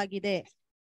ರಕ್ತವಾಗಿದೆ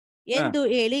ಎಂದು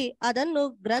ಹೇಳಿ ಅದನ್ನು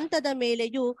ಗ್ರಂಥದ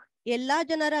ಮೇಲೆಯೂ ಎಲ್ಲಾ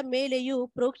ಜನರ ಮೇಲೆಯೂ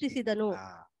ಪ್ರೋಕ್ಷಿಸಿದನು.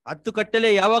 10 ಕಟ್ಟಲೆ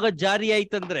ಯಾವಾಗ ಜಾರಿ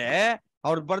ಆಯ್ತಂದ್ರೆ,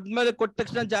 ಅವ್ರು ಬರ್ದ್ಮೇಲೆ ಕೊಟ್ಟ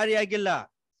ತಕ್ಷಣ ಜಾರಿ ಆಗಿಲ್ಲ.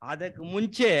 ಅದಕ್ಕೆ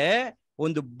ಮುಂಚೆ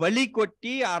ಒಂದು ಬಲಿ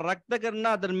ಕೊಟ್ಟಿ ಆ ರಕ್ತಗಳನ್ನ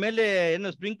ಅದ್ರ ಮೇಲೆ ಏನು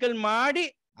ಸ್ಪ್ರಿಂಕಲ್ ಮಾಡಿ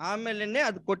ಆಮೇಲೆನೆ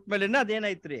ಅದು ಕೊಟ್ಟ ಮೇಲೆನೆ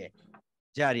ಅದೇನಾಯ್ತ್ರಿ?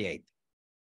 ಜಾರಿ ಆಯ್ತು.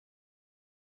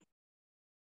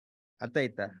 ಅರ್ಥ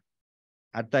ಆಯ್ತಾ?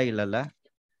 ಅರ್ಥ ಆಗಿಲ್ಲಲ್ಲ?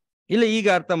 ಇಲ್ಲ, ಈಗ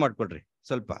ಅರ್ಥ ಮಾಡ್ಕೊಳ್ರಿ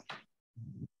ಸ್ವಲ್ಪ.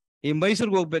 ಈ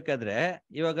ಮೈಸೂರಿಗೆ ಹೋಗ್ಬೇಕಾದ್ರೆ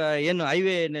ಇವಾಗ ಏನು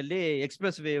ಹೈವೇನಲ್ಲಿ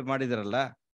ಎಕ್ಸ್ಪ್ರೆಸ್ ವೇ ಮಾಡಿದಾರಲ್ಲ,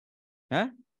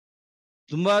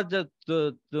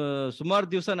 ಸುಮಾರು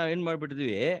ದಿವಸ ನಾವ್ ಏನ್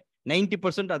ಮಾಡ್ಬಿಟ್ಟಿದ್ವಿ,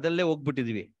 90% ಅದಲ್ಲೇ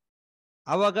ಹೋಗ್ಬಿಟ್ಟಿದ್ವಿ.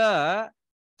 ಅವಾಗ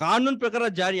ಕಾನೂನು ಪ್ರಕಾರ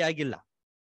ಜಾರಿ ಆಗಿಲ್ಲ.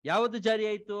 ಯಾವತ್ತು ಜಾರಿ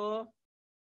ಆಯ್ತು?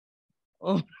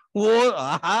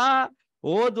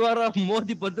 ಹೋದ ವಾರ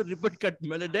ಮೋದಿ ಬಂದು ರಿಪೋರ್ಟ್ ಕಟ್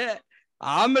ಮೇಲೆ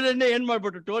ಆಮೇಲೆ ಏನ್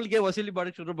ಮಾಡ್ಬಿಟ್ರು? ಟೋಲ್ಗೆ ವಸೂಲಿ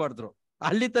ಮಾಡಕ್ ಶುರು ಮಾಡಿದ್ರು.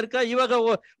 ಅಲ್ಲಿ ತನಕ ಇವಾಗ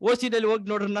ಓಸಿನಲ್ಲಿ ಹೋಗಿ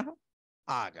ನೋಡ್ರನ್ನ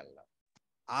ಆಗಲ್ಲ.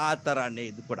 ಆ ತರಾನೇ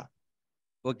ಇದು ಕೂಡ.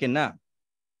 ಓಕೆನಾ?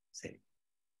 ಸರಿ.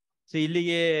 ಸೊ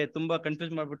ಇಲ್ಲಿಗೆ ತುಂಬಾ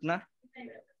ಕನ್ಫ್ಯೂಸ್ ಮಾಡ್ಬಿಟ್ನಾ?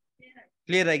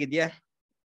 ಕ್ಲಿಯರ್ ಆಗಿದ್ಯಾ?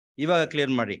 ಇವಾಗ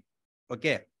ಕ್ಲಿಯರ್ ಮಾಡಿ.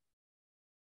 ಓಕೆ,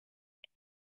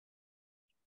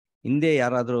 ಹಿಂದೆ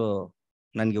ಯಾರಾದ್ರೂ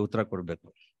ನನಗೆ ಉತ್ತರ ಕೊಡ್ಬೇಕು.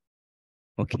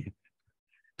 ಓಕೆ,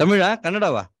 ತಮಿಳ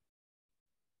ಕನ್ನಡವಾ?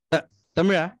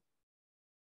 ತಮಿಳ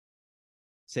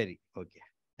ಸರಿ, ಓಕೆ.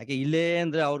 ಯಾಕೆ ಇಲ್ಲೇ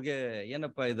ಅಂದ್ರೆ ಅವ್ರಿಗೆ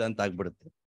ಏನಪ್ಪಾ ಇದು ಅಂತ ಆಗ್ಬಿಡುತ್ತೆ.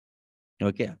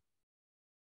 ಓಕೆ,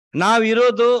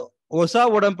 ನಾವಿರೋದು ಹೊಸ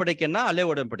ಒಡಂಬಡಿಕೆನ ಹಳೆ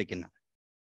ಒಡಂಬಡಿಕೆನ?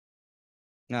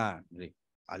 ಹಾ ರೀ,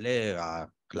 ಅಲ್ಲೇ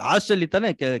ಕ್ಲಾಸ್ ಅಲ್ಲಿ ತಾನೆ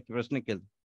ಪ್ರಶ್ನೆ ಕೇಳ್ದು.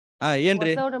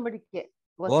 ಏನ್ರಿ ಹೊಸ ಒಡಂಬಡಿಕೆ?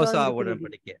 ಹೊಸ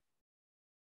ಒಡಂಬಡಿಕೆ.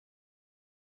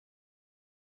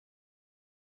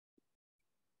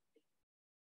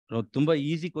 ತುಂಬಾ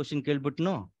ಈಸಿ ಕ್ವಶನ್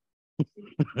ಕೇಳ್ಬಿಟ್ನು.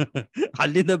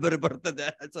 ಅಲ್ಲಿಂದ ಬರ್ತದೆ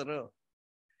ಸರ್.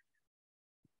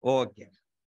 ಓಕೆ,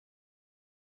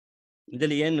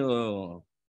 ಇದರಲ್ಲಿ ಏನು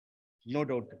ನೋ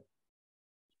ಡೌಟ್,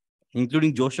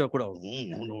 ಇನ್ಕ್ಲೂಡಿಂಗ್ ಜೋಶಾ ಕೂಡ.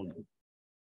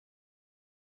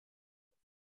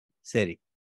 சரி,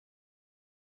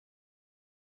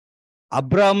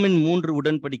 அப்ராமின் 3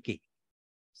 உடன்படிக்கை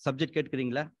சப்ஜெக்ட்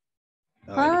கேட்கிறீங்களா?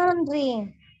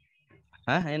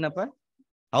 ಏನಪ್ಪ?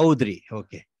 ಹೌದ್ರಿ,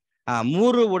 ಓಕೆ.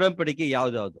 3 ಉಡಂಬಡಿಕೆ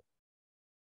ಯಾವ್ದು?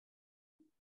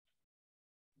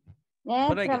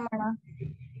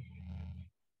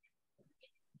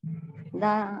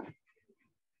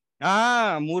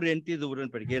 ಮೂರು ಎಂತಿದು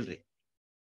ಉಡಂಬಡಿಕೆ ಹೇಳ್ರಿ.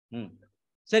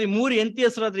 ಸರಿ, 3 ಎಂತಿ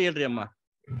ಹೆಸರಾದ್ರಿ ಹೇಳ್ರಿ ಅಮ್ಮ.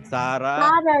 ಸಾರಾ,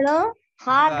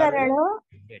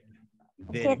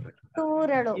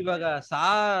 ಇವಾಗ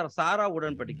ಸಾರಾ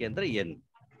ಉಡನ್ಪಡಿಕೆ ಅಂದ್ರೆ ಏನು?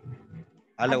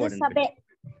 ಅಲ್ಲ ಉಡನ್ಪಡಿಕೆ.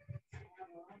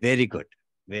 Very good,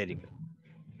 very good.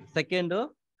 Second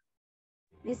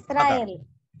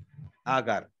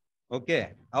agar. Okay,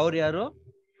 ಅವ್ರು ಯಾರು?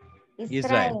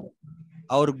 ಇಸ್ರಾಯೇಲ್.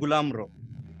 ಅವ್ರು ಗುಲಾಮ್ರು.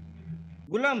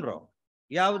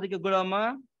 ಯಾವುದಕ್ಕೆ ಗುಲಾಮ?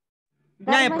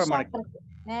 ನ್ಯಾಯ ಪ್ರಮಾಣಕ್ಕೆ,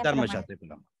 ಧರ್ಮಶಾಸ್ತ್ರ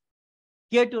ಗುಲಾಮ.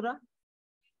 ಕೇಟೂರ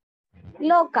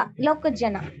ಲೋಕ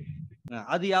ಜನ.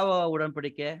 ಅದು ಯಾವ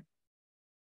ಉಡನ್ಪಡಿಕೆ?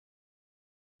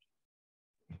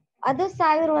 ಅದು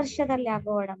 1000 ವರ್ಷದಲ್ಲಿ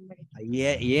ಆಗೋ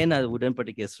ಒಡಂಬಡಿಕೆ. ಏನದು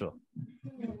ಉಡನ್ಪಡಿಕೆ ಹೆಸರು?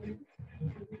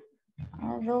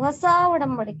 ಅದು ಹೊಸ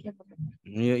ಒಡಂಬಡಿಕೆ.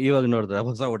 ಇವಾಗ ನೋಡಿದ್ರ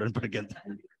ಹೊಸ ಉಡನ್ಪಡಿಕೆ ಅಂತ.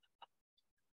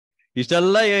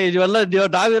 ಇವೆಲ್ಲ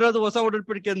ನಾವಿರೋದು ಹೊಸ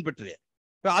ಉಡನ್ಪಡಿಕೆ ಅಂದ್ಬಿಟ್ರಿ,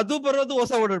 ಅದು ಬರೋದು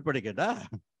ಹೊಸ ಉಡನ್ಪಡಿಕೆನಾ?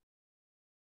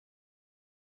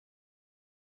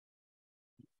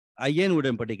 ಏನು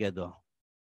ಉಡನ್ಪಡಿಕೆ ಅದು?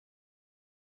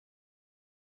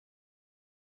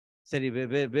 ಸರಿ,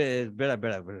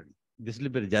 ಬೇಡ, ಬಿಸಿಲು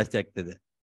ಬೇರೆ ಜಾಸ್ತಿ ಆಗ್ತದೆ,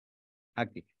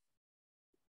 ಹಾಕಿ.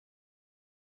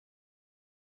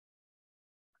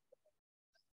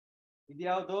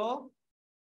 ಇದ್ಯಾವುದು?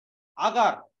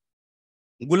 ಆಗಾರ್.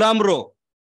 ಗುಲಾಮ್ರು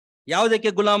ಯಾವುದಕ್ಕೆ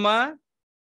ಗುಲಾಮ?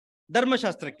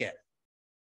 ಧರ್ಮಶಾಸ್ತ್ರಕ್ಕೆ.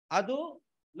 ಅದು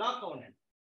ಲಾ ಕವನೆಂಟ್.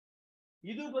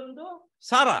 ಇದು ಬಂದು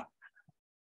ಸಾರಾ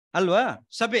ಅಲ್ವಾ?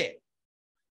 ಸಭೆ,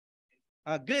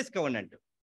 ಗ್ರೇಸ್ ಕವನೆಂಟ್.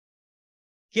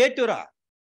 ಕೇಟುರ,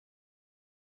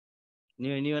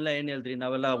 ನೀವೆಲ್ಲ ಏನ್ ಹೇಳ್ರಿ?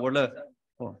 ನಾವೆಲ್ಲ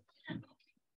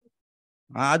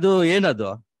ಅದು ಏನದು?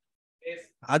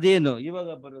 ಅದೇನು ಇವಾಗ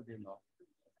ಬರೋದೇನು?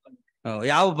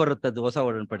 ಯಾವ ಬರುತ್ತದು ಹೊಸ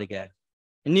ಒಡನ್ಪಡಿಕೆ?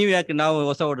 ನೀವ್ ಯಾಕೆ ನಾವು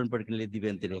ಹೊಸ ಒಡನ್ಪಡಿಕೆಯಲ್ಲಿ ಇದ್ದೀವಿ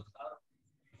ಅಂತೀರಿ?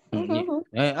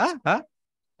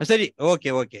 ಸರಿ, ಓಕೆ.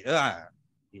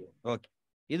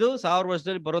 ಇದು 1000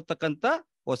 ವರ್ಷದಲ್ಲಿ ಬರತಕ್ಕಂತ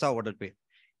ಹೊಸ ಒಡನ್ಪಡಿಕೆ.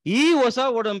 ಈ ಹೊಸ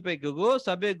ಒಡಂಬಡಿಕೆಗೂ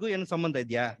ಸಭೆಗೂ ಏನು ಸಂಬಂಧ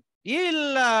ಇದೆಯಾ?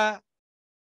 ಇಲ್ಲ.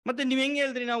 ಮತ್ತೆ ನೀವ್ ಹೆಂಗ್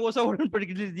ಹೇಳಿದ್ರಿ ನಾವು ಹೊಸ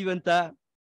ಒಡಂಬಡಿಕೆಯಲ್ಲಿ ಇದ್ದೀವಿ ಅಂತ?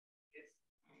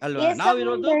 ಅಲ್ವಾ?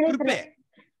 ನಾವಿರೋದು ಕೃಪೆ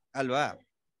ಅಲ್ವಾ?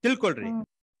 ತಿಳ್ಕೊಳ್ರಿ.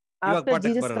 ಇವಾಗ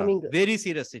ಪಾಠಕ್ಕೆ ಬರೋಣ. Very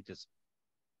serious it is.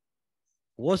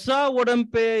 ಹೊಸ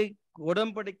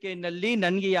ಒಡಂಬಡಿಕೆಯಲ್ಲಿ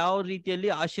ನನ್ಗೆ ಯಾವ ರೀತಿಯಲ್ಲಿ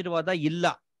ಆಶೀರ್ವಾದ ಇಲ್ಲ.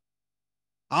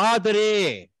 ಆದರೆ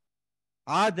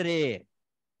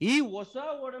ಈ ಹೊಸ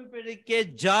ಒಡಂಬಡಿಕೆ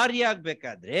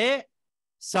ಜಾರಿಯಾಗಬೇಕಾದ್ರೆ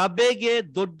ಸಭೆಗೆ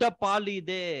ದೊಡ್ಡ ಪಾಲು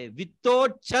ಇದೆ.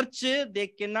 Without church they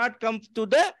cannot come to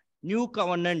the new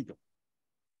covenant.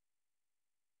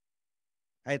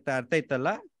 ಆಯ್ತಾ? ಅರ್ಥ ಆಯ್ತಲ್ಲ?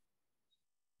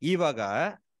 ಇವಾಗ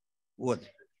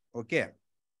ಓದಿ. ಓಕೆ,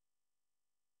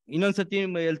 ಇನ್ನೊಂದ್ಸತಿ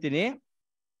ಹೇಳ್ತೀನಿ.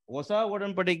 ಹೊಸ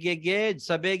ಒಡಂಬಡಿಕೆಗೆ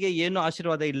ಸಭೆಗೆ ಏನು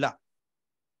ಆಶೀರ್ವಾದ ಇಲ್ಲ.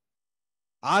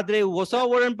 ಆದ್ರೆ ಹೊಸ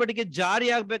ಒಡಂಬಡಿಕೆ ಜಾರಿ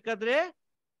ಆಗ್ಬೇಕಾದ್ರೆ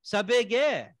ಸಭೆಗೆ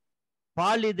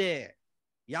ಪಾಲಿದೆ.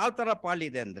 ಯಾವ ತರ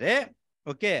ಪಾಲಿದೆ ಅಂದ್ರೆ,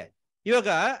 ಓಕೆ, ಇವಾಗ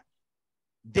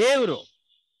ದೇವರು,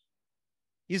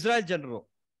 ಇಸ್ರಾಯೇಲ್ ಜನರು,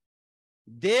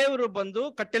 ದೇವರು ಬಂದು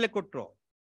ಕಟ್ಟಲೆ ಕೊಟ್ರು.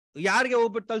 ಯಾರಿಗೆ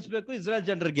ಹೋಗ್ಬಿಟ್ಟು ತಲುಪಿಸ್ಬೇಕು? ಇಸ್ರಾಯೇಲ್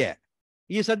ಜನರಿಗೆ.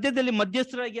 ಈ ಸದ್ಯದಲ್ಲಿ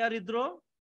ಮಧ್ಯಸ್ಥರಾಗಿ ಯಾರಿದ್ರು?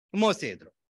 ಮೋಸೆ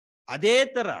ಇದ್ರು. ಅದೇ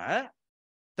ತರ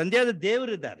ತಂದೆಯಾದ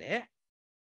ದೇವರಿದ್ದಾರೆ.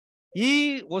 ಈ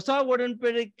ಹೊಸ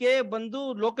ಒಡಂಬಡಿಕೆ ಬಂದು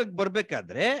ಲೋಕಕ್ಕೆ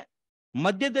ಬರ್ಬೇಕಾದ್ರೆ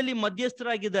ಮಧ್ಯದಲ್ಲಿ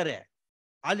ಮಧ್ಯಸ್ಥರಾಗಿದ್ದಾರೆ.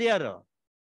 ಅಲ್ಲಿ ಯಾರು?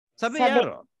 ಸಭೆ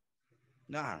ಯಾರು?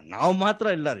 ನಾವು ಮಾತ್ರ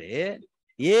ಇಲ್ಲ ರೀ,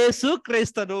 ಯೇಸು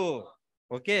ಕ್ರೈಸ್ತರು.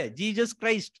 Okay, Jesus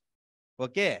Christ.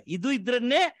 ಓಕೆ, ಇದು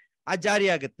ಇದ್ರನ್ನೇ ಆ ಜಾರಿ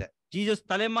ಆಗುತ್ತೆ. ಜೀಸಸ್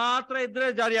ತಲೆ ಮಾತ್ರ ಇದ್ರೆ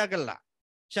ಜಾರಿ ಆಗಲ್ಲ,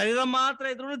 ಶರೀರ ಮಾತ್ರ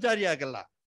ಇದ್ರೂ ಜಾರಿ ಆಗಲ್ಲ.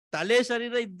 ತಲೆ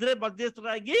ಶರೀರ ಇದ್ರೆ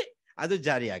ಮಧ್ಯಸ್ಥರಾಗಿ ಅದು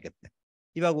ಜಾರಿ ಆಗುತ್ತೆ.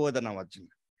 ಇವಾಗ ಓದೋಣ ವಚನ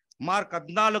ಮಾರ್ಕ್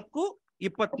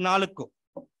 14:24.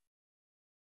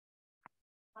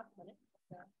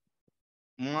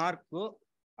 ಮಾರ್ಕ್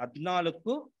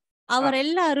 14.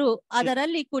 ಅವರೆಲ್ಲರೂ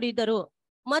ಅದರಲ್ಲಿ ಕುಡಿದರು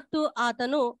ಮತ್ತು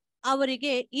ಆತನು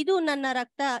ಅವರಿಗೆ, ಇದು ನನ್ನ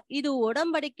ರಕ್ತ, ಇದು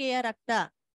ಒಡಂಬಡಿಕೆಯ ರಕ್ತ,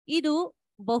 ಇದು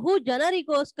ಬಹು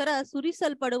ಜನರಿಗೋಸ್ಕರ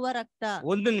ಸುರಿಸಲ್ಪಡುವ ರಕ್ತ.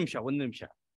 ಒಂದು ನಿಮಿಷ.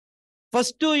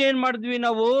 ಫಸ್ಟ್ ಏನ್ ಮಾಡಿದ್ವಿ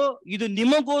ನಾವು? ಇದು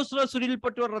ನಿಮಗೋಸ್ಕರ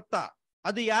ಸುರಿಲ್ಪಟ್ಟುವ ರಕ್ತ.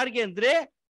 ಅದು ಯಾರಿಗೆ ಅಂದ್ರೆ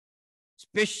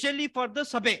ಸ್ಪೆಷಲಿ ಫಾರ್ ದ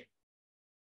ಸಭೆ,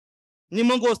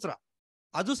 ನಿಮಗೋಸ್ಕರ.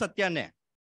 ಅದು ಸತ್ಯನೇ.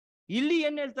 ಇಲ್ಲಿ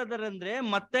ಏನ್ ಹೇಳ್ತಾ ಇದಾರೆ ಅಂದ್ರೆ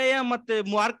ಮತ್ತೆಯ ಮತ್ತೆ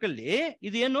ಮಾರ್ಕಲ್ಲಿ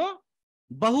ಇದೇನು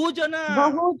ಬಹುಜನ.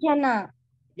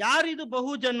 ಯಾರಿದು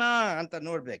ಬಹುಜನ ಅಂತ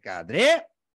ನೋಡ್ಬೇಕಾದ್ರೆ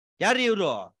ಯಾರು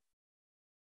ಇವ್ರು?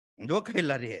 ಲೋಕ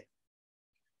ಇಲ್ಲ ರೀ,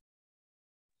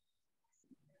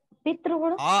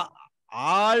 ಪಿತೃಗಳು.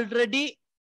 ಆಲ್ರೆಡಿ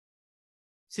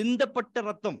ಸಿಂಧಪಟ್ಟ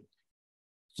ರಕ್ತಂ,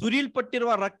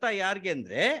 ಸುರಿಲ್ಪಟ್ಟಿರುವ ರಕ್ತ ಯಾರಿಗೆ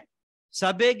ಅಂದ್ರೆ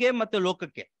ಸಭೆಗೆ ಮತ್ತೆ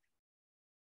ಲೋಕಕ್ಕೆ.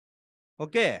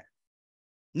 ಓಕೆ,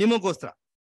 ನಿಮಗೋಸ್ಕರ.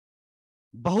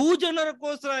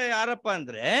 ಬಹುಜನರಕ್ಕೋಸ್ಕರ ಯಾರಪ್ಪ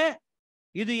ಅಂದ್ರೆ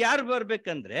ಇದು ಯಾರು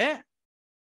ಬರ್ಬೇಕಂದ್ರೆ,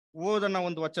 ಓದೋಣ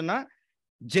ಒಂದು ವಚನ,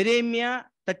 ಜೆರೆಮ್ಯ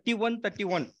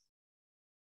 31:31.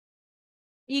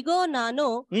 ಇಗೋ ನಾನು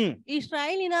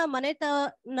ಇಸ್ರಾಯೇಲಿನ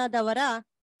ಮನೆತನದವರ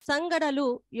ಸಂಗಡಲು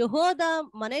ಯೆಹೂದ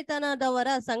ಮನೆತನದವರ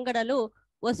ಸಂಗಡಲು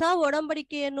ಹೊಸ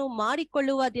ಒಡಂಬಡಿಕೆಯನ್ನು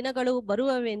ಮಾಡಿಕೊಳ್ಳುವ ದಿನಗಳು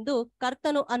ಬರುವವೆಂದು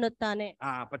ಕರ್ತನು ಅನ್ನುತ್ತಾನೆ.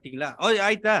 ಪಟ್ಟಿங்களா?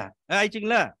 ಆಯ್ತಾ?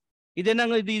 ಆಯ್ತಿங்களா?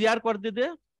 ಇದೇನಂಗ ಇದು ಯಾರು ಕೊಡ್ತಿದ್ದು?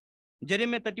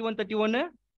 ஜெரேமியா 31:31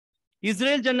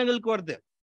 இஸ்ரேல் ஜனங்களுக்கு வருது.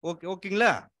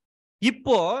 ஓகேங்களா?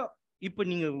 இப்போ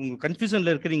நீங்க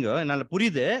கன்ஃபியூஷன்ல இருக்கிறீங்க, என்னால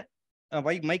புரியுது.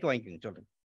 மைக் வாங்கிக்கோங்க, சொல்றேன்.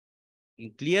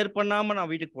 கிளியர் பண்ணாம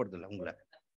நான் வீட்டுக்கு போறது இல்லை உங்களை.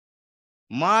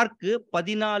 மார்க்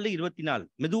 14:24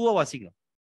 மெதுவா வாசிங்க.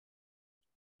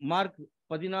 மார்க்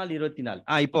 14:24.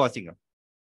 இப்போ வாசிங்க.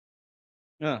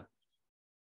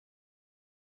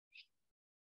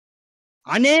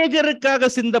 அநேகருக்காக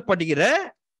சிந்தப்படுகிற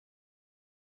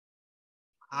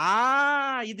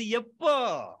இது எப்போ?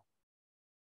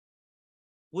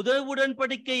 புது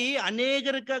உடன்படிக்கை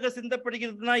அநேகருக்காக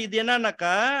சிந்தப்படுகிறதுனா இது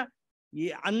என்னன்னாக்கா,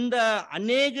 அந்த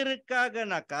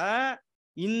அநேகருக்காகனாக்கா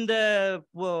இந்த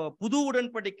புது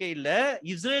உடன்படிக்கையில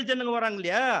இஸ்ரேல் ஜனங்க வராங்க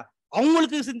இல்லையா,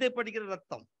 அவங்களுக்கு சிந்தப்படுகிற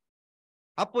ரத்தம்.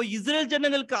 அப்போ இஸ்ரேல்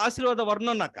ஜனங்களுக்கு ஆசீர்வாதம்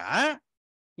வரணும்னாக்கா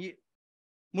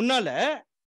முன்னால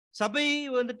சபை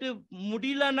வந்துட்டு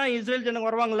முடியலன்னா இஸ்ரேல் ஜனங்க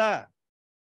வருவாங்களா?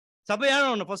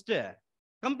 சபையான ஃபர்ஸ்ட்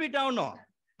கம்ப்ளீட் ஆகணும்.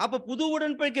 அப்ப புது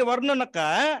உடன்படிக்கை வரணும்னாக்கா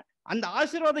அந்த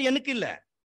ஆசீர்வாதம் எனக்கு இல்ல,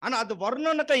 ஆனா அது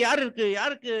வரணும்னாக்கா யாருக்கு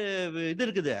இது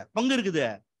இருக்குது, பங்கு இருக்குது.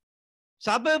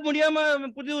 சபை முடியாம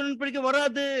புது உடன்படிக்கை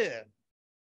வராது.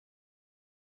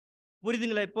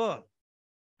 புரியுதுங்களா? இப்போ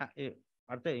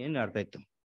ಅರ್ಥ ಏನು ಅರ್ಥ ಆಯ್ತು?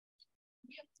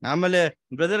 ಆಮೇಲೆ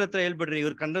ಬ್ರದರ್ ಹತ್ರ ಹೇಳ್ಬಿಡ್ರಿ,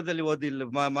 ಇವ್ರು ಕನ್ನಡದಲ್ಲಿ ಓದಿಲ್ಲ,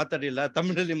 ಮಾತಾಡಿಲ್ಲ,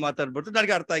 ತಮಿಳಲ್ಲಿ ಮಾತಾಡ್ಬಿಟ್ಟು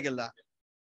ನನಗೆ ಅರ್ಥ ಆಗಿಲ್ಲ.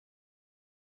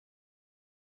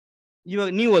 ಇವಾಗ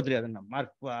ನೀವು ಓದ್ರಿ ಅದನ್ನ.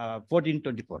 ಮಾರ್ಕ್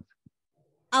 14:24.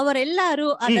 ಅವರೆಲ್ಲರೂ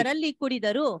ಅದರಲ್ಲಿ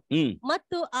ಕುಡಿದರು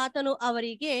ಮತ್ತು ಆತನು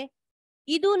ಅವರಿಗೆ,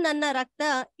 ಇದು ನನ್ನ ರಕ್ತ,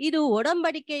 ಇದು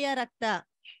ಒಡಂಬಡಿಕೆಯ ರಕ್ತ,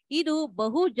 ಇದು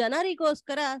ಬಹು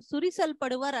ಜನರಿಗೋಸ್ಕರ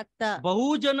ಸುರಿಸಲ್ಪಡುವ ರಕ್ತ. ಬಹು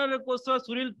ಜನರಿಗೋಸ್ಕರ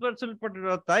ಸುರಿಸಲ್ಪಡುವ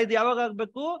ರಕ್ತ. ಇದು ಯಾವಾಗ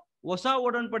ಆಗ್ಬೇಕು? ಹೊಸ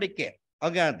ಒಡಂಬಡಿಕೆ.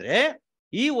 ಹಾಗಾದ್ರೆ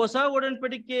ಈ ಹೊಸ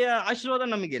ಒಡಂಬಡಿಕೆಯ ಆಶೀರ್ವಾದ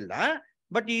ನಮಗಿಲ್ಲ,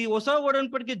 ಬಟ್ ಈ ಹೊಸ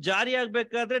ಒಡಂಬಡಿಕೆ ಜಾರಿ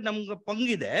ಆಗ್ಬೇಕಾದ್ರೆ ನಮ್ಗೆ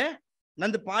ಪಂಗಿದೆ,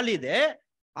 ನಂದು ಪಾಲಿದೆ.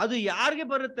 ಅದು ಯಾರಿಗೆ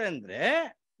ಬರುತ್ತೆ ಅಂದ್ರೆ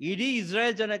ಇಡೀ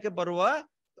ಇಸ್ರಾಯೇಲ್ ಜನಕ್ಕೆ ಬರುವ.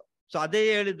 ಸೊ ಅದೇ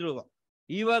ಹೇಳಿದ್ರು.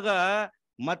 ಇವಾಗ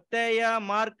ಮತ್ತೆಯ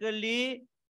ಮಾರ್ಕಲ್ಲಿ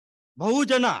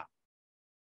ಬಹುಜನ,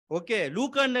 ಓಕೆ,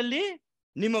 ಲೂಕನಲ್ಲಿ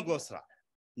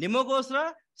ನಿಮಗೋಸ್ಕರ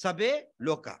ಸಭೆ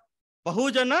ಲೋಕ,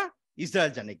 ಬಹುಜನ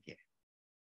ಇಸ್ರಾಯೇಲ್ ಜನಕ್ಕೆ.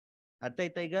 ಅರ್ಥ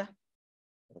ಆಯ್ತಾ ಈಗ?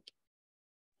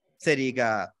 ಸರಿ, ಈಗ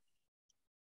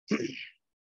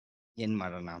ಏನ್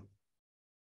ಮಾಡೋಣ?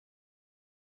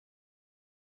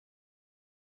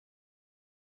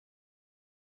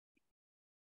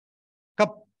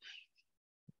 ಕಪ್.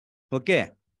 ಓಕೆ,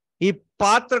 ಈ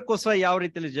ಪಾತ್ರಕ್ಕೋಸ್ಕರ ಯಾವ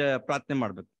ರೀತಿಯಲ್ಲಿ ಪ್ರಾರ್ಥನೆ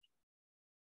ಮಾಡ್ಬೇಕು?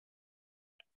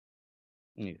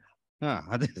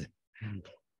 ಅದೇ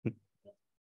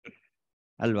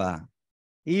ಅಲ್ವಾ?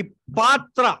 ಈ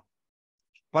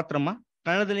ಪಾತ್ರಮ್ಮ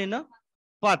ಕನ್ನಡದಲ್ಲಿ ಏನು?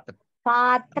 ಪಾತ್ರೆ,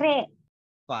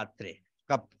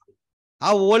 ಕಪ್. ಆ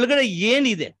ಒಳಗಡೆ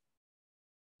ಏನಿದೆ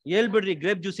ಹೇಳ್ಬಿಡ್ರಿ.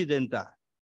 ಗ್ರೇಪ್ ಜ್ಯೂಸ್ ಇದೆ ಅಂತ.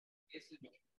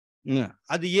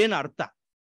 ಅದು ಏನು ಅರ್ಥ?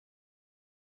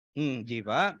 ಜೀವ,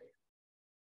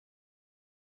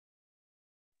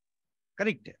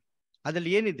 ಕರೆಕ್ಟ್.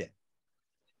 ಅದ್ರಲ್ಲಿ ಏನಿದೆ?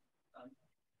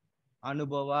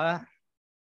 ಅನುಭವ,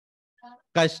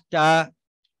 ಕಷ್ಟ,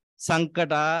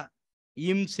 ಸಂಕಟ,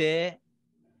 ಹಿಂಸೆ,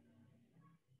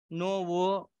 ನೋವು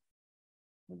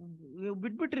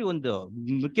ಬಿಟ್ಬಿಟ್ರಿ. ಒಂದು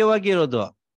ಮುಖ್ಯವಾಗಿ ಇರೋದು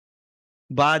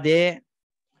ಬಾಧೆ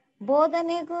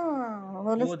ಬೋಧನೆಗೂ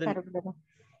ಹೋಲಿಸ್ತಾರೆ ಬ್ರದರ್.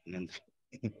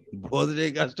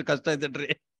 ಬೋಧನೆಗೆ ಅಷ್ಟು ಕಷ್ಟ ಐತೇನ್ರಿ.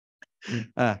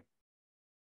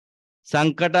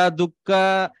 ಸಂಕಟ, ದುಃಖ,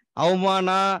 ಅವಮಾನ,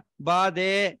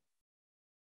 ಬಾಧೆ,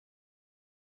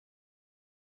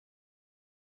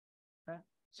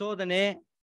 ಶೋಧನೆ,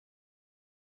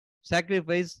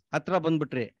 ಸ್ಯಾಕ್ರಿಫೈಸ್ ಹತ್ರ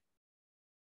ಬಂದ್ಬಿಟ್ರಿ.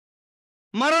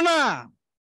 ಮರಣ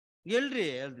ಎಲ್ರಿ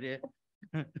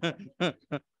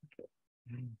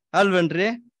ಅಲ್ವೇನ್ರಿ?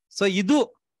 ಸೊ ಇದು,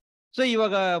 ಸೊ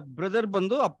ಇವಾಗ ಬ್ರದರ್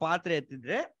ಬಂದು ಆ ಪಾತ್ರೆ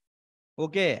ಎತ್ತಿದ್ರೆ,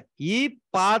 ಓಕೆ, ಈ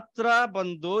ಪಾತ್ರ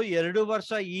ಬಂದು 2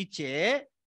 ವರ್ಷ ಈಚೆ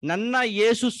ನನ್ನ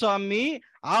ಯೇಸು ಸ್ವಾಮಿ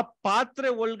ಆ ಪಾತ್ರೆ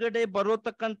ಒಳಗಡೆ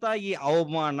ಬರೋತಕ್ಕಂತ ಈ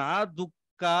ಅವಮಾನ,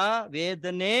 ದುಃಖ,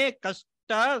 ವೇದನೆ,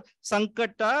 ಕಷ್ಟ,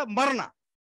 ಸಂಕಟ, ಮರಣ,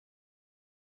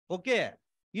 ಓಕೆ,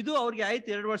 ಇದು ಅವ್ರಿಗೆ ಆಯ್ತು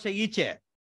 2 ವರ್ಷ ಈಚೆ.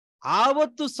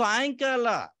 ಆವತ್ತು ಸಾಯಂಕಾಲ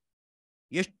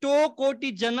ಎಷ್ಟೋ ಕೋಟಿ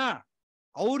ಜನ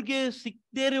ಅವ್ರಿಗೆ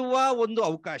ಸಿಕ್ಕದೇ ಇರುವ ಒಂದು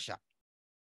ಅವಕಾಶ,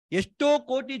 ಎಷ್ಟೋ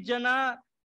ಕೋಟಿ ಜನ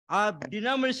ಆ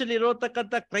ಡಿನಾಮಿನೇಷನ್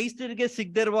ಇರೋತಕ್ಕಂಥ ಕ್ರೈಸ್ತರಿಗೆ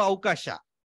ಸಿಗದೇ ಇರುವ ಅವಕಾಶ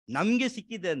ನಮ್ಗೆ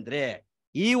ಸಿಕ್ಕಿದೆ ಅಂದ್ರೆ,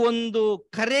 ಈ ಒಂದು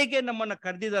ಕರೆಗೆ ನಮ್ಮನ್ನ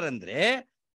ಕರೆದಿದ್ದಾರೆ ಅಂದ್ರೆ,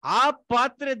 ಆ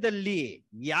ಪಾತ್ರದಲ್ಲಿ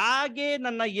ಯಾಗೆ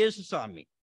ನನ್ನ ಯೇಸು ಸ್ವಾಮಿ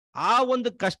ಆ ಒಂದು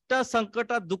ಕಷ್ಟ,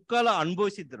 ಸಂಕಟ, ದುಃಖ ಎಲ್ಲ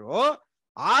ಅನುಭವಿಸಿದ್ರು,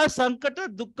 ಆ ಸಂಕಟ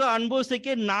ದುಃಖ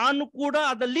ಅನುಭವಿಸಕ್ಕೆ ನಾನು ಕೂಡ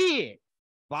ಅದಲ್ಲಿ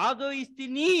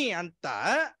ಭಾಗವಹಿಸ್ತೀನಿ ಅಂತ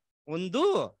ಒಂದು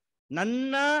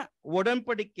ನನ್ನ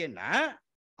ಒಡಂಬಡಿಕೆನ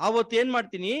ಅವತ್ತೇನ್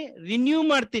ಮಾಡ್ತೀನಿ, ರಿನ್ಯೂ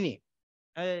ಮಾಡ್ತೀನಿ.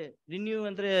 ರಿನ್ಯೂ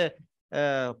ಅಂದ್ರೆ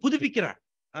ಪುದುಪಿಕಿರ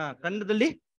ಕನ್ನಡದಲ್ಲಿ,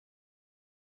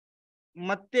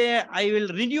 ಮತ್ತೆ I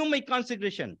will renew my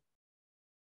concentration,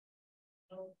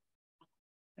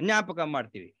 ಜ್ಞಾಪಕ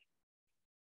ಮಾಡ್ತೀವಿ.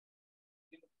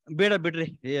 ಬೇಡ ಬಿಡ್ರಿ,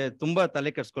 ತುಂಬಾ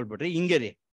ತಲೆ ಕೆಡ್ಸ್ಕೊಳ್ಬಿಡ್ರಿ, ಹಿಂಗೆ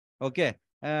ರೀ. ಓಕೆ,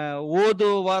 ಹೋದ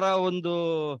ವಾರ ಒಂದು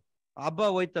ಹಬ್ಬ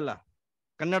ಹೋಯ್ತಲ್ಲ,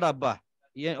 ಕನ್ನಡ ಹಬ್ಬ,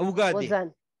 ಉಗಾದಿ.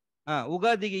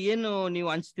 ಉಗಾದಿಗೆ ಏನು ನೀವು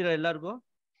ಹಂಚ್ತೀರಾ ಎಲ್ಲಾರ್ಗು?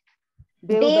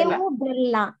 ಬೇವು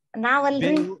ಬೆಲ್ಲ.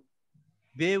 ನಾವಲ್ರಿ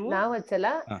ಬೇವು, ನಾವ್ ಹಚ್ಚಲ್ಲ,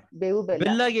 ಬೇವು ಬೆಲ್ಲ.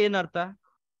 ಬೆಲ್ಲಾಗೆ ಏನ್ ಅರ್ಥ?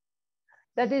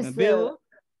 ಬೇವು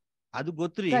ಅದು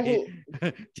ಗೊತ್ತ್ರಿ,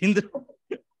 ತಿಂದ್ರು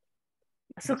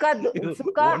ಸುಖ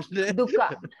ದುಃಖ.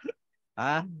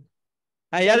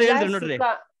 ಯಾರು ಹೇಳ್ರಿ ನೋಡ್ರಿ,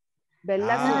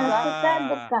 ಬೆಲ್ಲ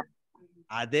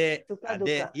ಅದೇ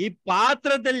ಅದೇ ಈ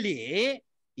ಪಾತ್ರದಲ್ಲಿ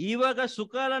ಇವಾಗ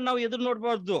ಸುಖ ನಾವು ಎದುರು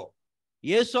ನೋಡ್ಬಾರ್ದು,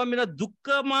 ಯೇಸ್ವಾಮಿನ ದುಃಖ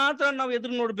ಮಾತ್ರ ನಾವು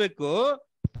ಎದುರು ನೋಡ್ಬೇಕು.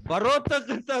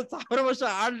 ಬರೋತಕ್ಕಂತ 1000 ವರ್ಷ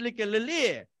ಆಡ್ಲಿಕ್ಕೆಲ್ಲಲ್ಲಿ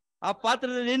ಆ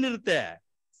ಪಾತ್ರದಲ್ಲಿ ಏನಿರುತ್ತೆ?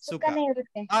 ಸುಖ.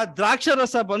 ಆ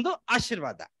ದ್ರಾಕ್ಷರಸ ಬಂದು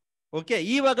ಆಶೀರ್ವಾದ. ಓಕೆ,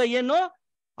 ಇವಾಗ ಏನು?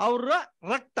 ಅವರ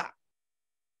ರಕ್ತ.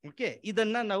 ಓಕೆ,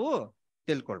 ಇದನ್ನ ನಾವು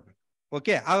ತಿಳ್ಕೊಳ್ಬೇಕು.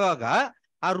 ಓಕೆ, ಆವಾಗ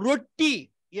ಆ ರೊಟ್ಟಿ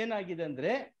ಏನಾಗಿದೆ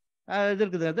ಅಂದ್ರೆ,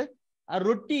 ಆ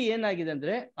ರೊಟ್ಟಿ ಏನಾಗಿದೆ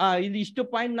ಅಂದ್ರೆ, ಇಲ್ಲಿ ಇಷ್ಟು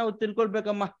ಪಾಯಿಂಟ್ ನಾವು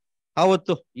ತಿಳ್ಕೊಳ್ಬೇಕಮ್ಮ.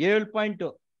 ಅವತ್ತು 7 ಪಾಯಿಂಟ್.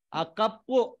 ಆ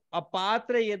ಕಪ್ಪು, ಆ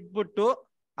ಪಾತ್ರೆ ಎದ್ಬಿಟ್ಟು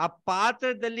ಆ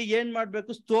ಪಾತ್ರದಲ್ಲಿ ಏನ್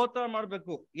ಮಾಡ್ಬೇಕು? ಸ್ತೋತ್ರ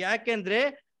ಮಾಡ್ಬೇಕು. ಯಾಕೆಂದ್ರೆ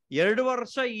 2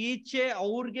 ವರ್ಷ ಈಚೆ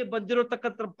ಅವ್ರಿಗೆ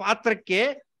ಬಂದಿರತಕ್ಕಂಥ ಪಾತ್ರಕ್ಕೆ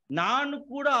ನಾನು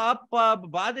ಕೂಡ ಆ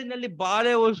ಬಾಧೆನಲ್ಲಿ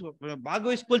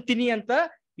ಭಾಗವಹಿಸ್ಕೊಳ್ತೀನಿ ಅಂತ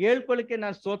ಹೇಳ್ಕೊಳಕ್ಕೆ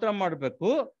ನಾನು ಸ್ತೋತ್ರ ಮಾಡ್ಬೇಕು.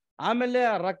 ಆಮೇಲೆ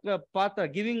ಪಾತ್ರ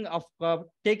giving of cup,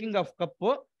 taking of cup,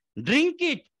 drink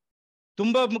it,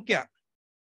 ತುಂಬಾ ಮುಖ್ಯ.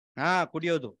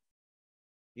 ಕುಡಿಯೋದು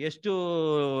ಎಷ್ಟು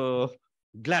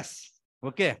ಗ್ಲಾಸ್?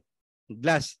 Okay,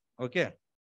 glass. ಓಕೆ,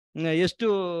 ಎಷ್ಟು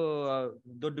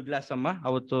ದೊಡ್ಡ ಗ್ಲಾಸ್ ಅಮ್ಮ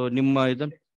ಅವತ್ತು ನಿಮ್ಮ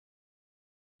ಇದನ್ನು?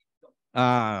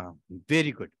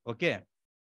 Very good. ಓಕೆ,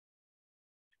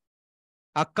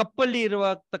 ಆ ಕಪ್ಪಲ್ಲಿ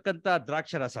ಇರತಕ್ಕಂತ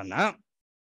ದ್ರಾಕ್ಷರಸನ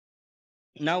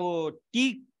ನಾವು ಟೀ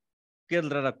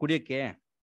ಕೇಳಿದ್ರಲ್ಲ ಕುಡಿಯಕ್ಕೆ,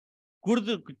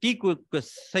 ಕುಡಿದು ಟೀ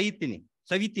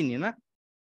ಸವಿತೀನಿ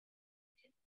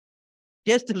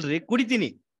ಟೇಸ್ಟ್ ಇಲ್ರಿ, ಕುಡಿತೀನಿ.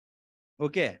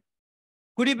 ಓಕೆ,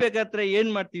 ಕುಡಿಬೇಕಾದ್ರೆ ಏನ್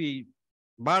ಮಾಡ್ತೀವಿ?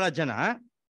 ಬಹಳ ಜನ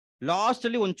ಲಾಸ್ಟ್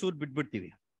ಅಲ್ಲಿ ಒಂಚೂರು ಬಿಟ್ಬಿಡ್ತೀವಿ.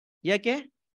 ಯಾಕೆ?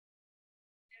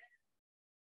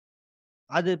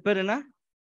 அது பேர் என்ன?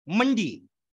 மண்டி.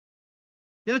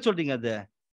 என்ன சொல்றீங்க? அது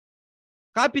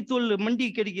காப்பி தூள் மண்டி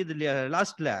கிடைக்குது இல்லையா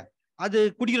லாஸ்ட்ல, அது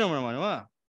குடிக்கிறோம் நம்ம,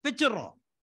 வச்சிடறோம்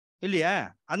இல்லையா?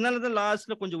 அதனாலதான்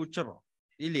லாஸ்ட்ல கொஞ்சம் உச்சிடறோம்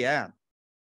இல்லையா?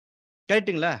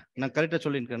 கரெக்டுங்களா? நான் கரெக்டா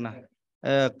சொல்லியிருக்கேன்னா?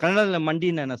 ಕನ್ನಡದಲ್ಲಿ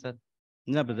ಮಂಡಿನ என்ன ಸರ್?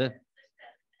 என்ன பிரதர்?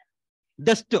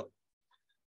 ಡಸ್ಟ್.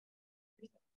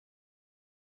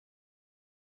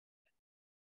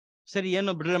 ಸರಿ,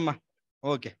 ಏನೋ ಬಿಡ್ರಮ್ಮ.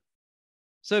 Okay,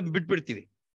 so ಬಿಟ್ಬಿಡ್ತೀವಿ.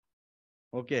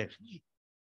 ಓಕೆ,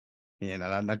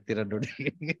 ಏನೆಲ್ಲ ನಗ್ತೀರ ನೋಡಿ.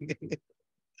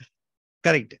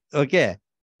 ಕರೆಕ್ಟ್. ಓಕೆ,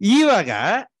 ಇವಾಗ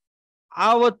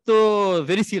ಆವತ್ತು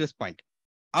ವೆರಿ ಸೀರಿಯಸ್ ಪಾಯಿಂಟ್.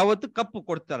 ಆವತ್ತು ಕಪ್ಪು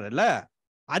ಕೊಡ್ತಾರಲ್ಲ,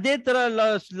 ಅದೇ ತರ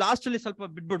ಲಾಸ್ಟ್ ಅಲ್ಲಿ ಸ್ವಲ್ಪ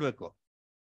ಬಿಟ್ಬಿಡ್ಬೇಕು.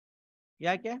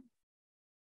 ಯಾಕೆ?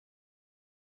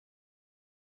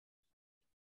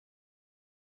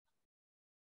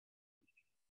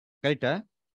 ಕರೆಕ್ಟಾ?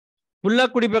 ಫುಲ್ಲ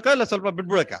ಕುಡಿಬೇಕಾ ಇಲ್ಲ ಸ್ವಲ್ಪ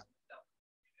ಬಿಟ್ಬಿಡಕ?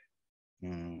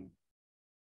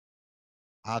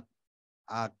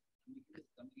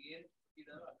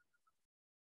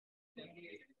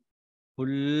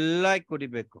 ಫುಲ್ಲಾಗಿ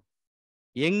ಕುಡಿಬೇಕು.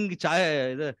 ಹೆಂಗ್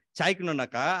இது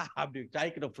சாய்க்கணும்னாக்கா அப்படி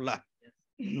சாய்க்கணும் ஃபுல்லா.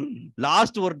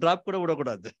 லாஸ்ட் ஒரு டிராப் கூட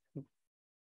விடக்கூடாது.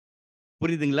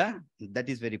 புரியுதுங்களா? That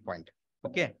is very point.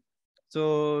 Okay, so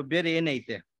ಬೇರೆ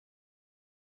ಏನೈತೆ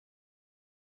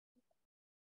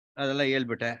ಅದೆಲ್ಲ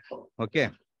ಹೇಳ್ಬಿಟ್ಟೆ. ಓಕೆ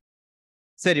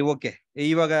ಸರಿ, ಓಕೆ.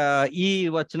 ಇವಾಗ ಈ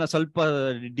ವಚನ ಸ್ವಲ್ಪ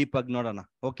ಡೀಪ್ ಆಗಿ ನೋಡೋಣ.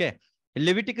 Okay,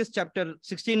 Leviticus chapter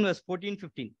 16 verse 14,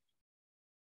 15.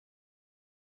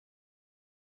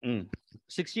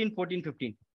 16, 14,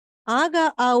 15. ಆಗ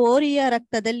ಆ ಓರಿಯ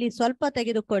ರಕ್ತದಲ್ಲಿ ಸ್ವಲ್ಪ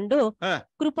ತೆಗೆದುಕೊಂಡು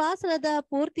ಕೃಪಾಸನದ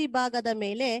ಪೂರ್ತಿ ಭಾಗದ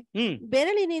ಮೇಲೆ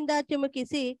ಬೆರಳಿನಿಂದ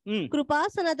ಚಿಮುಕಿಸಿ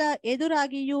ಕೃಪಾಸನದ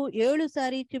ಎದುರಾಗಿಯೂ 7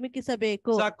 ಸಾರಿ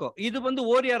ಚಿಮುಕಿಸಬೇಕು. ಸಾಕು. ಇದು ಬಂದು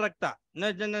ಓರಿಯ ರಕ್ತ.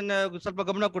 ಸ್ವಲ್ಪ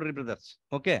ಗಮನ ಕೊಡ್ರಿ ಬ್ರದರ್ಸ್.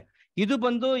 ಓಕೆ, ಇದು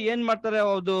ಬಂದು ಏನ್ ಮಾಡ್ತಾರೆ,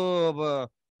 ಅದು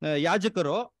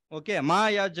ಯಾಜಕರು, ಓಕೆ,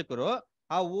 ಮಹಾಯಾಜಕರು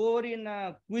ಆ ಓರಿನ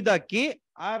ಕುಯ್ದಾಕಿ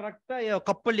ಆ ರಕ್ತ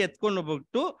ಕಪ್ಪಲ್ಲಿ ಎತ್ಕೊಂಡು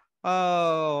ಹೋಗ್ಬಿಟ್ಟು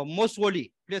ಮೋಸ್ಟ್ ಹೋಲಿ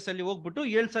ಪ್ಲೇಸ್ ಅಲ್ಲಿ ಹೋಗ್ಬಿಟ್ಟು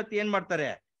 7 ಸತಿ ಏನ್ ಮಾಡ್ತಾರೆ,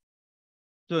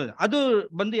 ಅದು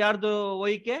ಬಂದು ಯಾರ್ದು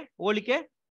ಹೋಲಿಕೆ?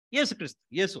 Yesu Krista,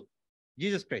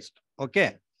 Jesus Christ. Okay,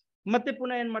 ಮತ್ತೆ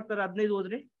ಪುನಃ ಏನ್ ಮಾಡ್ತಾರೆ? 15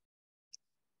 ಓದ್ರಿ.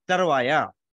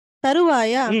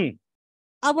 ತರುವಾಯ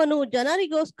ಅವನು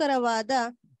ಜನರಿಗೋಸ್ಕರವಾದ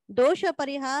ದೋಷ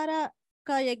ಪರಿಹಾರಕ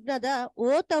ಯಜ್ಞದ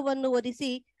ಓತವನ್ನು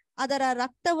ಒದಿಸಿ ಅದರ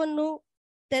ರಕ್ತವನ್ನು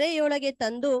ತೆರೆಯೊಳಗೆ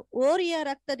ತಂದು ಓರಿಯ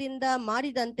ರಕ್ತದಿಂದ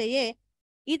ಮಾಡಿದಂತೆಯೇ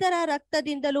ಇದರ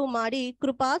ರಕ್ತದಿಂದಲೂ ಮಾಡಿ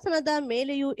ಕೃಪಾಸನದ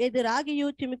ಮೇಲೆಯೂ ಎದುರಾಗಿಯೂ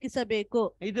ಚಿಮುಕಿಸಬೇಕು.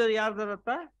 ಇದು ಯಾರ್ದ ರಕ್ತ?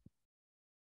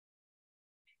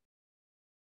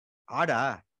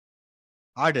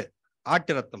 ಆಟ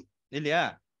ರಕ್ತಂ ಇಲ್ಲಿಯಾ?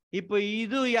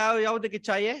 ಇದು ಯಾವ್ದಕ್ಕೆ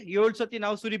ಛಾಯೆ? 7 ಸತಿ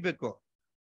ನಾವು ಸುರಿಬೇಕು.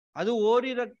 ಅದು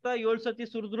ಓರಿ ರಕ್ತ 7 ಸತಿ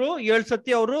ಸುರಿದ್ರು, 7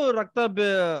 ಸತಿ ಅವರು ರಕ್ತ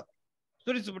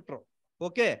ಸುರಿಸ್ಬಿಟ್ರು.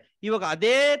 ಓಕೆ, ಇವಾಗ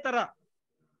ಅದೇ ತರ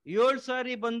 7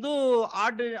 ಸಾರಿ ಬಂದು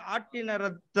ಆಟಿನ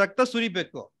ರಕ್ತ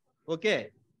ಸುರಿಬೇಕು. ಓಕೆ,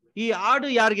 ಈ ಆಡು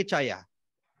ಯಾರಿಗೆ ಛಾಯ?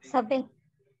 ಸಭೆ.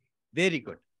 Very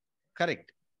good,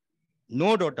 correct, no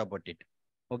doubt about it.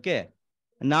 Okay,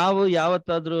 ನಾವು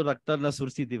ಯಾವತ್ತಾದ್ರೂ ರಕ್ತನ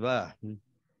ಸುರಿಸಿದೀವ?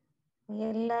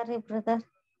 ಎಲ್ಲಾರಿ ಬ್ರದರ್.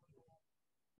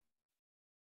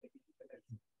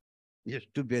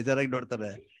 ಎಷ್ಟು ಬೇಜಾರಾಗಿ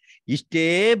ನೋಡ್ತಾರೆ. ಇಷ್ಟೇ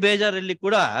ಬೇಜಾರಲ್ಲಿ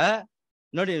ಕೂಡ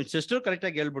ನೋಡಿ, ಸಿಸ್ಟರ್ ಕರೆಕ್ಟ್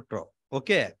ಆಗಿ ಹೇಳ್ಬಿಟ್ರು.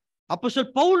 ಓಕೆ, ಅಪೊಸ್ತಲ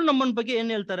ಪೌಲ್ ನಮ್ಮನ್ ಬಗ್ಗೆ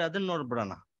ಏನ್ ಹೇಳ್ತಾರೆ ಅದನ್ನ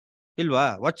ನೋಡ್ಬಿಡೋಣ ಇಲ್ವಾ?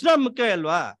 ವಚನ ಮುಖ್ಯ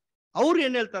ಅಲ್ವಾ? ಅವ್ರು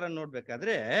ಏನ್ ಹೇಳ್ತಾರ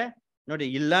ನೋಡ್ಬೇಕಾದ್ರೆ ನೋಡಿ,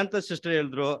 ಇಲ್ಲ ಅಂತ ಸಿಸ್ಟರ್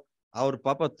ಹೇಳಿದ್ರು. ಅವ್ರ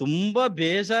ಪಾಪ ತುಂಬಾ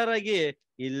ಬೇಜಾರಾಗಿ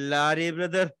ಇಲ್ಲ ರೀ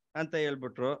ಬ್ರದರ್ ಅಂತ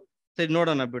ಹೇಳ್ಬಿಟ್ರು. ಸರಿ,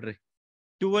 ನೋಡೋಣ ಬಿಡ್ರಿ.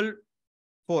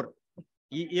 12:4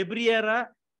 ಈ ಎಬ್ರಿಯರ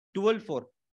 12:4.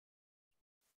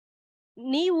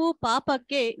 ನೀವು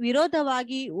ಪಾಪಕ್ಕೆ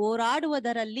ವಿರೋಧವಾಗಿ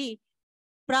ಹೋರಾಡುವುದರಲ್ಲಿ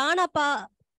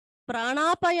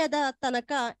ಪ್ರಾಣಾಪಾಯದ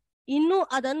ತನಕ ಇನ್ನೂ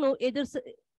ಅದನ್ನು ಎದುರಿಸಲಿ.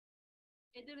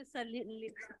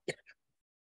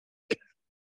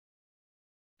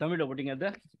 தமிழ்ல போட்டீங்க அது.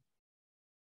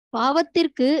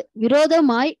 பாவத்திற்கு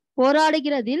விரோதமாய்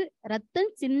போராடுகிறதில் ரத்தம்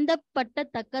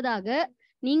சிந்தப்பட்டத்தக்கதாக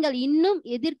நீங்கள் இன்னும்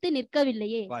எதிர்த்து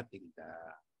நிற்கவில்லையே. பாத்தீங்களா?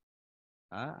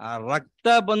 ಆ ರಕ್ತ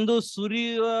ಬಂದು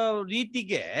ಸುರಿಯುವ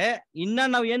ರೀತಿಗೆ ಇನ್ನ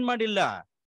ನಾವ್ ಏನ್ ಮಾಡಿಲ್ಲ,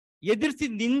 ಎದುರಿಸಿ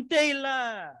ನಿಂತೇ ಇಲ್ಲ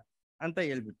ಅಂತ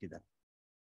ಹೇಳ್ಬಿಟ್ಟಿದ್ದಾರೆ.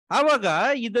 ಆವಾಗ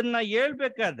ಇದನ್ನ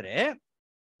ಹೇಳ್ಬೇಕಾದ್ರೆ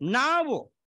ನಾವು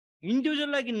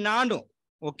ಇಂಡಿವಿಜುವಲ್ ಆಗಿ ನಾನು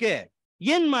ಓಕೆ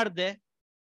ಏನ್ ಮಾಡ್ದೆ?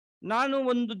 ನಾನು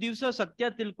ಒಂದು ದಿವಸ ಸತ್ಯ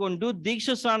ತಿಳ್ಕೊಂಡು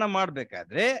ದೀಕ್ಷಾ ಸ್ನಾನ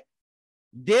ಮಾಡ್ಬೇಕಾದ್ರೆ,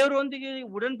 ದೇವರೊಂದಿಗೆ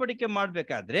ಉಡನ್ಪಡಿಕೆ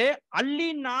ಮಾಡ್ಬೇಕಾದ್ರೆ, ಅಲ್ಲಿ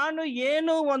ನಾನು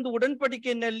ಏನು ಒಂದು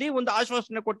ಉಡನ್ಪಡಿಕೆಯಲ್ಲಿ ಒಂದು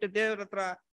ಆಶ್ವಾಸನೆ ಕೊಟ್ಟೆ ದೇವ್ರ ಹತ್ರ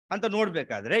ಅಂತ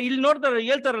ನೋಡ್ಬೇಕಾದ್ರೆ, ಇಲ್ಲಿ ನೋಡ್ತಾರೆ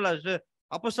ಹೇಳ್ತಾರಲ್ಲ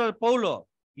ಅಪೊಸ್ತಲ ಪೌಲು,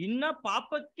 ಇನ್ನ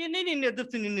ಪಾಪಕ್ಕೇನೆ ನೀನ್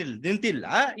ಎದುರಿಸಿ ನಿಂತಿಲ್ಲ,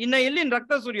 ಇನ್ನ ಎಲ್ಲಿ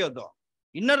ರಕ್ತ ಸುರಿಯೋದು?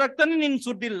 ಇನ್ನ ರಕ್ತನೇ ನೀನ್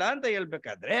ಸುರಿದಿಲ್ಲ ಅಂತ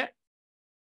ಹೇಳ್ಬೇಕಾದ್ರೆ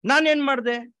ನಾನೇನ್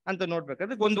ಮಾಡ್ದೆ ಅಂತ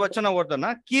ನೋಡ್ಬೇಕಾದ್ರೆ ಒಂದು ವಚನ ಓದೋಣ.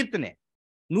 ಕೀರ್ತನೆ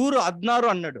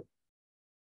 116:12.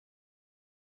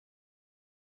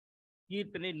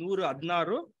 ಕೀರ್ತನೆ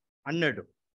 116:12.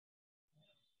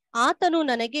 ಆತನು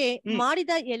ನನಗೆ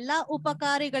ಮಾಡಿದ ಎಲ್ಲಾ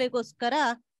ಉಪಕಾರಿಗಳಿಗೋಸ್ಕರ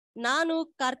ನಾನು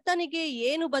ಕರ್ತನಿಗೆ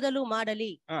ಏನು ಬದಲು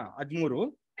ಮಾಡಲಿ? 13.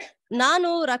 ನಾನು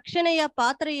ರಕ್ಷಣೆಯ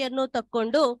ಪಾತ್ರೆಯನ್ನು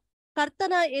ತಕ್ಕೊಂಡು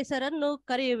ಕರ್ತನ ಹೆಸರನ್ನು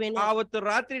ಕರೆಯುವೆನು. ಅವತ್ತು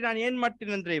ರಾತ್ರಿ ನಾನು ಏನ್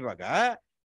ಮಾಡ್ತೀನಿ ಅಂದ್ರೆ, ಇವಾಗ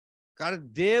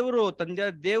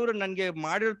ದೇವರು ನನ್ಗೆ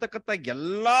ಮಾಡಿರ್ತಕ್ಕಂಥ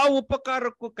ಎಲ್ಲಾ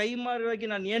ಉಪಕಾರಕ್ಕೂ ಕೈಮಾರವಾಗಿ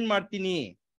ನಾನು ಏನ್ ಮಾಡ್ತೀನಿ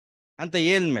ಅಂತ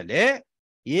ಹೇಳ್ಮೇಲೆ,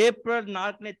 ಏಪ್ರಿಲ್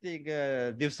 4ನೇ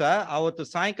ದಿವಸ ಅವತ್ತು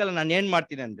ಸಾಯಂಕಾಲ ನಾನು ಏನ್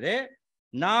ಮಾಡ್ತೀನಿ ಅಂದ್ರೆ,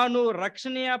 ನಾನು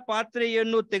ರಕ್ಷಣೆಯ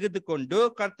ಪಾತ್ರೆಯನ್ನು ತೆಗೆದುಕೊಂಡು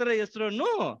ಕರ್ತರ ಹೆಸರನ್ನು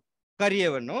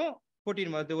ಕರೆಯುವನು.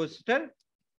 14 ಸಿಸ್ಟರ್.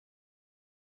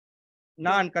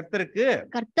 நான்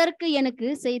கர்த்தருக்கு எனக்கு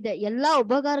செய்த எல்லா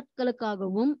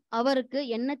உபகாரங்களுக்காகவும் அவருக்கு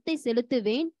எண்ணத்தை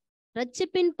செலுத்துவேன்.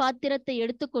 ரட்சிப்பின் பாத்திரத்தை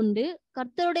எடுத்துக்கொண்டு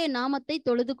கர்த்தருடைய நாமத்தை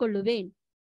தொழுது கொள்ளுவேன்.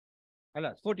 ಅಲ್ಲ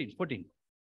 14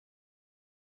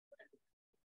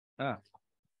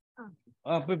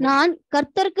 நான்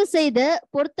கர்த்தருக்கு செய்த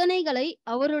பொருத்தனைகளை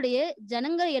அவருடைய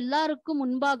ಜನங்க ಎಲ್ಲಾರಕ್ಕೂ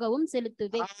ಮುಂಭಾಗവും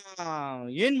செலுத்துவேன்.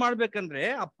 ಏನ್ ಮಾಡ್ಬೇಕಂದ್ರೆ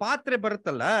ಆ ಪಾತ್ರೆ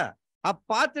ಬರುತ್ತಲ್ಲ, ಆ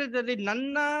ಪಾತ್ರೆದಲ್ಲಿ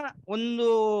ನನ್ನ ಒಂದು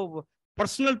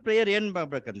ಪರ್ಸನಲ್ ಪ್ರೇಯರ್ ಏನ್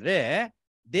ಮಾಡ್ಬೇಕಂದ್ರೆ,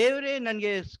 ದೇವರೇ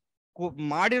ನನ್ಗೆ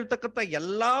ಮಾಡಿರ್ತಕ್ಕಂಥ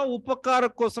ಎಲ್ಲಾ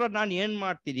ಉಪಕಾರಕ್ಕೋಸ್ಕರ ನಾನು ಏನ್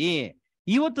ಮಾಡ್ತೀನಿ,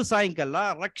 ಇವತ್ತು ಸಾಯಂಕಾಲ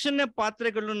ರಕ್ಷಣೆ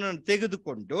ಪಾತ್ರೆಗಳನ್ನು ನಾನು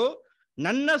ತೆಗೆದುಕೊಂಡು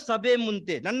ನನ್ನ ಸಭೆ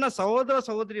ಮುಂದೆ, ನನ್ನ ಸಹೋದರ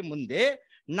ಸಹೋದರಿ ಮುಂದೆ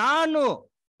ನಾನು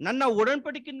ನನ್ನ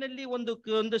ಒಡಂಬಡಿಕೆಯಲ್ಲಿ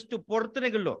ಒಂದಷ್ಟು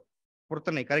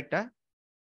ಪೊರ್ತನೆ ಕರೆಕ್ಟಾ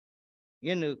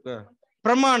ಏನು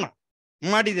ಪ್ರಮಾಣ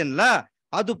ಮಾಡಿದೇನಲ್ಲ,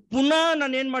 ಅದು ಪುನಃ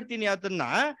ನಾನು ಏನ್ ಮಾಡ್ತೀನಿ, ಅದನ್ನ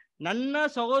ನನ್ನ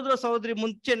ಸಹೋದರ ಸಹೋದರಿ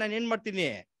ಮುಂಚೆ ನಾನು ಏನ್ ಮಾಡ್ತೀನಿ,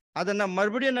 ಅದನ್ನ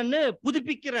ಮறுபடியும் ನಾನು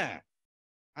ಪುದುಪಿಕ್ಕಿರ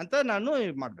ಅಂತ ನಾನು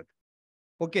ಮಾಡ್ಬೇಕು.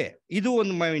 ಓಕೆ, ಇದು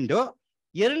ಒಂದು ಮೈಂಡು.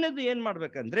 ಎರಡನೇದು ಏನ್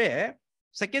ಮಾಡ್ಬೇಕಂದ್ರೆ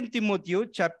 2 ತಿಮೋಥಿಯು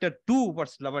ಚಾಪ್ಟರ್ 2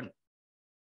 ವರ್ಸ್ 11.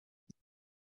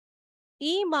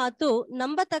 ಈ ಮಾತು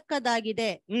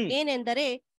ನಂಬತಕ್ಕದಾಗಿದೆ. ಏನೆಂದರೆ,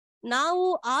 ನಾವು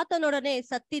ಆತನೊಡನೆ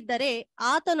ಸತ್ತಿದ್ದರೆ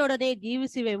ಆತನೊಡನೆ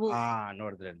ಜೀವಿಸುವೆವು.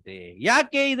 ನೋಡಿದ್ರಂತೆ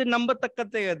ಯಾಕೆ ಇದು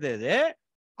ನಂಬತಕ್ಕಂತೆ?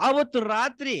 ಅವತ್ತು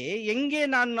ರಾತ್ರಿ ಹೆಂಗೆ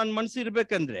ನನ್ನ ಮನಸ್ಸು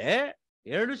ಇರ್ಬೇಕಂದ್ರೆ,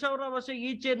 2000 ವರ್ಷ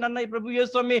ಈಚೆ ನನ್ನ ಪ್ರಭು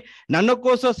ಯೇಸು ಸ್ವಾಮಿ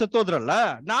ನನ್ನಕ್ಕೋಸ್ಕರ ಸತ್ತೋದ್ರಲ್ಲ,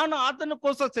 ನಾನು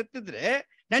ಆತನಕ್ಕೋಸ್ಕರ ಸತ್ತಿದ್ರೆ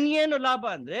ನನ್ಗೇನು ಲಾಭ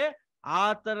ಅಂದ್ರೆ,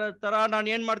 ಆತರ ತರ ನಾನು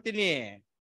ಏನ್ ಮಾಡ್ತೀನಿ,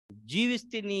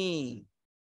 ಜೀವಿಸ್ತೀನಿ.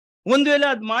 ಒಂದ್ ವೇಳೆ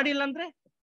ಅದ್ ಮಾಡಿಲ್ಲ ಅಂದ್ರೆ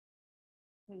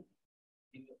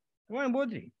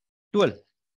ಬೋದ್ರಿ 12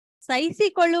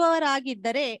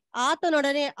 ಸಹಿಸಿಕೊಳ್ಳುವವರಾಗಿದ್ದರೆ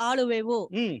ಆತನೊಡನೆ ಆಳುವೆವು.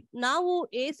 ನಾವು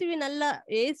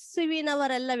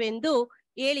ಯೇಸುವಿನವರಲ್ಲವೆಂದು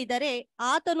ಹೇಳಿದರೆ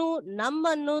ಆತನು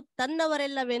ನಮ್ಮನ್ನು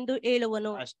ತನ್ನವರೆಲ್ಲವೆಂದು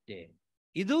ಹೇಳುವನು. ಅಷ್ಟೇ.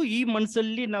 ಇದು ಈ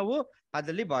ಮನಸ್ಸಲ್ಲಿ ನಾವು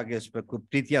ಅದರಲ್ಲಿ ಭಾಗವಹಿಸ್ಬೇಕು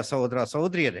ಪ್ರೀತಿಯ ಸಹೋದರ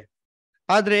ಸಹೋದರಿಯರೇ.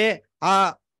 ಆದ್ರೆ ಆ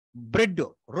ಬ್ರೆಡ್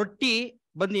ರೊಟ್ಟಿ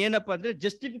ಬಂದು ಏನಪ್ಪಾ ಅಂದ್ರೆ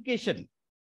ಜಸ್ಟಿಫಿಕೇಶನ್.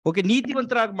 ಓಕೆ,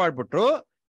 ನೀತಿವಂತರಾಗಿ ಮಾಡ್ಬಿಟ್ರು.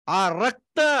 ಆ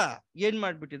ರಕ್ತ ಏನ್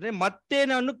ಮಾಡ್ಬಿಟ್ಟಿದ್ರೆ ಮತ್ತೆ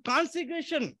ನಾನು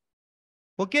ಕಾನ್ಸಿಗ್ರೇಷನ್,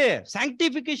 ಓಕೆ,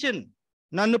 ಸ್ಯಾಂಕ್ಟಿಫಿಕೇಶನ್,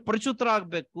 ನಾನು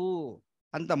ಪರಿಶುದ್ಧರಾಗಬೇಕು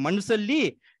ಅಂತ ಮನಸ್ಸಲ್ಲಿ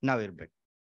ನಾವಿರ್ಬೇಕು.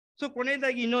 ಸೊ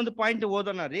ಕೊನೆಯದಾಗಿ ಇನ್ನೊಂದು ಪಾಯಿಂಟ್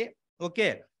ಓದೋಣ ರೀ. ಓಕೆ,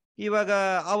 ಇವಾಗ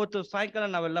ಆವತ್ತು ಸಾಯಂಕಾಲ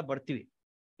ನಾವೆಲ್ಲ ಬರ್ತೀವಿ.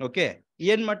 ಓಕೆ,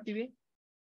 ಏನ್ ಮಾಡ್ತೀವಿ?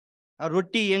 ಆ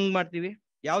ರೊಟ್ಟಿ ಹೆಂಗ್ ಮಾಡ್ತೀವಿ?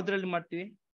 ಯಾವ್ದ್ರಲ್ಲಿ ಮಾಡ್ತೀವಿ?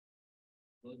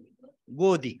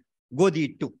 ಗೋಧಿ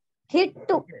ಹಿಟ್ಟು.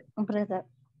 ಬ್ರದರ್,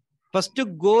 ಫಸ್ಟ್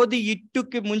ಗೋಧಿ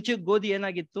ಹಿಟ್ಟಕ್ಕೆ ಮುಂಚೆ ಗೋಧಿ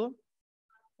ಏನಾಗಿತ್ತು?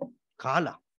 ಕಾಲ.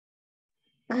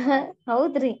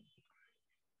 ಹೌದ್ರಿ,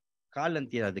 ಕಾಲ್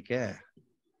ಅಂತೀರ ಅದಕ್ಕೆ?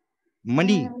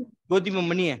 ಮಣಿ, ಗೋಧಿ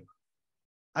ಮಣಿ,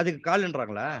 ಅದಕ್ಕೆ ಕಾಲ್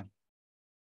ಅನ್ರಾಗಲ್ಲ,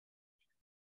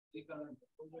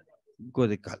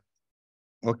 ಗೋಧಿ ಕಾಲ್.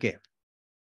 ಓಕೆ,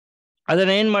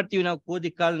 ಅದನ್ನ ಏನ್ ಮಾಡ್ತೀವಿ ನಾವು?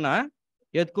 ಗೋಧಿ ಕಾಲ್ನ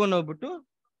ಎತ್ಕೊಂಡು ಹೋಗ್ಬಿಟ್ಟು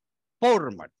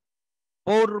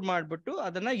ಪೌಡರ್ ಮಾಡ್ಬಿಟ್ಟು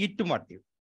ಅದನ್ನ ಹಿಟ್ಟು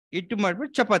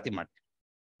ಮಾಡ್ಬಿಟ್ಟು ಚಪಾತಿ ಮಾಡ್ತೀವಿ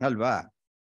ಅಲ್ವಾ?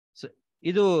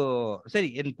 ಇದು ಸರಿ,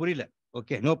 ಏನ್ ಪುರಿಲ್ಲ.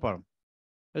 Okay, no problem.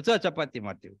 ಚಪಾತಿ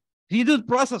ಮಾಡ್ತೀವಿ. ಇದು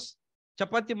ಪ್ರೋಸೆಸ್,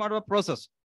 ಚಪಾತಿ ಮಾಡುವ ಪ್ರೋಸೆಸ್.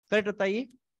 ಕರೆಕ್ಟ್ ತಾಯಿ?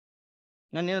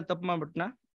 ನಾನೇನೋ ತಪ್ಪು ಮಾಡ್ಬಿಟ್ನಾ?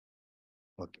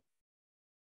 ಓಕೆ,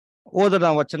 ಓದೋಣ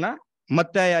ವಚನ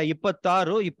ಮತ್ತಾಯ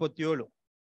 26:27.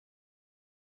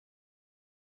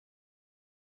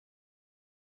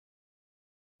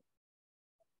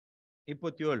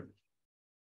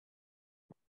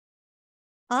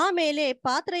 ಆಮೇಲೆ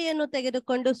ಪಾತ್ರೆಯನ್ನು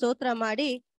ತೆಗೆದುಕೊಂಡು ಸ್ತೋತ್ರ ಮಾಡಿ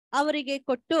ಅವರಿಗೆ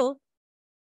ಕೊಟ್ಟು,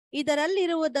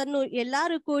 ಇದರಲ್ಲಿರುವುದನ್ನು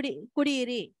ಎಲ್ಲರೂ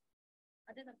ಕುಡಿಯಿರಿ.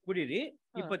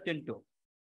 28.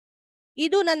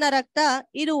 ಇದು ನನ್ನ ರಕ್ತ,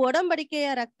 ಇದು ಒಡಂಬಡಿಕೆಯ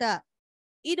ರಕ್ತ,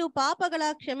 ಇದು ಪಾಪಗಳ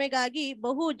ಕ್ಷಮೆಗಾಗಿ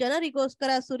ಬಹು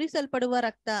ಜನರಿಗೋಸ್ಕರ ಸುರಿಸಲ್ಪಡುವ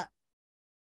ರಕ್ತ.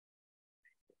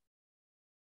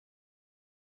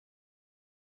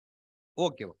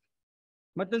 ಓಕೆ,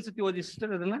 ಮತ್ತೊಂದ್ಸತಿ ಓದಿ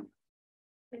ಸಿಸ್ಟರ್ ಅದನ್ನ.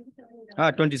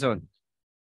 27.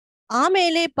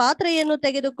 ಆಮೇಲೆ ಪಾತ್ರೆಯನ್ನು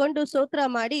ತೆಗೆದುಕೊಂಡು ಸ್ತೋತ್ರ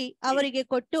ಮಾಡಿ ಅವರಿಗೆ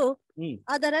ಕೊಟ್ಟು,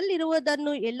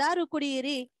 ಅದರಲ್ಲಿರುವುದನ್ನು ಎಲ್ಲರೂ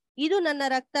ಕುಡಿಯಿರಿ. ಇದು ನನ್ನ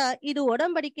ರಕ್ತ, ಇದು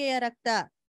ಒಡಂಬಡಿಕೆಯ ರಕ್ತ,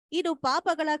 ಇದು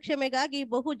ಪಾಪಗಳ ಕ್ಷಮೆಗಾಗಿ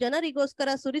ಬಹು ಜನರಿಗೋಸ್ಕರ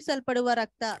ಸುರಿಸಲ್ಪಡುವ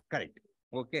ರಕ್ತ. ಕರೆಕ್ಟ್.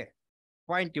 ಓಕೆ,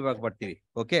 ಪಾಯಿಂಟ್ ಇವಾಗ ಬರ್ತೀವಿ.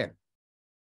 ಓಕೆ,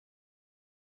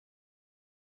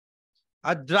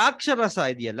 ಆ ದ್ರಾಕ್ಷರಸ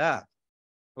ಇದೆಯಲ್ಲ,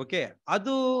 ಓಕೆ,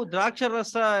 ಅದು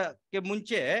ದ್ರಾಕ್ಷರಸಕ್ಕೆ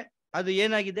ಮುಂಚೆ ಅದು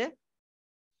ಏನಾಗಿದೆ?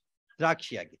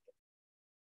 ದ್ರಾಕ್ಷಿ ಆಗಿದೆ.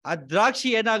 ಆ ದ್ರಾಕ್ಷಿ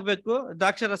ಏನಾಗ್ಬೇಕು?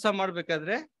 ದ್ರಾಕ್ಷರಸ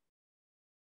ಮಾಡ್ಬೇಕಾದ್ರೆ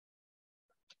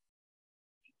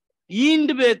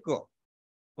ಹಿಂಡ್ಬೇಕು.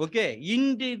 ಓಕೆ,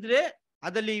 ಹಿಂಡಿದ್ರೆ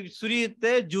ಅದಲ್ಲಿ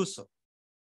ಸುರಿಯುತ್ತೆ ಜ್ಯೂಸು.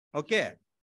 ಓಕೆ,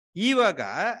 ಇವಾಗ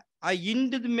ಆ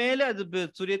ಹಿಂಡಿದ ಮೇಲೆ ಅದು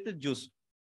ಸುರಿಯುತ್ತೆ ಜ್ಯೂಸ್.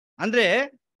 ಅಂದ್ರೆ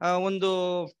ಒಂದು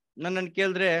ನನ್ನನ್ನು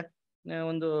ಕೇಳಿದ್ರೆ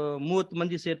ಒಂದು 30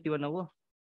 ಮಂದಿ ಸೇರ್ತೀವ ನಾವು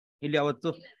ಇಲ್ಲಿ. ಅವತ್ತು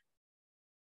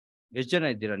ಎಷ್ಟು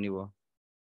ಜನ ಇದ್ದೀರಾ ನೀವು?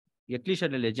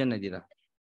 ಎಕ್ಲಿಷನಲ್ಲಿ ಎಷ್ಟು ಜನ ಇದ್ದೀರಾ?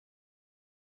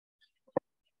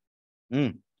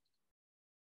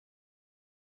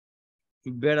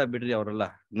 ಬೇಡ ಬಿಡ್ರಿ, ಅವರೆಲ್ಲ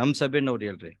ನಮ್ ಸಭೆನವ್ರು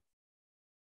ಹೇಳ್ರಿ.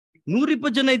 120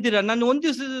 ಜನ ಇದ್ದೀರಾ? ನಾನು ಒಂದ್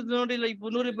ದಿವಸ ನೋಡಿಲ್ಲ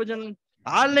 120 ಜನ.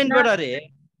 ಆನ್ಲೈನ್ ಬೇಡ ರೀ,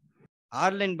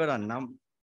 ಆನ್ಲೈನ್ ಬೇಡ.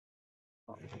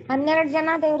 12 ಜನ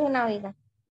ದೇವ್ರಿ ನಾವೀಗ.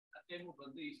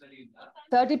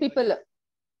 30 people.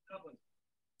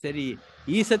 ಸರಿ,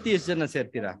 ಈ ಸತಿ ಎಷ್ಟು ಜನ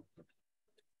ಸೇರ್ತೀರಾ?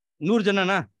 100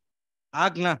 ಜನನಾ?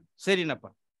 ಆಗ್ನಾ? ಸರಿನಪ್ಪ.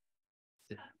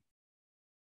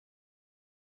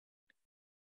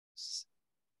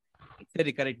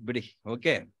 ಸರಿ, ಕರೆಕ್ಟ್ ಬಿಡಿ.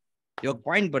 ಓಕೆ, ಇವಾಗ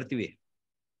ಪಾಯಿಂಟ್ ಬರ್ತೀವಿ.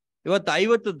 ಇವತ್ತು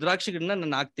 50 ದ್ರಾಕ್ಷಿಗಳನ್ನ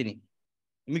ನಾನು ಹಾಕ್ತೀನಿ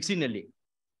ಮಿಕ್ಸಿನಲ್ಲಿ.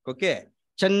 ಓಕೆ,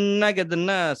 ಚೆನ್ನಾಗಿ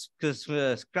ಅದನ್ನ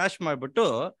ಸ್ಕ್ರಾಶ್ ಮಾಡ್ಬಿಟ್ಟು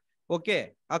ಓಕೆ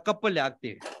ಆ ಕಪ್ಪಲ್ಲಿ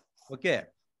ಹಾಕ್ತೀವಿ. ಓಕೆ,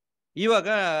 ಇವಾಗ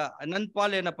ನನ್ನ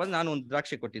ಪಾಲ್ ಏನಪ್ಪ ಅಂದ್ರೆ, ನಾನು ಒಂದು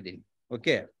ದ್ರಾಕ್ಷಿ ಕೊಟ್ಟಿದ್ದೀನಿ.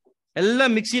 ಓಕೆ, ಎಲ್ಲ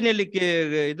ಮಿಕ್ಸಿನಲ್ಲಿ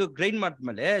ಇದು ಗ್ರೈಂಡ್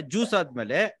ಮಾಡಿದ್ಮೇಲೆ, ಜ್ಯೂಸ್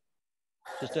ಆದ್ಮೇಲೆ,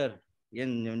 ಸಿಸ್ಟರ್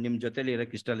ಏನ್ ನಿಮ್ ಜೊತೆಲಿ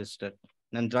ಇರಕ್ ಇಷ್ಟ ಇಲ್ಲ ಸಿಸ್ಟರ್,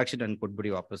 ನನ್ನ ದ್ರಾಕ್ಷಿ ನನ್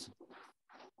ಕೊಟ್ಬಿಡಿ ವಾಪಸ್.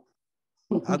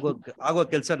 ಆಗೋ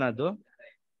ಕೆಲ್ಸನ ಅದು?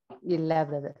 ಇಲ್ಲ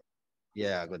ಬ್ರದರ್,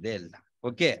 ಆಗೋದೇ ಇಲ್ಲ.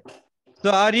 ಓಕೆ, ಸೊ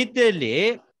ಆ ರೀತಿಯಲ್ಲಿ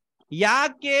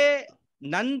ಯಾಕೆ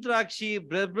ನನ್ ದ್ರಾಕ್ಷಿ,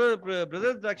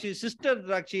 ಬ್ರದರ್ ದ್ರಾಕ್ಷಿ, ಸಿಸ್ಟರ್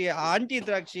ದ್ರಾಕ್ಷಿ, ಆಂಟಿ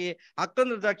ದ್ರಾಕ್ಷಿ,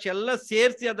 ಅಕ್ಕನ ದ್ರಾಕ್ಷಿ ಎಲ್ಲ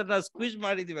ಸೇರಿಸಿ ಅದನ್ನ ಸ್ಕ್ವೀಜ್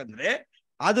ಮಾಡಿದೀವಿ ಅಂದ್ರೆ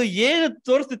ಅದು ಏನು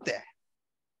ತೋರಿಸುತ್ತೆ?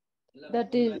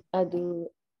 ದಟ್ ಈಸ್ ಅದು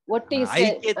ಒಟ್ಟಿಗೆ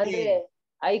ಐಕ್ಯತೆ,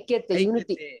 ಐಕ್ಯತೆ,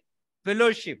 ಯೂನಿಟಿ,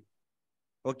 ಫೆಲೋಶಿಪ್.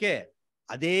 ಓಕೆ,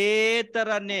 ಅದೇ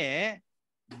ತರನೇ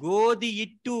ಗೋಧಿ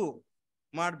ಹಿಟ್ಟು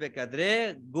ಮಾಡ್ಬೇಕಾದ್ರೆ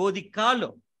ಗೋಧಿ ಕಾಳು,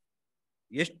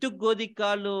 ಎಷ್ಟು ಗೋಧಿ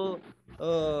ಕಾಳು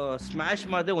ಸ್ಮ್ಯಾಶ್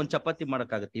ಮಾಡಿದ್ರೆ ಒಂದ್ ಚಪಾತಿ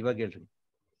ಮಾಡಕ್ಕಾಗತ್ತೆ? ಇವಾಗ ಹೇಳ್ರಿ.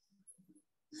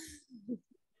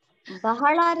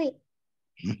 ಬಹಳ ರೀ.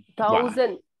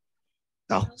 1000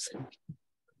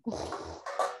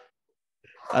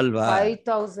 ಅಲ್ವಾ?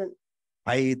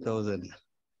 5000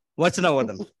 ವಚನ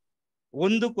ಓದೋಣ.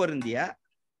 1 ಕೊರಿಂಥಿಯ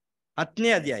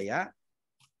 10ನೇ ಅಧ್ಯಾಯ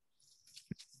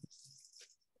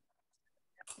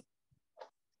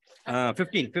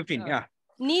 15.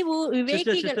 ನೀವು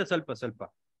ವಿವೇಕಿಗಳು. ಸ್ವಲ್ಪ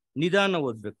ನಿಧಾನ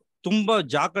ಓದ್ಬೇಕು, ತುಂಬಾ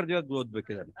ಜಾಗ್ರತೆಯಾಗಿ ಓದ್ಬೇಕು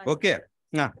ಇದನ್ನು. ಓಕೆ,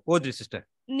 ಓದ್ರಿ ಸಿಸ್ಟರ್.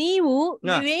 ನೀವು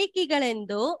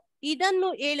ವಿವೇಕಿಗಳೆಂದು ಇದನ್ನು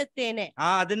ಹೇಳುತ್ತೇನೆ.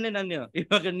 ಅದನ್ನೇ ನಾನು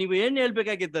ಇವಾಗ ನೀವು ಏನ್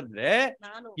ಹೇಳ್ಬೇಕಾಗಿತ್ತಂದ್ರೆ,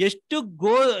 ನಾನು ಎಷ್ಟು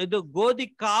ಗೋಧಿ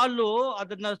ಕಾಳು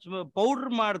ಅದನ್ನ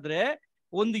ಪೌಡರ್ ಮಾಡಿದ್ರೆ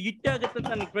ಒಂದು ಹಿಟ್ಟಾಗತ್ತೆ ಅಂತ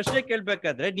ನನಗೆ ಪ್ರಶ್ನೆ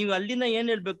ಕೇಳ್ಬೇಕಾದ್ರೆ, ನೀವು ಅಲ್ಲಿನ ಏನ್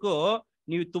ಹೇಳ್ಬೇಕು?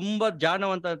 ನೀವು ತುಂಬಾ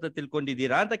ಜಾಣವಂತ ಅಂತ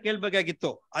ತಿಳ್ಕೊಂಡಿದ್ದೀರಾ ಅಂತ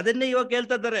ಕೇಳ್ಬೇಕಾಗಿತ್ತು. ಅದನ್ನೇ ಇವಾಗ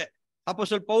ಕೇಳ್ತಾ ಇದ್ದಾರೆ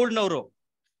ಅಪೊಸ್ತಲ ಪೌಲ್ನವರು.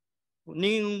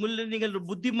 நீங்கள்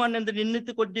புத்திமான் என்று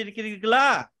நினைத்து கொண்டிருக்கிறீர்களா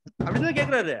அப்படின்னு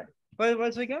கேக்குறாரு.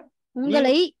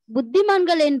 உங்களை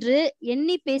புத்திமான்கள் என்று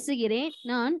எண்ணி பேசுகிறேன்,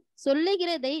 நான்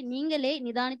சொல்லுகிறதை நீங்களே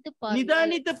நிதானித்து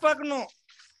பார்க்கணும்.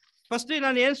 ಫಸ್ಟ್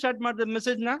ನಾನು ಏನ್ ಸ್ಟಾರ್ಟ್ ಮಾಡಿದೆ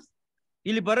ಮೆಸೇಜ್ ನ?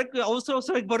 ಇಲ್ಲಿ ಬರಕ್ಕೆ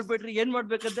ಅವಸರವಾಗಿ ಬರ್ಬೇಡ್ರಿ. ಏನ್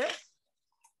ಮಾಡ್ಬೇಕಂದ್ರೆ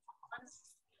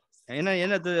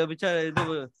ಏನದು ವಿಚಾರ? ಇದು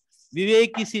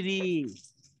ವಿವೇಕಿಸಿರಿ,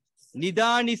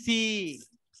 ನಿಧಾನಿಸಿ,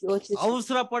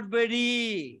 ಅವಸರ ಪಡ್ಬೇಡಿ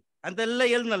ಅಂತೆಲ್ಲ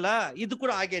ಹೇಳ್ನಲ್ಲ, ಇದು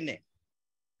ಕೂಡ ಹಾಗೇನೆ.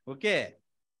 ಓಕೆ,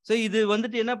 ಸೊ ಇದು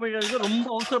வந்துட்டு என்ன பண்றாங்க? ரொம்ப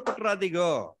அவசரப்பட்டுறாதீங்க,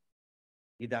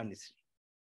 ನಿಧಾನಿಸಿ,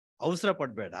 ಅವಸರ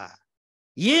ಪಡ್ಬೇಡ.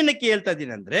 ಏನಕ್ಕೆ ಹೇಳ್ತಾ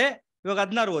ಇದ್ದೀನಿ ಅಂದ್ರೆ, ಇವಾಗ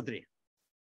 16 ಓದ್ರಿ.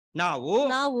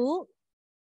 ನಾವು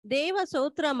ದೇವ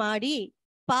ಸ್ತೋತ್ರ ಮಾಡಿ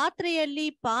ಪಾತ್ರೆಯಲ್ಲಿ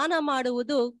ಪಾನ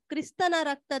ಮಾಡುವುದು ಕ್ರಿಸ್ತನ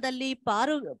ರಕ್ತದಲ್ಲಿ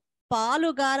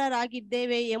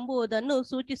ಪಾಲುಗಾರರಾಗಿದ್ದೇವೆ ಎಂಬುದನ್ನು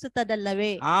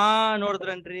ಸೂಚಿಸುತ್ತದಲ್ಲವೇ?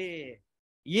 ನೋಡಿದ್ರನ್ರಿ,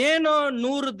 ಏನೋ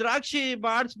 100 ದ್ರಾಕ್ಷಿ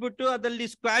ಮಾಡಿಸ್ಬಿಟ್ಟು ಅದಲ್ಲಿ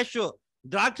ಸ್ಕ್ವಾಶ್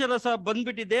ದ್ರಾಕ್ಷಿ ರಸ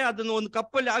ಬಂದ್ಬಿಟ್ಟಿದೆ, ಅದನ್ನು ಒಂದು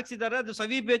ಕಪ್ಪಲ್ಲಿ ಹಾಕ್ಸಿದ್ದಾರೆ, ಅದು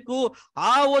ಸವಿಬೇಕು.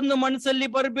 ಆ ಒಂದು ಮನಸ್ಸಲ್ಲಿ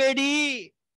ಬರಬೇಡಿ.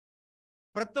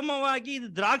 ಪ್ರಥಮವಾಗಿ ಇದು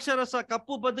ದ್ರಾಕ್ಷಿ ರಸ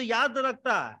ಕಪ್ಪು ಬದ್ದು ಯಾವ್ದು ರಕ್ತ?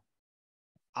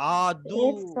 ಅದು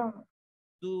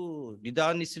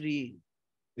ನಿಧಾನಿಸಿರಿ,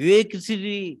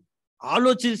 ವಿವೇಕಿಸಿರಿ,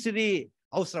 ಆಲೋಚಿಸಿರಿ,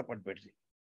 ಅವಸರ ಪಡ್ಬೇಡ್ರಿ.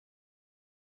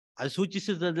 ಅದು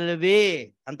ಸೂಚಿಸುತ್ತದಲ್ಲವೇ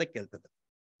ಅಂತ ಕೇಳ್ತದೆ.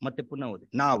 ಮತ್ತೆ ಪುನಃ ಓದಿ.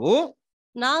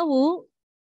 ನಾವು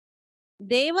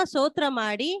ದೇವ ಸ್ತೋತ್ರ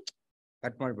ಮಾಡಿ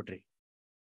ಕಟ್ ಮಾಡ್ಬಿಟ್ರಿ.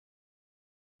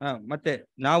 ಮತ್ತೆ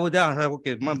ನಾವು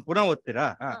ಪುನಃ ಓದ್ತೀರಾ?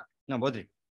 ಓದ್ರಿ.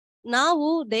 ನಾವು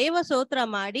ದೇವ ಸ್ತೋತ್ರ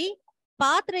ಮಾಡಿ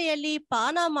ಪಾತ್ರೆಯಲ್ಲಿ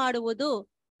ಪಾನ ಮಾಡುವುದು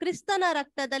ಕ್ರಿಸ್ತನ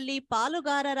ರಕ್ತದಲ್ಲಿ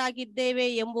ಪಾಲುಗಾರರಾಗಿದ್ದೇವೆ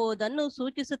ಎಂಬುದನ್ನು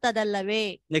ಸೂಚಿಸುತ್ತದಲ್ಲವೇ?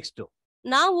 ನೆಕ್ಸ್ಟ್,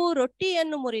 ನಾವು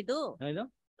ರೊಟ್ಟಿಯನ್ನು ಮುರಿದು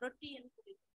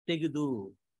ತೆಗೆದು,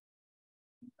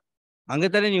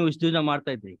 ಹಂಗತಾನೆ ನೀವು ಇಷ್ಟು ದಿನ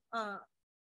ಮಾಡ್ತಾ ಇದ್ರಿ.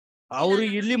 ಅವರು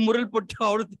ಇಲ್ಲಿ ಮುರಲ್ಪಟ್ಟು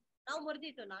ಅವ್ರು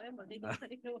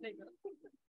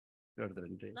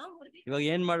ಇವಾಗ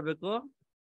ಏನ್ ಮಾಡ್ಬೇಕು?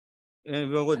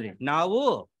 ಹೋದ್ರಿ.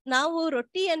 ನಾವು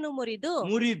ರೊಟ್ಟಿಯನ್ನು ಮುರಿದು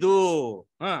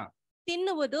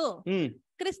ತಿನ್ನುವುದು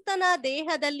ಕ್ರಿಸ್ತನ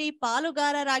ದೇಹದಲ್ಲಿ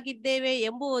ಪಾಲುಗಾರರಾಗಿದ್ದೇವೆ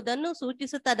ಎಂಬುದನ್ನು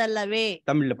ಸೂಚಿಸುತ್ತದಲ್ಲವೇ?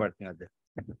 ತಮಿಳ್ல பாருங்க. அது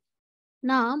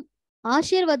நாம்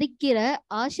ஆசீர்வதிக்கிற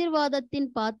ஆசீர்வாதத்தின்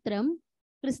பாத்திரம்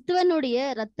கிறிஸ்துவனுடைய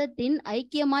ரத்தத்தின்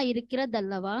ஐக்கியமாய்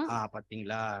இருக்கிறதல்லவா?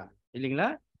 பாத்தீங்களா இல்லீங்களா?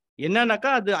 என்னன்னாக்கா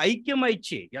அது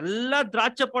ஐக்கியமாயிடுச்சு. எல்லா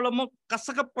திராட்சை பழமும்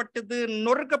கசக்கப்பட்டது,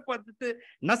 நொறுக்கப்பட்டது,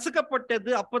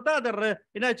 நசுக்கப்பட்டது. அப்பதான் அது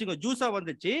என்னாச்சுங்க, ஜூஸா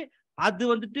வந்துச்சு. அது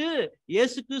வந்துட்டு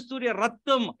இயேசு கிறிஸ்துடைய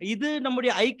ரத்தம், இது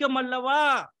நம்முடைய ஐக்கியம் அல்லவா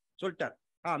சொல்லிட்டார்.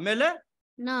 மேல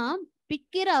நாம்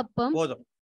பிக்கிற அப்பம் போதும்,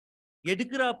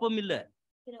 எடுக்கிற அப்பம் இல்ல.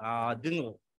 அதுங்க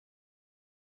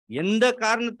எந்த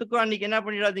காரணத்துக்கும் அன்னைக்கு என்ன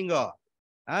பண்ணிடாதீங்க.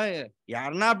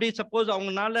 யாருன்னா அப்படி சப்போஸ்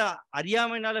அவங்கனால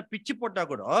அறியாமைனால பிச்சு போட்டா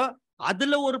கூட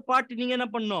அதுல ஒரு பாட்டு நீங்க என்ன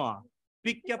பண்ணும்,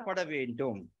 பிக்கப்பட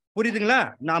வேண்டும். புரியுதுங்களா?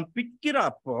 நாம் பிக்கிற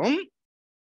அப்பம்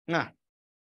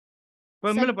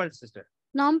சிஸ்டர்,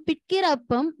 நாம் பிக்கிற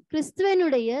அப்பம்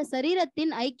கிறிஸ்துவனுடைய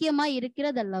சரீரத்தின் ஐக்கியமாய்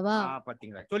இருக்கிறதல்லவா?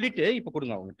 பாத்தீங்களா? சொல்லிட்டு இப்ப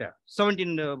கொடுங்க அவங்ககிட்ட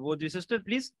 17 சிஸ்டர்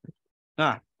ப்ளீஸ்.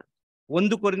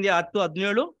 1 ಕೊರಿಂಥಿಯ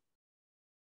 10:17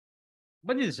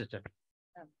 ಬಂದಿದೆ ಸಿಸ್ಟರ್.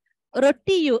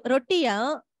 ರೊಟ್ಟಿಯ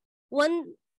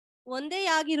ಒಂದೇ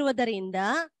ಆಗಿರುವುದರಿಂದ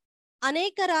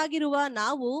ಅನೇಕರಾಗಿರುವ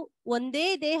ನಾವು ಒಂದೇ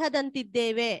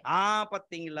ದೇಹದಂತಿದ್ದೇವೆ.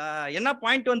 பாத்தீங்களா? என்ன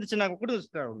பாயிண்ட் வந்துச்சு? நான் கொடுங்க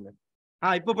சிஸ்டர் அவங்க.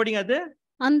 இப்ப படிங்க. அது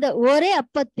அந்த ஒரே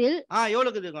அப்பத்தில்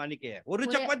எவ்வளவு அன்னைக்கு ஒரு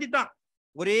சப்பாத்தி தான்,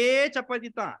 ஒரே சப்பாத்தி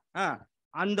தான்.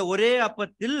 அந்த ஒரே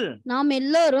அப்பத்தில் நாம்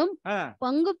எல்லோரும்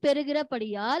பங்கு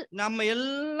பெறுகிறபடியால் நம்ம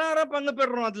எல்லாரும் பங்கு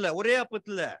பெறுறோம் அதுல, ஒரே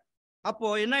அப்பத்துல. அப்போ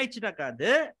என்ன ஆயிடுச்சுனாக்கா,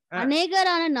 அது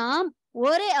அநேகரான நாம்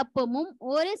ஒரே அப்பமும்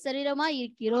ஒரே சரீரமாய்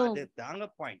இருக்கிறோம். தாங்க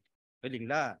பாயிண்ட்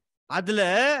இல்லைங்களா? அதுல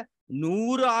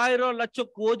 100,000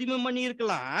 லட்சம் கோதுமை மணி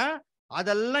இருக்கலாம்.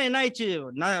 அதெல்லாம் என்ன ஆயிடுச்சு,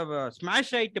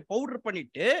 ஸ்மாஷ் ஆயிட்டு பவுடர்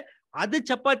பண்ணிட்டு அது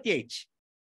சப்பாத்தி ஆயிடுச்சு,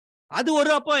 அது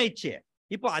ஒரு அப்பம் ஆயிடுச்சு.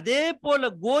 இப்போ அதே போல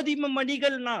கோதுமை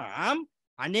மணிகள், நாம்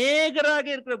அநேகராக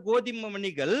இருக்கிற கோதுமை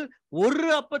மணிகள் ஒரு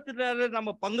அப்பத்தினால நம்ம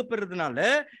பங்கு பெறதுனால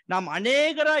நாம்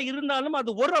அநேகரா இருந்தாலும் அது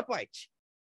ஒரு அப்பம் ஆயிடுச்சு.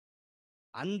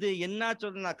 அந்த என்ன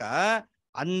சொல்றனாக்கா,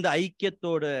 அந்த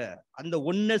ஐக்கியத்தோட, அந்த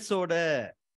ஒன்னஸோட,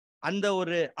 அந்த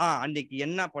ஒரு அன்னைக்கு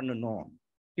என்ன பண்ணணும்.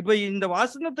 இப்ப இந்த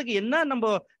வாசனத்துக்கு என்ன நம்ம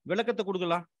விளக்கத்தை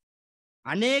கொடுக்கலாம்?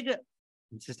 ಅನೇಕ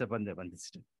ಸಿಸ್ಟರ್ ಬಂದೆ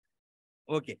ಸಿಸ್ಟರ್.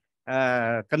 ಓಕೆ,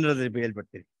 ಕನ್ನಡದಲ್ಲಿ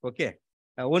ಹೇಳ್ಬಿಡ್ತೀರಿ. ಓಕೆ,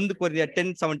 1 ಕೊರಿಂಥಿಯ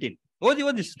 10:17 ಓದಿ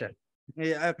ಸಿಸ್ಟರ್.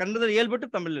 ಕನ್ನಡದಲ್ಲಿ ಹೇಳ್ಬಿಟ್ಟು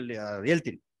ತಮಿಳಲ್ಲಿ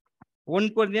ಹೇಳ್ತೀನಿ. 1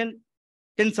 ಕೊರಿಂಥಿಯ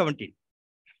 10:17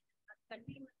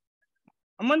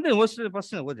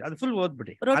 ಫಸ್ಟ್ ಓದಿ, ಅದು ಫುಲ್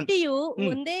ಓದ್ಬಿಡಿ. ರೊಟ್ಟಿಯು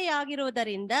ಒಂದೇ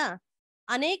ಆಗಿರುವುದರಿಂದ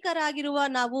ಅನೇಕರಾಗಿರುವ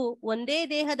ನಾವು ಒಂದೇ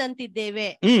ದೇಹದಂತಿದ್ದೇವೆ.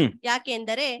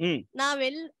 ಯಾಕೆಂದರೆ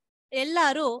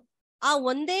ಎಲ್ಲರೂ ಆ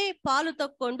ಒಂದೇ ಪಾಲು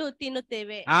ತಕ್ಕೊಂಡು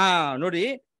ತಿನ್ನುತ್ತೇವೆ. ನೋಡಿ,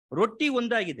 ರೊಟ್ಟಿ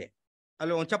ಒಂದಾಗಿದೆ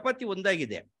ಅಲ್ಲ, ಚಪಾತಿ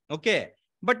ಒಂದಾಗಿದೆ. ಓಕೆ,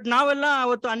 ಬಟ್ ನಾವೆಲ್ಲ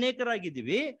ಅವತ್ತು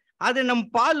ಅನೇಕರಾಗಿದ್ದೀವಿ. ಆದ್ರೆ ನಮ್ಮ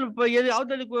ಪಾಲು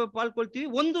ಯಾವ್ದ್ರಲ್ಲಿ ಪಾಲ್ಕೊಳ್ತೀವಿ?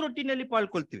 ಒಂದು ರೊಟ್ಟಿನಲ್ಲಿ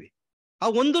ಪಾಲ್ಕೊಳ್ತೀವಿ. ಆ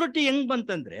ಒಂದು ರೊಟ್ಟಿ ಹೆಂಗ್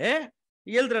ಬಂತಂದ್ರೆ,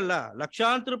 ಹೇಳಿದ್ರಲ್ಲ,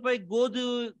 ಲಕ್ಷಾಂತರ ರೂಪಾಯಿ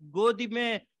ಗೋಧಿಮೆ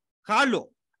ಕಾಳು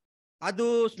ಅದು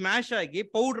ಸ್ಮ್ಯಾಶ್ ಆಗಿ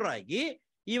ಪೌಡರ್ ಆಗಿ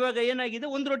ಇವಾಗ ಏನಾಗಿದೆ,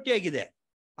 ಒಂದು ರೊಟ್ಟಿ ಆಗಿದೆ.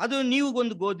 ಅದು ನೀವು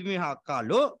ಒಂದು ಗೋಧುಮೆ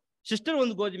ಕಾಳು, ಸಿಸ್ಟರ್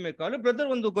ಒಂದು ಗೋಧುಮೆ ಕಾಳು, ಬ್ರದರ್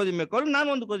ಒಂದು ಗೋಧುಮೆ ಕಾಳು, ನಾನು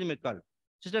ಒಂದು ಗೋಧುಮೆ ಕಾಳು.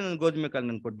 ಸಿಸ್ಟರ್ ನನ್ನ ಗೋಧುಮೆ ಕಾಳು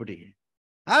ನನ್ಗೆ ಕೊಟ್ಬಿಡಿ.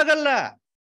 ಹಾಗಲ್ಲ.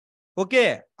 ಓಕೆ,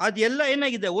 ಅದೆಲ್ಲ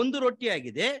ಏನಾಗಿದೆ, ಒಂದು ರೊಟ್ಟಿ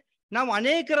ಆಗಿದೆ. ನಾವು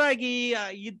ಅನೇಕರಾಗಿ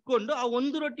ಇದ್ಕೊಂಡು ಆ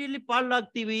ಒಂದು ರೊಟ್ಟಿಯಲ್ಲಿ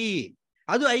ಪಾಲಾಗ್ತೀವಿ.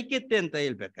 ಅದು ಐಕ್ಯತೆ ಅಂತ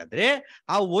ಹೇಳ್ಬೇಕಾದ್ರೆ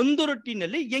ಆ ಒಂದು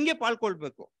ರೊಟ್ಟಿನಲ್ಲಿ ಹೆಂಗೆ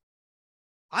ಪಾಲ್ಕೊಳ್ಬೇಕು?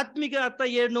 ಆತ್ಮಿಕ ಅರ್ಥ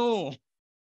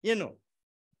ಏನು?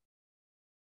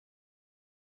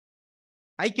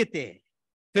 ಐಕ್ಯತೆ,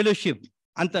 ಫೆಲೋಶಿಪ್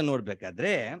ಅಂತ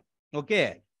ನೋಡ್ಬೇಕಾದ್ರೆ, ಓಕೆ,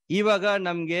 ಇವಾಗ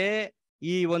ನಮ್ಗೆ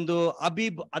ಈ ಒಂದು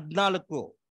ಅಬೀಬ್ 14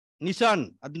 ನಿಸಾನ್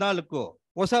 14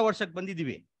 ಹೊಸ ವರ್ಷಕ್ಕೆ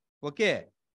ಬಂದಿದ್ದೀವಿ. Okay,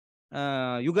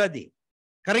 Ugadi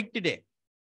correct day.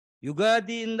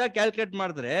 ಯುಗಾದಿಯಿಂದ calculate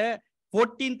ಮಾಡಿದ್ರೆ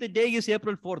 14th day is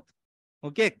April 4th.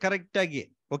 Okay, correct ಆಗಿ.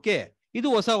 ಓಕೆ, ಇದು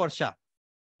ಹೊಸ ವರ್ಷ.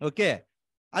 ಓಕೆ,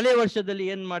 ಹಳೆ ವರ್ಷದಲ್ಲಿ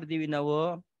ಏನ್ ಮಾಡಿದೀವಿ ನಾವು?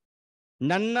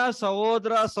 ನನ್ನ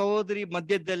ಸಹೋದರ ಸಹೋದರಿ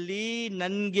ಮಧ್ಯದಲ್ಲಿ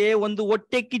ನನ್ಗೆ ಒಂದು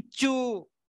ಹೊಟ್ಟೆ ಕಿಚ್ಚು,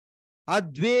 ಆ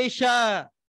ದ್ವೇಷ,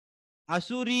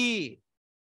 ಅಸುರಿ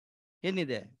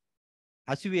ಏನಿದೆ,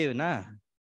 ಹಸುವೆ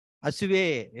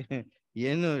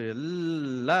ಏನು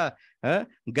ಎಲ್ಲ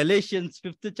ಗಲೇಷಿಯನ್ಸ್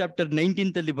 5th chapter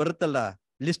 19th ಅಲ್ಲಿ ಬರುತ್ತಲ್ಲ,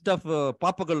 ಲಿಸ್ಟ್ ಆಫ್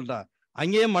ಪಾಪಗಳನ್ನ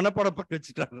ಹಂಗೆ ಮನಪಡ ಪಕ್ಕ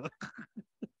ಹಚ್ಚಿಟ್ಟಾರ.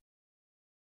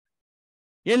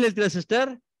 ಏನ್ ಹೇಳ್ತೀರಾ ಸಿಸ್ಟರ್?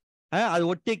 ಅದು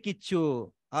ಹೊಟ್ಟೆ ಕಿಚ್ಚು,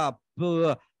 ಆ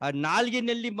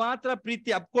ನಾಲ್ಗಿನಲ್ಲಿ ಮಾತ್ರ ಪ್ರೀತಿ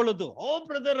ಅಪ್ಕೊಳ್ಳೋದು, ಓ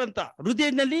ಬ್ರದರ್ ಅಂತ.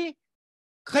 ಹೃದಯದಲ್ಲಿ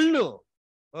ಕಲ್ಲು,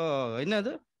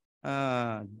 ಏನದು,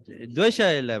 ದ್ವೇಷ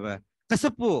ಇಲ್ಲ,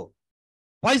 ಕಸಪು,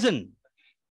 ಪಾಯ್ಸನ್,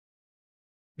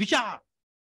 ವಿಷ.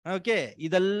 ಓಕೆ,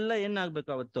 ಇದೆಲ್ಲ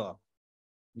ಏನಾಗ್ಬೇಕು ಅವತ್ತು?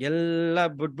 ಎಲ್ಲ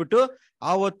ಬಿಟ್ಬಿಟ್ಟು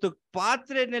ಆವತ್ತು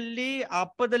ಪಾತ್ರೆನಲ್ಲಿ ಆ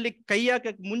ಹಪ್ಪದಲ್ಲಿ ಕೈ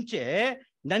ಹಾಕಕ್ ಮುಂಚೆ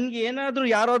ನನ್ಗೆ ಏನಾದ್ರು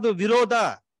ಯಾರಾದ್ರೂ ವಿರೋಧ,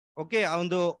 ಓಕೆ,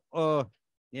 ಒಂದು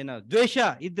ದ್ವೇಷ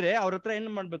ಇದ್ರೆ ಅವ್ರ ಹತ್ರ ಏನ್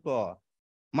ಮಾಡ್ಬೇಕು?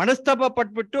 ಮನಸ್ತಾಪ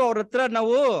ಪಟ್ಬಿಟ್ಟು ಅವ್ರ ಹತ್ರ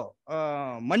ನಾವು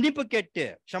ಮನ್ನಿಪು ಕೆಟ್ಟು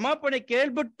ಕ್ಷಮಾಪಣೆ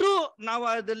ಕೇಳ್ಬಿಟ್ಟು ನಾವು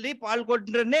ಅದಲ್ಲಿ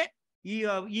ಪಾಲ್ಗೊಂಡ್ರೆ ಈ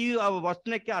ಈ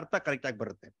ವಚನಕ್ಕೆ ಅರ್ಥ ಕರೆಕ್ಟ್ ಆಗಿ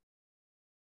ಬರುತ್ತೆ.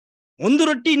 ಒಂದು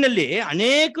ರೊಟ್ಟಿನಲ್ಲಿ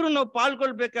ಅನೇಕರು ನಾವು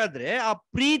ಪಾಲ್ಕೊಳ್ಬೇಕಾದ್ರೆ ಆ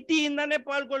ಪ್ರೀತಿಯಿಂದಾನೇ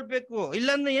ಪಾಲ್ಕೊಳ್ಬೇಕು.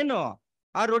 ಇಲ್ಲಾಂದ್ರೆ ಏನು,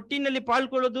 ಆ ರೊಟ್ಟಿನಲ್ಲಿ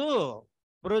ಪಾಲ್ಕೊಳ್ಳೋದು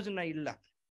ಪ್ರಯೋಜನ ಇಲ್ಲ.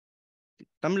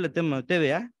 ತಮಿಳ್ல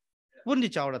தேவையா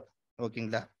புரிஞ்சிச்சு அவ்வளவு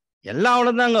ஓகேங்களா? எல்லாம்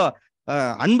அவ்வளவுதாங்க.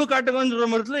 அன்பு காட்டுகிற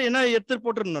மரத்துல என்ன எடுத்து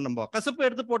போட்டுருணும், நம்ம ಕಸಪು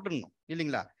எடுத்து போட்டுருணும்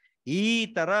இல்லைங்களா? ಈ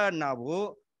ತರ ನಾವು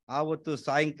ಆವತ್ತು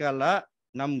ಸಾಯಂಕಾಲ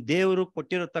ನಮ್ ದೇವರು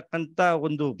ಕೊಟ್ಟಿರತಕ್ಕಂತ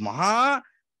ಒಂದು ಮಹಾ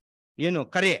ಏನು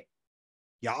ಕರೆ,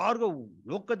 ಯಾರಿಗೂ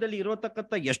ಲೋಕದಲ್ಲಿ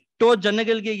ಇರತಕ್ಕಂತ ಎಷ್ಟೋ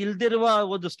ಜನಗಳಿಗೆ ಇಲ್ದಿರುವ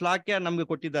ಒಂದು ಶ್ಲಾಘ್ಯ ನಮ್ಗೆ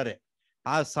ಕೊಟ್ಟಿದ್ದಾರೆ.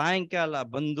 ಆ ಸಾಯಂಕಾಲ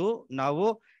ಬಂದು ನಾವು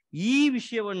ಈ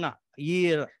ವಿಷಯವನ್ನ, ಈ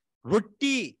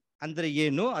ರೊಟ್ಟಿ ಅಂದ್ರೆ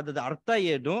ಏನು, ಅದದ ಅರ್ಥ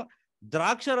ಏನು,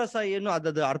 ದ್ರಾಕ್ಷರಸ ಏನು,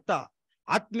 ಅದದ ಅರ್ಥ,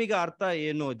 ಆತ್ಮಿಕ ಅರ್ಥ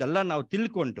ಏನು, ಇದೆಲ್ಲ ನಾವು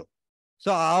ತಿಳ್ಕೊಂಡು ಸೊ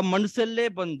ಆ ಮನಸ್ಸಲ್ಲೇ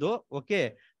ಬಂದು ಓಕೆ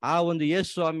ಆ ಒಂದು ಯೇಸು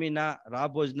ಸ್ವಾಮಿನ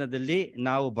ರಾಭೋಜನದಲ್ಲಿ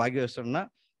ನಾವು ಭಾಗವಹಿಸೋಣ.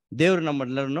 ದೇವರು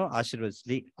ನಮ್ಮೆಲ್ಲರನ್ನು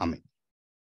ಆಶೀರ್ವದಿಸಲಿ. ಆಮೇಲೆ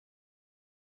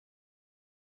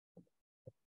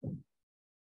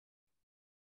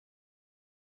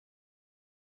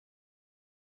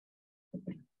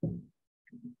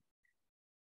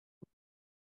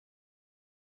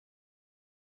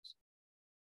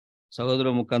ಸಹೋದರ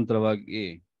ಮುಖಾಂತರವಾಗಿ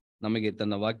ನಮಗೆ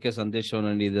ತನ್ನ ವಾಕ್ಯ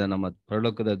ಸಂದೇಶವನ್ನು ನೀಡಿದ ನಮ್ಮ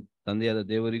ಪರಲೋಕದ ತಂದೆಯಾದ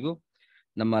ದೇವರಿಗೂ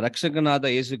ನಮ್ಮ ರಕ್ಷಕನಾದ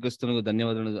ಯೇಸು ಕ್ರಿಸ್ತನಿಗೂ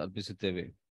ಧನ್ಯವಾದಗಳನ್ನು ಅರ್ಪಿಸುತ್ತೇವೆ.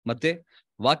 ಮತ್ತೆ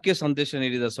ವಾಕ್ಯ ಸಂದೇಶ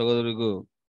ನೀಡಿದ ಸಹೋದರಿಗೂ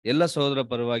ಎಲ್ಲ ಸಹೋದರ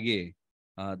ಪರವಾಗಿ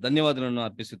ಧನ್ಯವಾದಗಳನ್ನು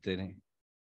ಅರ್ಪಿಸುತ್ತೇನೆ.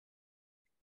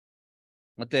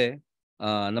 ಮತ್ತೆ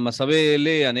ನಮ್ಮ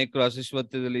ಸಭೆಯಲ್ಲಿ ಅನೇಕರು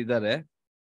ಅಸ್ವಸ್ಥತೆಯಲ್ಲಿ ಇದ್ದಾರೆ.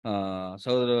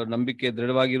 ಸಹೋದರ ನಂಬಿಕೆ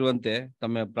ದೃಢವಾಗಿರುವಂತೆ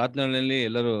ತಮ್ಮ ಪ್ರಾರ್ಥನೆಗಳಲ್ಲಿ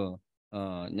ಎಲ್ಲರೂ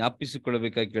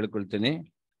ಜ್ಞಾಪಿಸಿಕೊಳ್ಳಬೇಕಾಗಿ ಕೇಳಿಕೊಳ್ತೇನೆ.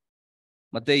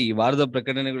 ಮತ್ತೆ ಈ ವಾರದ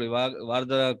ಪ್ರಕಟಣೆಗಳು,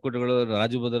 ವಾರದ ಕೂಟಗಳು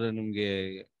ರಾಜು ಬದಲು ನಿಮ್ಗೆ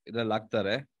ಇದ್ರಲ್ಲಿ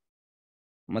ಆಗ್ತಾರೆ.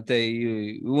 ಮತ್ತೆ ಈ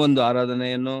ಒಂದು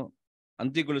ಆರಾಧನೆಯನ್ನು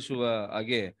ಅಂತ್ಯಗೊಳಿಸುವ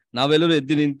ಹಾಗೆ ನಾವೆಲ್ಲರೂ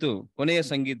ಎದ್ದು ನಿಂತು ಕೊನೆಯ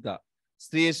ಸಂಗೀತ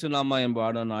ಶ್ರೀ ಯೇಸು ನಾಮ ಎಂಬ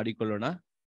ಹಾಡನ್ನು ಆಡಿಕೊಳ್ಳೋಣ.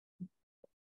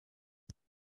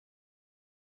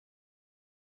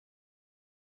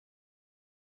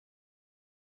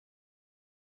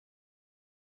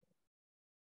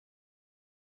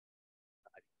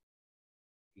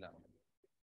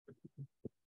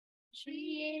 ಶ್ರೀ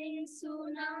ಯೇಸು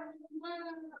ನಾಮ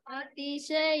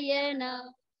ಅತಿಶಯ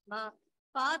ನಾಮ,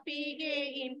 ಪಾಪಿಗೆ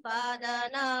ಇಂಪಾದ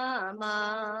ನಾಮ.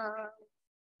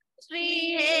 ಶ್ರೀ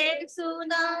ಯೇಸು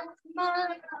ನಾಮ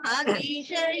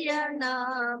ಅತಿಶಯ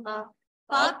ನಾಮ,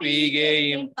 ಪಾಪಿಗೆ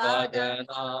ಇಂಪಾದ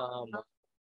ನಾಮ.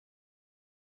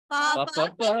 ಪಾಪ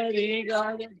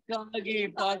ಪರಿಹಾರಕ್ಕಾಗಿ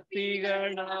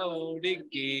ಪಾಪಿಗಳ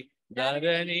ಹುಡುಕಿ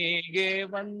ಧರಣಿಗೆ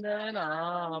ಬಂದ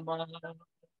ನಾಮ.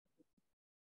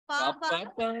 ಪಾಪ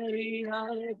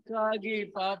ಪರಿಹಾರಕ್ಕಾಗಿ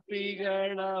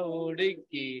ಪಾಪಿಗಳ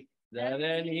ಹುಡುಕಿ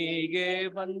ಧರಣಿಗೆ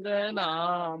ಬಂದ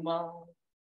ನಾಮ.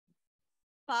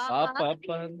 ಪಾಪ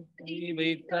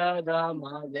ಜೀವಿತದ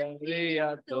ಮಾದರಿಯ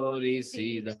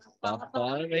ತೋರಿಸಿದ, ಪಾಪ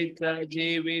ರಹಿತ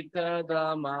ಜೀವಿತದ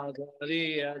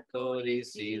ಮಾದರಿಯ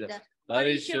ತೋರಿಸಿದ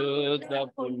ಪರಿಶುದ್ಧ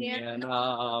ಪುಣ್ಯ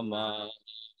ನಾಮ.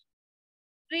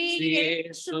 ಶ್ರೀ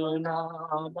ಯೇಸು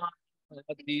ನಾಮ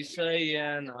ಅತಿಶಯ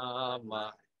ನಾಮ,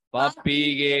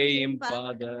 ಪಾಪಿಗೆ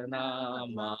ಇಂಪಾದ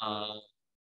ನಾಮ.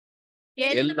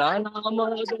 ಎಲ್ಲ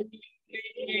ನಾಮದಲ್ಲಿ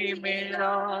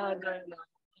ಮೇಲಾದ ನಾಮ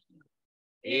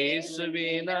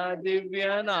ಯೇಸುವಿನ ದಿವ್ಯ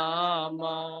ನಾಮ.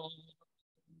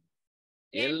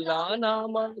 ಎಲ್ಲ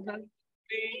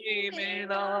ನಾಮದಲ್ಲಿ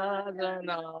ಮೇಲಾದ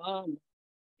ನಾಮ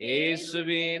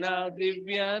ಯೇಸುವಿನ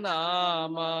ದಿವ್ಯ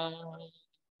ನಾಮ.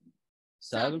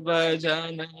 ಸರ್ವ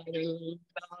ಜನರು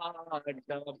ಅಡ್ಡ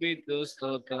ಬಿದ್ದು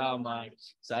ಸ್ತೋತ್ರ ಮಾಡಿ,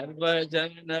 ಸರ್ವ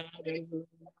ಜನರು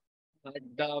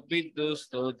ಅಡ್ಡ ಬಿದ್ದು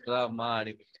ಸ್ತೋತ್ರ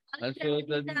ಮಾಡಿ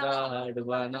ಅಶೋಧದಿಂದ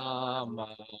ಹಾಡುವ ನಾಮ.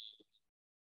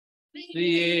 ಶ್ರೀ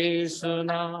ಯೇಸು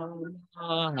ನಾಮ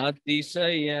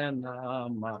ಅತಿಶಯ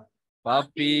ನಾಮ,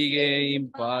 ಪಾಪಿಗೆ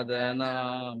ಇಂಪಾದ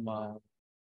ನಾಮ.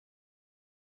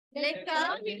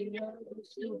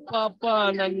 ಪಾಪ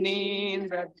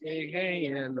ನನ್ನಿಂದ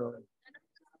ತೆಗೆಯಲು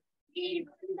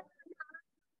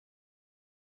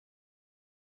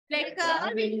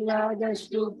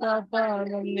ಲೆಕ್ಕವಿಲ್ಲದಷ್ಟು ಪಾಪ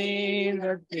ನನ್ನಿಂದ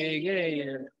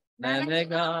ತೆಗೆಯಲು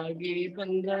ನನಗಾಗಿ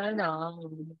ಬಂದ ನಾಮ.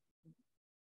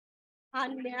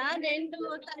 ಅನ್ಯಾನೆಂದು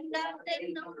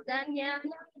ತಂದೆಂದು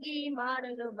ಧನ್ಯನಾಗಿ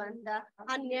ಮಾಡಲು ಬಂದ,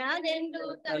 ಅನ್ಯಾನೆಂದು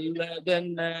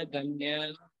ಅಲ್ಲದನ್ನ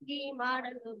ಧನ್ಯನಾಗಿ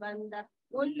ಮಾಡಲು ಬಂದ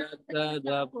ಉನ್ನತದ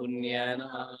ಪುಣ್ಯ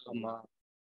ನಾಮ.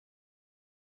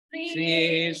 ಶ್ರೀ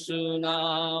ಯೇಸು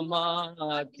ನಾಮ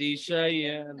ಅತಿಶಯ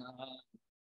ನಾಮ,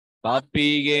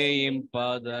 ಪಾಪಿಗೆ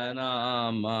ಇಂಪಾದ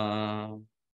ನಾಮ.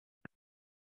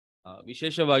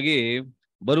 ವಿಶೇಷವಾಗಿ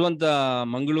ಬರುವಂತ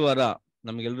ಮಂಗಳವಾರ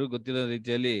ನಮಗೆಲ್ಲರಿಗೂ ಗೊತ್ತಿರೋ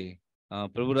ರೀತಿಯಲ್ಲಿ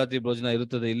ಪ್ರಭುರಾತ್ರಿ ಭೋಜನ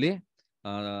ಇರುತ್ತದೆ ಇಲ್ಲಿ.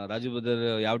 ರಾಜು ಬ್ರದರ್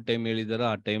ಯಾವ ಟೈಮ್ ಹೇಳಿದಾರೋ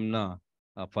ಆ ಟೈಮ್ನ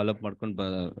ಫಾಲೋ ಅಪ್ ಮಾಡ್ಕೊಂಡು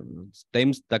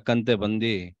ಟೈಮ್ಸ್ ತಕ್ಕಂತೆ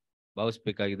ಬಂದು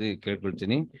ಭಾವಿಸ್ಬೇಕಾಗಿದೆ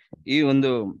ಕೇಳ್ಕೊಳ್ತೀನಿ. ಈ ಒಂದು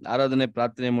ಆರಾಧನೆ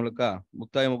ಪ್ರಾರ್ಥನೆ ಮೂಲಕ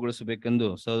ಮುಕ್ತಾಯಗೊಳಿಸಬೇಕೆಂದು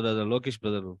ಸಹೋದರ ಲೋಕೇಶ್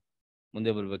ಬ್ರದರು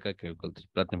ಮುಂದೆ ಬರ್ಬೇಕಾಗಿ ಕೇಳ್ಕೊಳ್ತೀನಿ.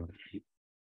 ಪ್ರಾರ್ಥನೆ ಮಾಡಿ.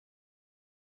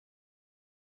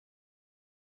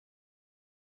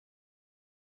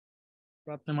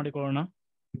 ಪ್ರಾರ್ಥನೆ ಮಾಡಿಕೊಳ್ಳೋಣ.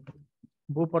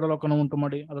 ಭೂಪರಲೋಕನ ಉಂಟು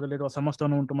ಮಾಡಿ ಅದರಲ್ಲಿರುವ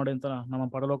ಸಮಸ್ತವನ್ನು ಉಂಟು ಮಾಡಿ ಅಂತ ನಮ್ಮ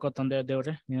ಪರಲೋಕ ತಂದೆಯ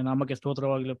ದೇವರೇ, ನಿನ್ನ ನಾಮಕ್ಕೆ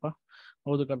ಸ್ತೋತ್ರವಾಗಲಿಪ್ಪ.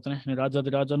 ಹೌದು ಕರ್ತನೆ, ನೀ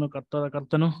ರಾಜನು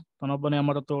ಕರ್ತನು ತನ್ನೊಬ್ಬನೇ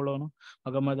ಅಮರತ್ವವುಳ್ಳವನು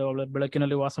ಅಗಮದ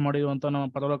ಬೆಳಕಿನಲ್ಲಿ ವಾಸ ಮಾಡಿರುವಂತ ನಮ್ಮ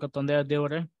ಪರಲೋಕ ತಂದೆಯ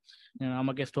ದೇವರೇ, ನಿನ್ನ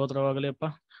ನಾಮಕ್ಕೆ ಸ್ತೋತ್ರವಾಗಲಿಪ್ಪ.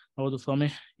 ಹೌದು ಸ್ವಾಮಿ,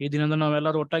 ಈ ದಿನದ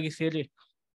ನಾವೆಲ್ಲರೂ ಒಟ್ಟಾಗಿ ಸೇರಿ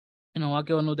ನಿನ್ನ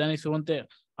ವಾಕ್ಯವನ್ನು ಧ್ಯಾನಿಸುವಂತೆ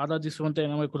ಆರಾಧಿಸುವಂತೆ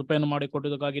ನಮಗೆ ಕೃಪೆಯನ್ನು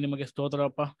ಮಾಡಿಕೊಟ್ಟಿದ್ದಕ್ಕಾಗಿ ನಿಮಗೆ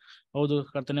ಸ್ತೋತ್ರಪ್ಪ. ಹೌದು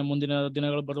ಕರ್ತನೆ, ಮುಂದಿನ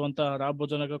ದಿನಗಳು ಬರುವಂತ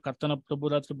ಭೋಜನ ಕರ್ತನ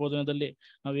ಪ್ರಭುರಾತ್ರಿ ಭೋಜನದಲ್ಲಿ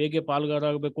ನಾವು ಹೇಗೆ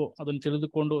ಪಾಲ್ಗಾರರಾಗಬೇಕು ಅದನ್ನು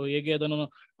ತಿಳಿದುಕೊಂಡು, ಹೇಗೆ ಅದನ್ನು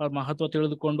ಮಹತ್ವ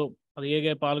ತಿಳಿದುಕೊಂಡು ಅದು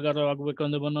ಹೇಗೆ ಪಾಲ್ಗಾರರಾಗಬೇಕು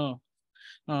ಎಂಬುದನ್ನು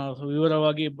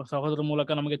ವಿವರವಾಗಿ ಸಹೋದರ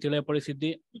ಮೂಲಕ ನಮಗೆ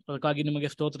ತಿಳಿಯಪಡಿಸಿದ್ದಿ. ಅದಕ್ಕಾಗಿ ನಿಮಗೆ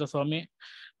ಸ್ತೋತ್ರ ಸ್ವಾಮಿ.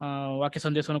 ವಾಕ್ಯ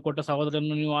ಸಂದೇಶವನ್ನು ಕೊಟ್ಟ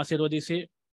ಸಹೋದರನ್ನು ನೀವು ಆಶೀರ್ವದಿಸಿ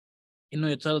ಇನ್ನು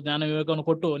ಹೆಚ್ಚಾದ ಜ್ಞಾನ ವಿವೇಕವನ್ನು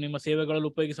ಕೊಟ್ಟು ನಿಮ್ಮ ಸೇವೆಗಳಲ್ಲಿ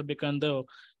ಉಪಯೋಗಿಸಬೇಕೆಂದು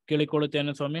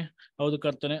ಕೇಳಿಕೊಳ್ಳುತ್ತೇನೆ ಸ್ವಾಮಿ. ಹೌದು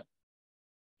ಕರ್ತನೆ,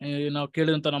 ನಾವು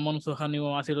ಕೇಳಿದಂತ ನಮ್ಮನ್ನು ಸಹ ನೀವು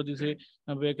ಆಶೀರ್ವದಿಸಿ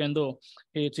ಬೇಕೆಂದು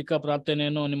ಈ ಚಿಕ್ಕ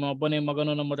ಪ್ರಾರ್ಥನೆಯನ್ನು ನಿಮ್ಮ ಒಬ್ಬನೇ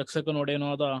ಮಗನು ನಮ್ಮ ರಕ್ಷಕನು ಒಡೆಯನೂ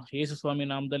ಆದ ಯೇಸು ಸ್ವಾಮಿ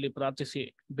ನಾಮದಲ್ಲಿ ಪ್ರಾರ್ಥಿಸಿ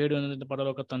ಬೇಡುವ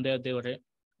ಪರಲೋಕ ತಂದೆಯ ದೇವರೇ.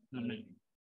 ಆಮೆನ್.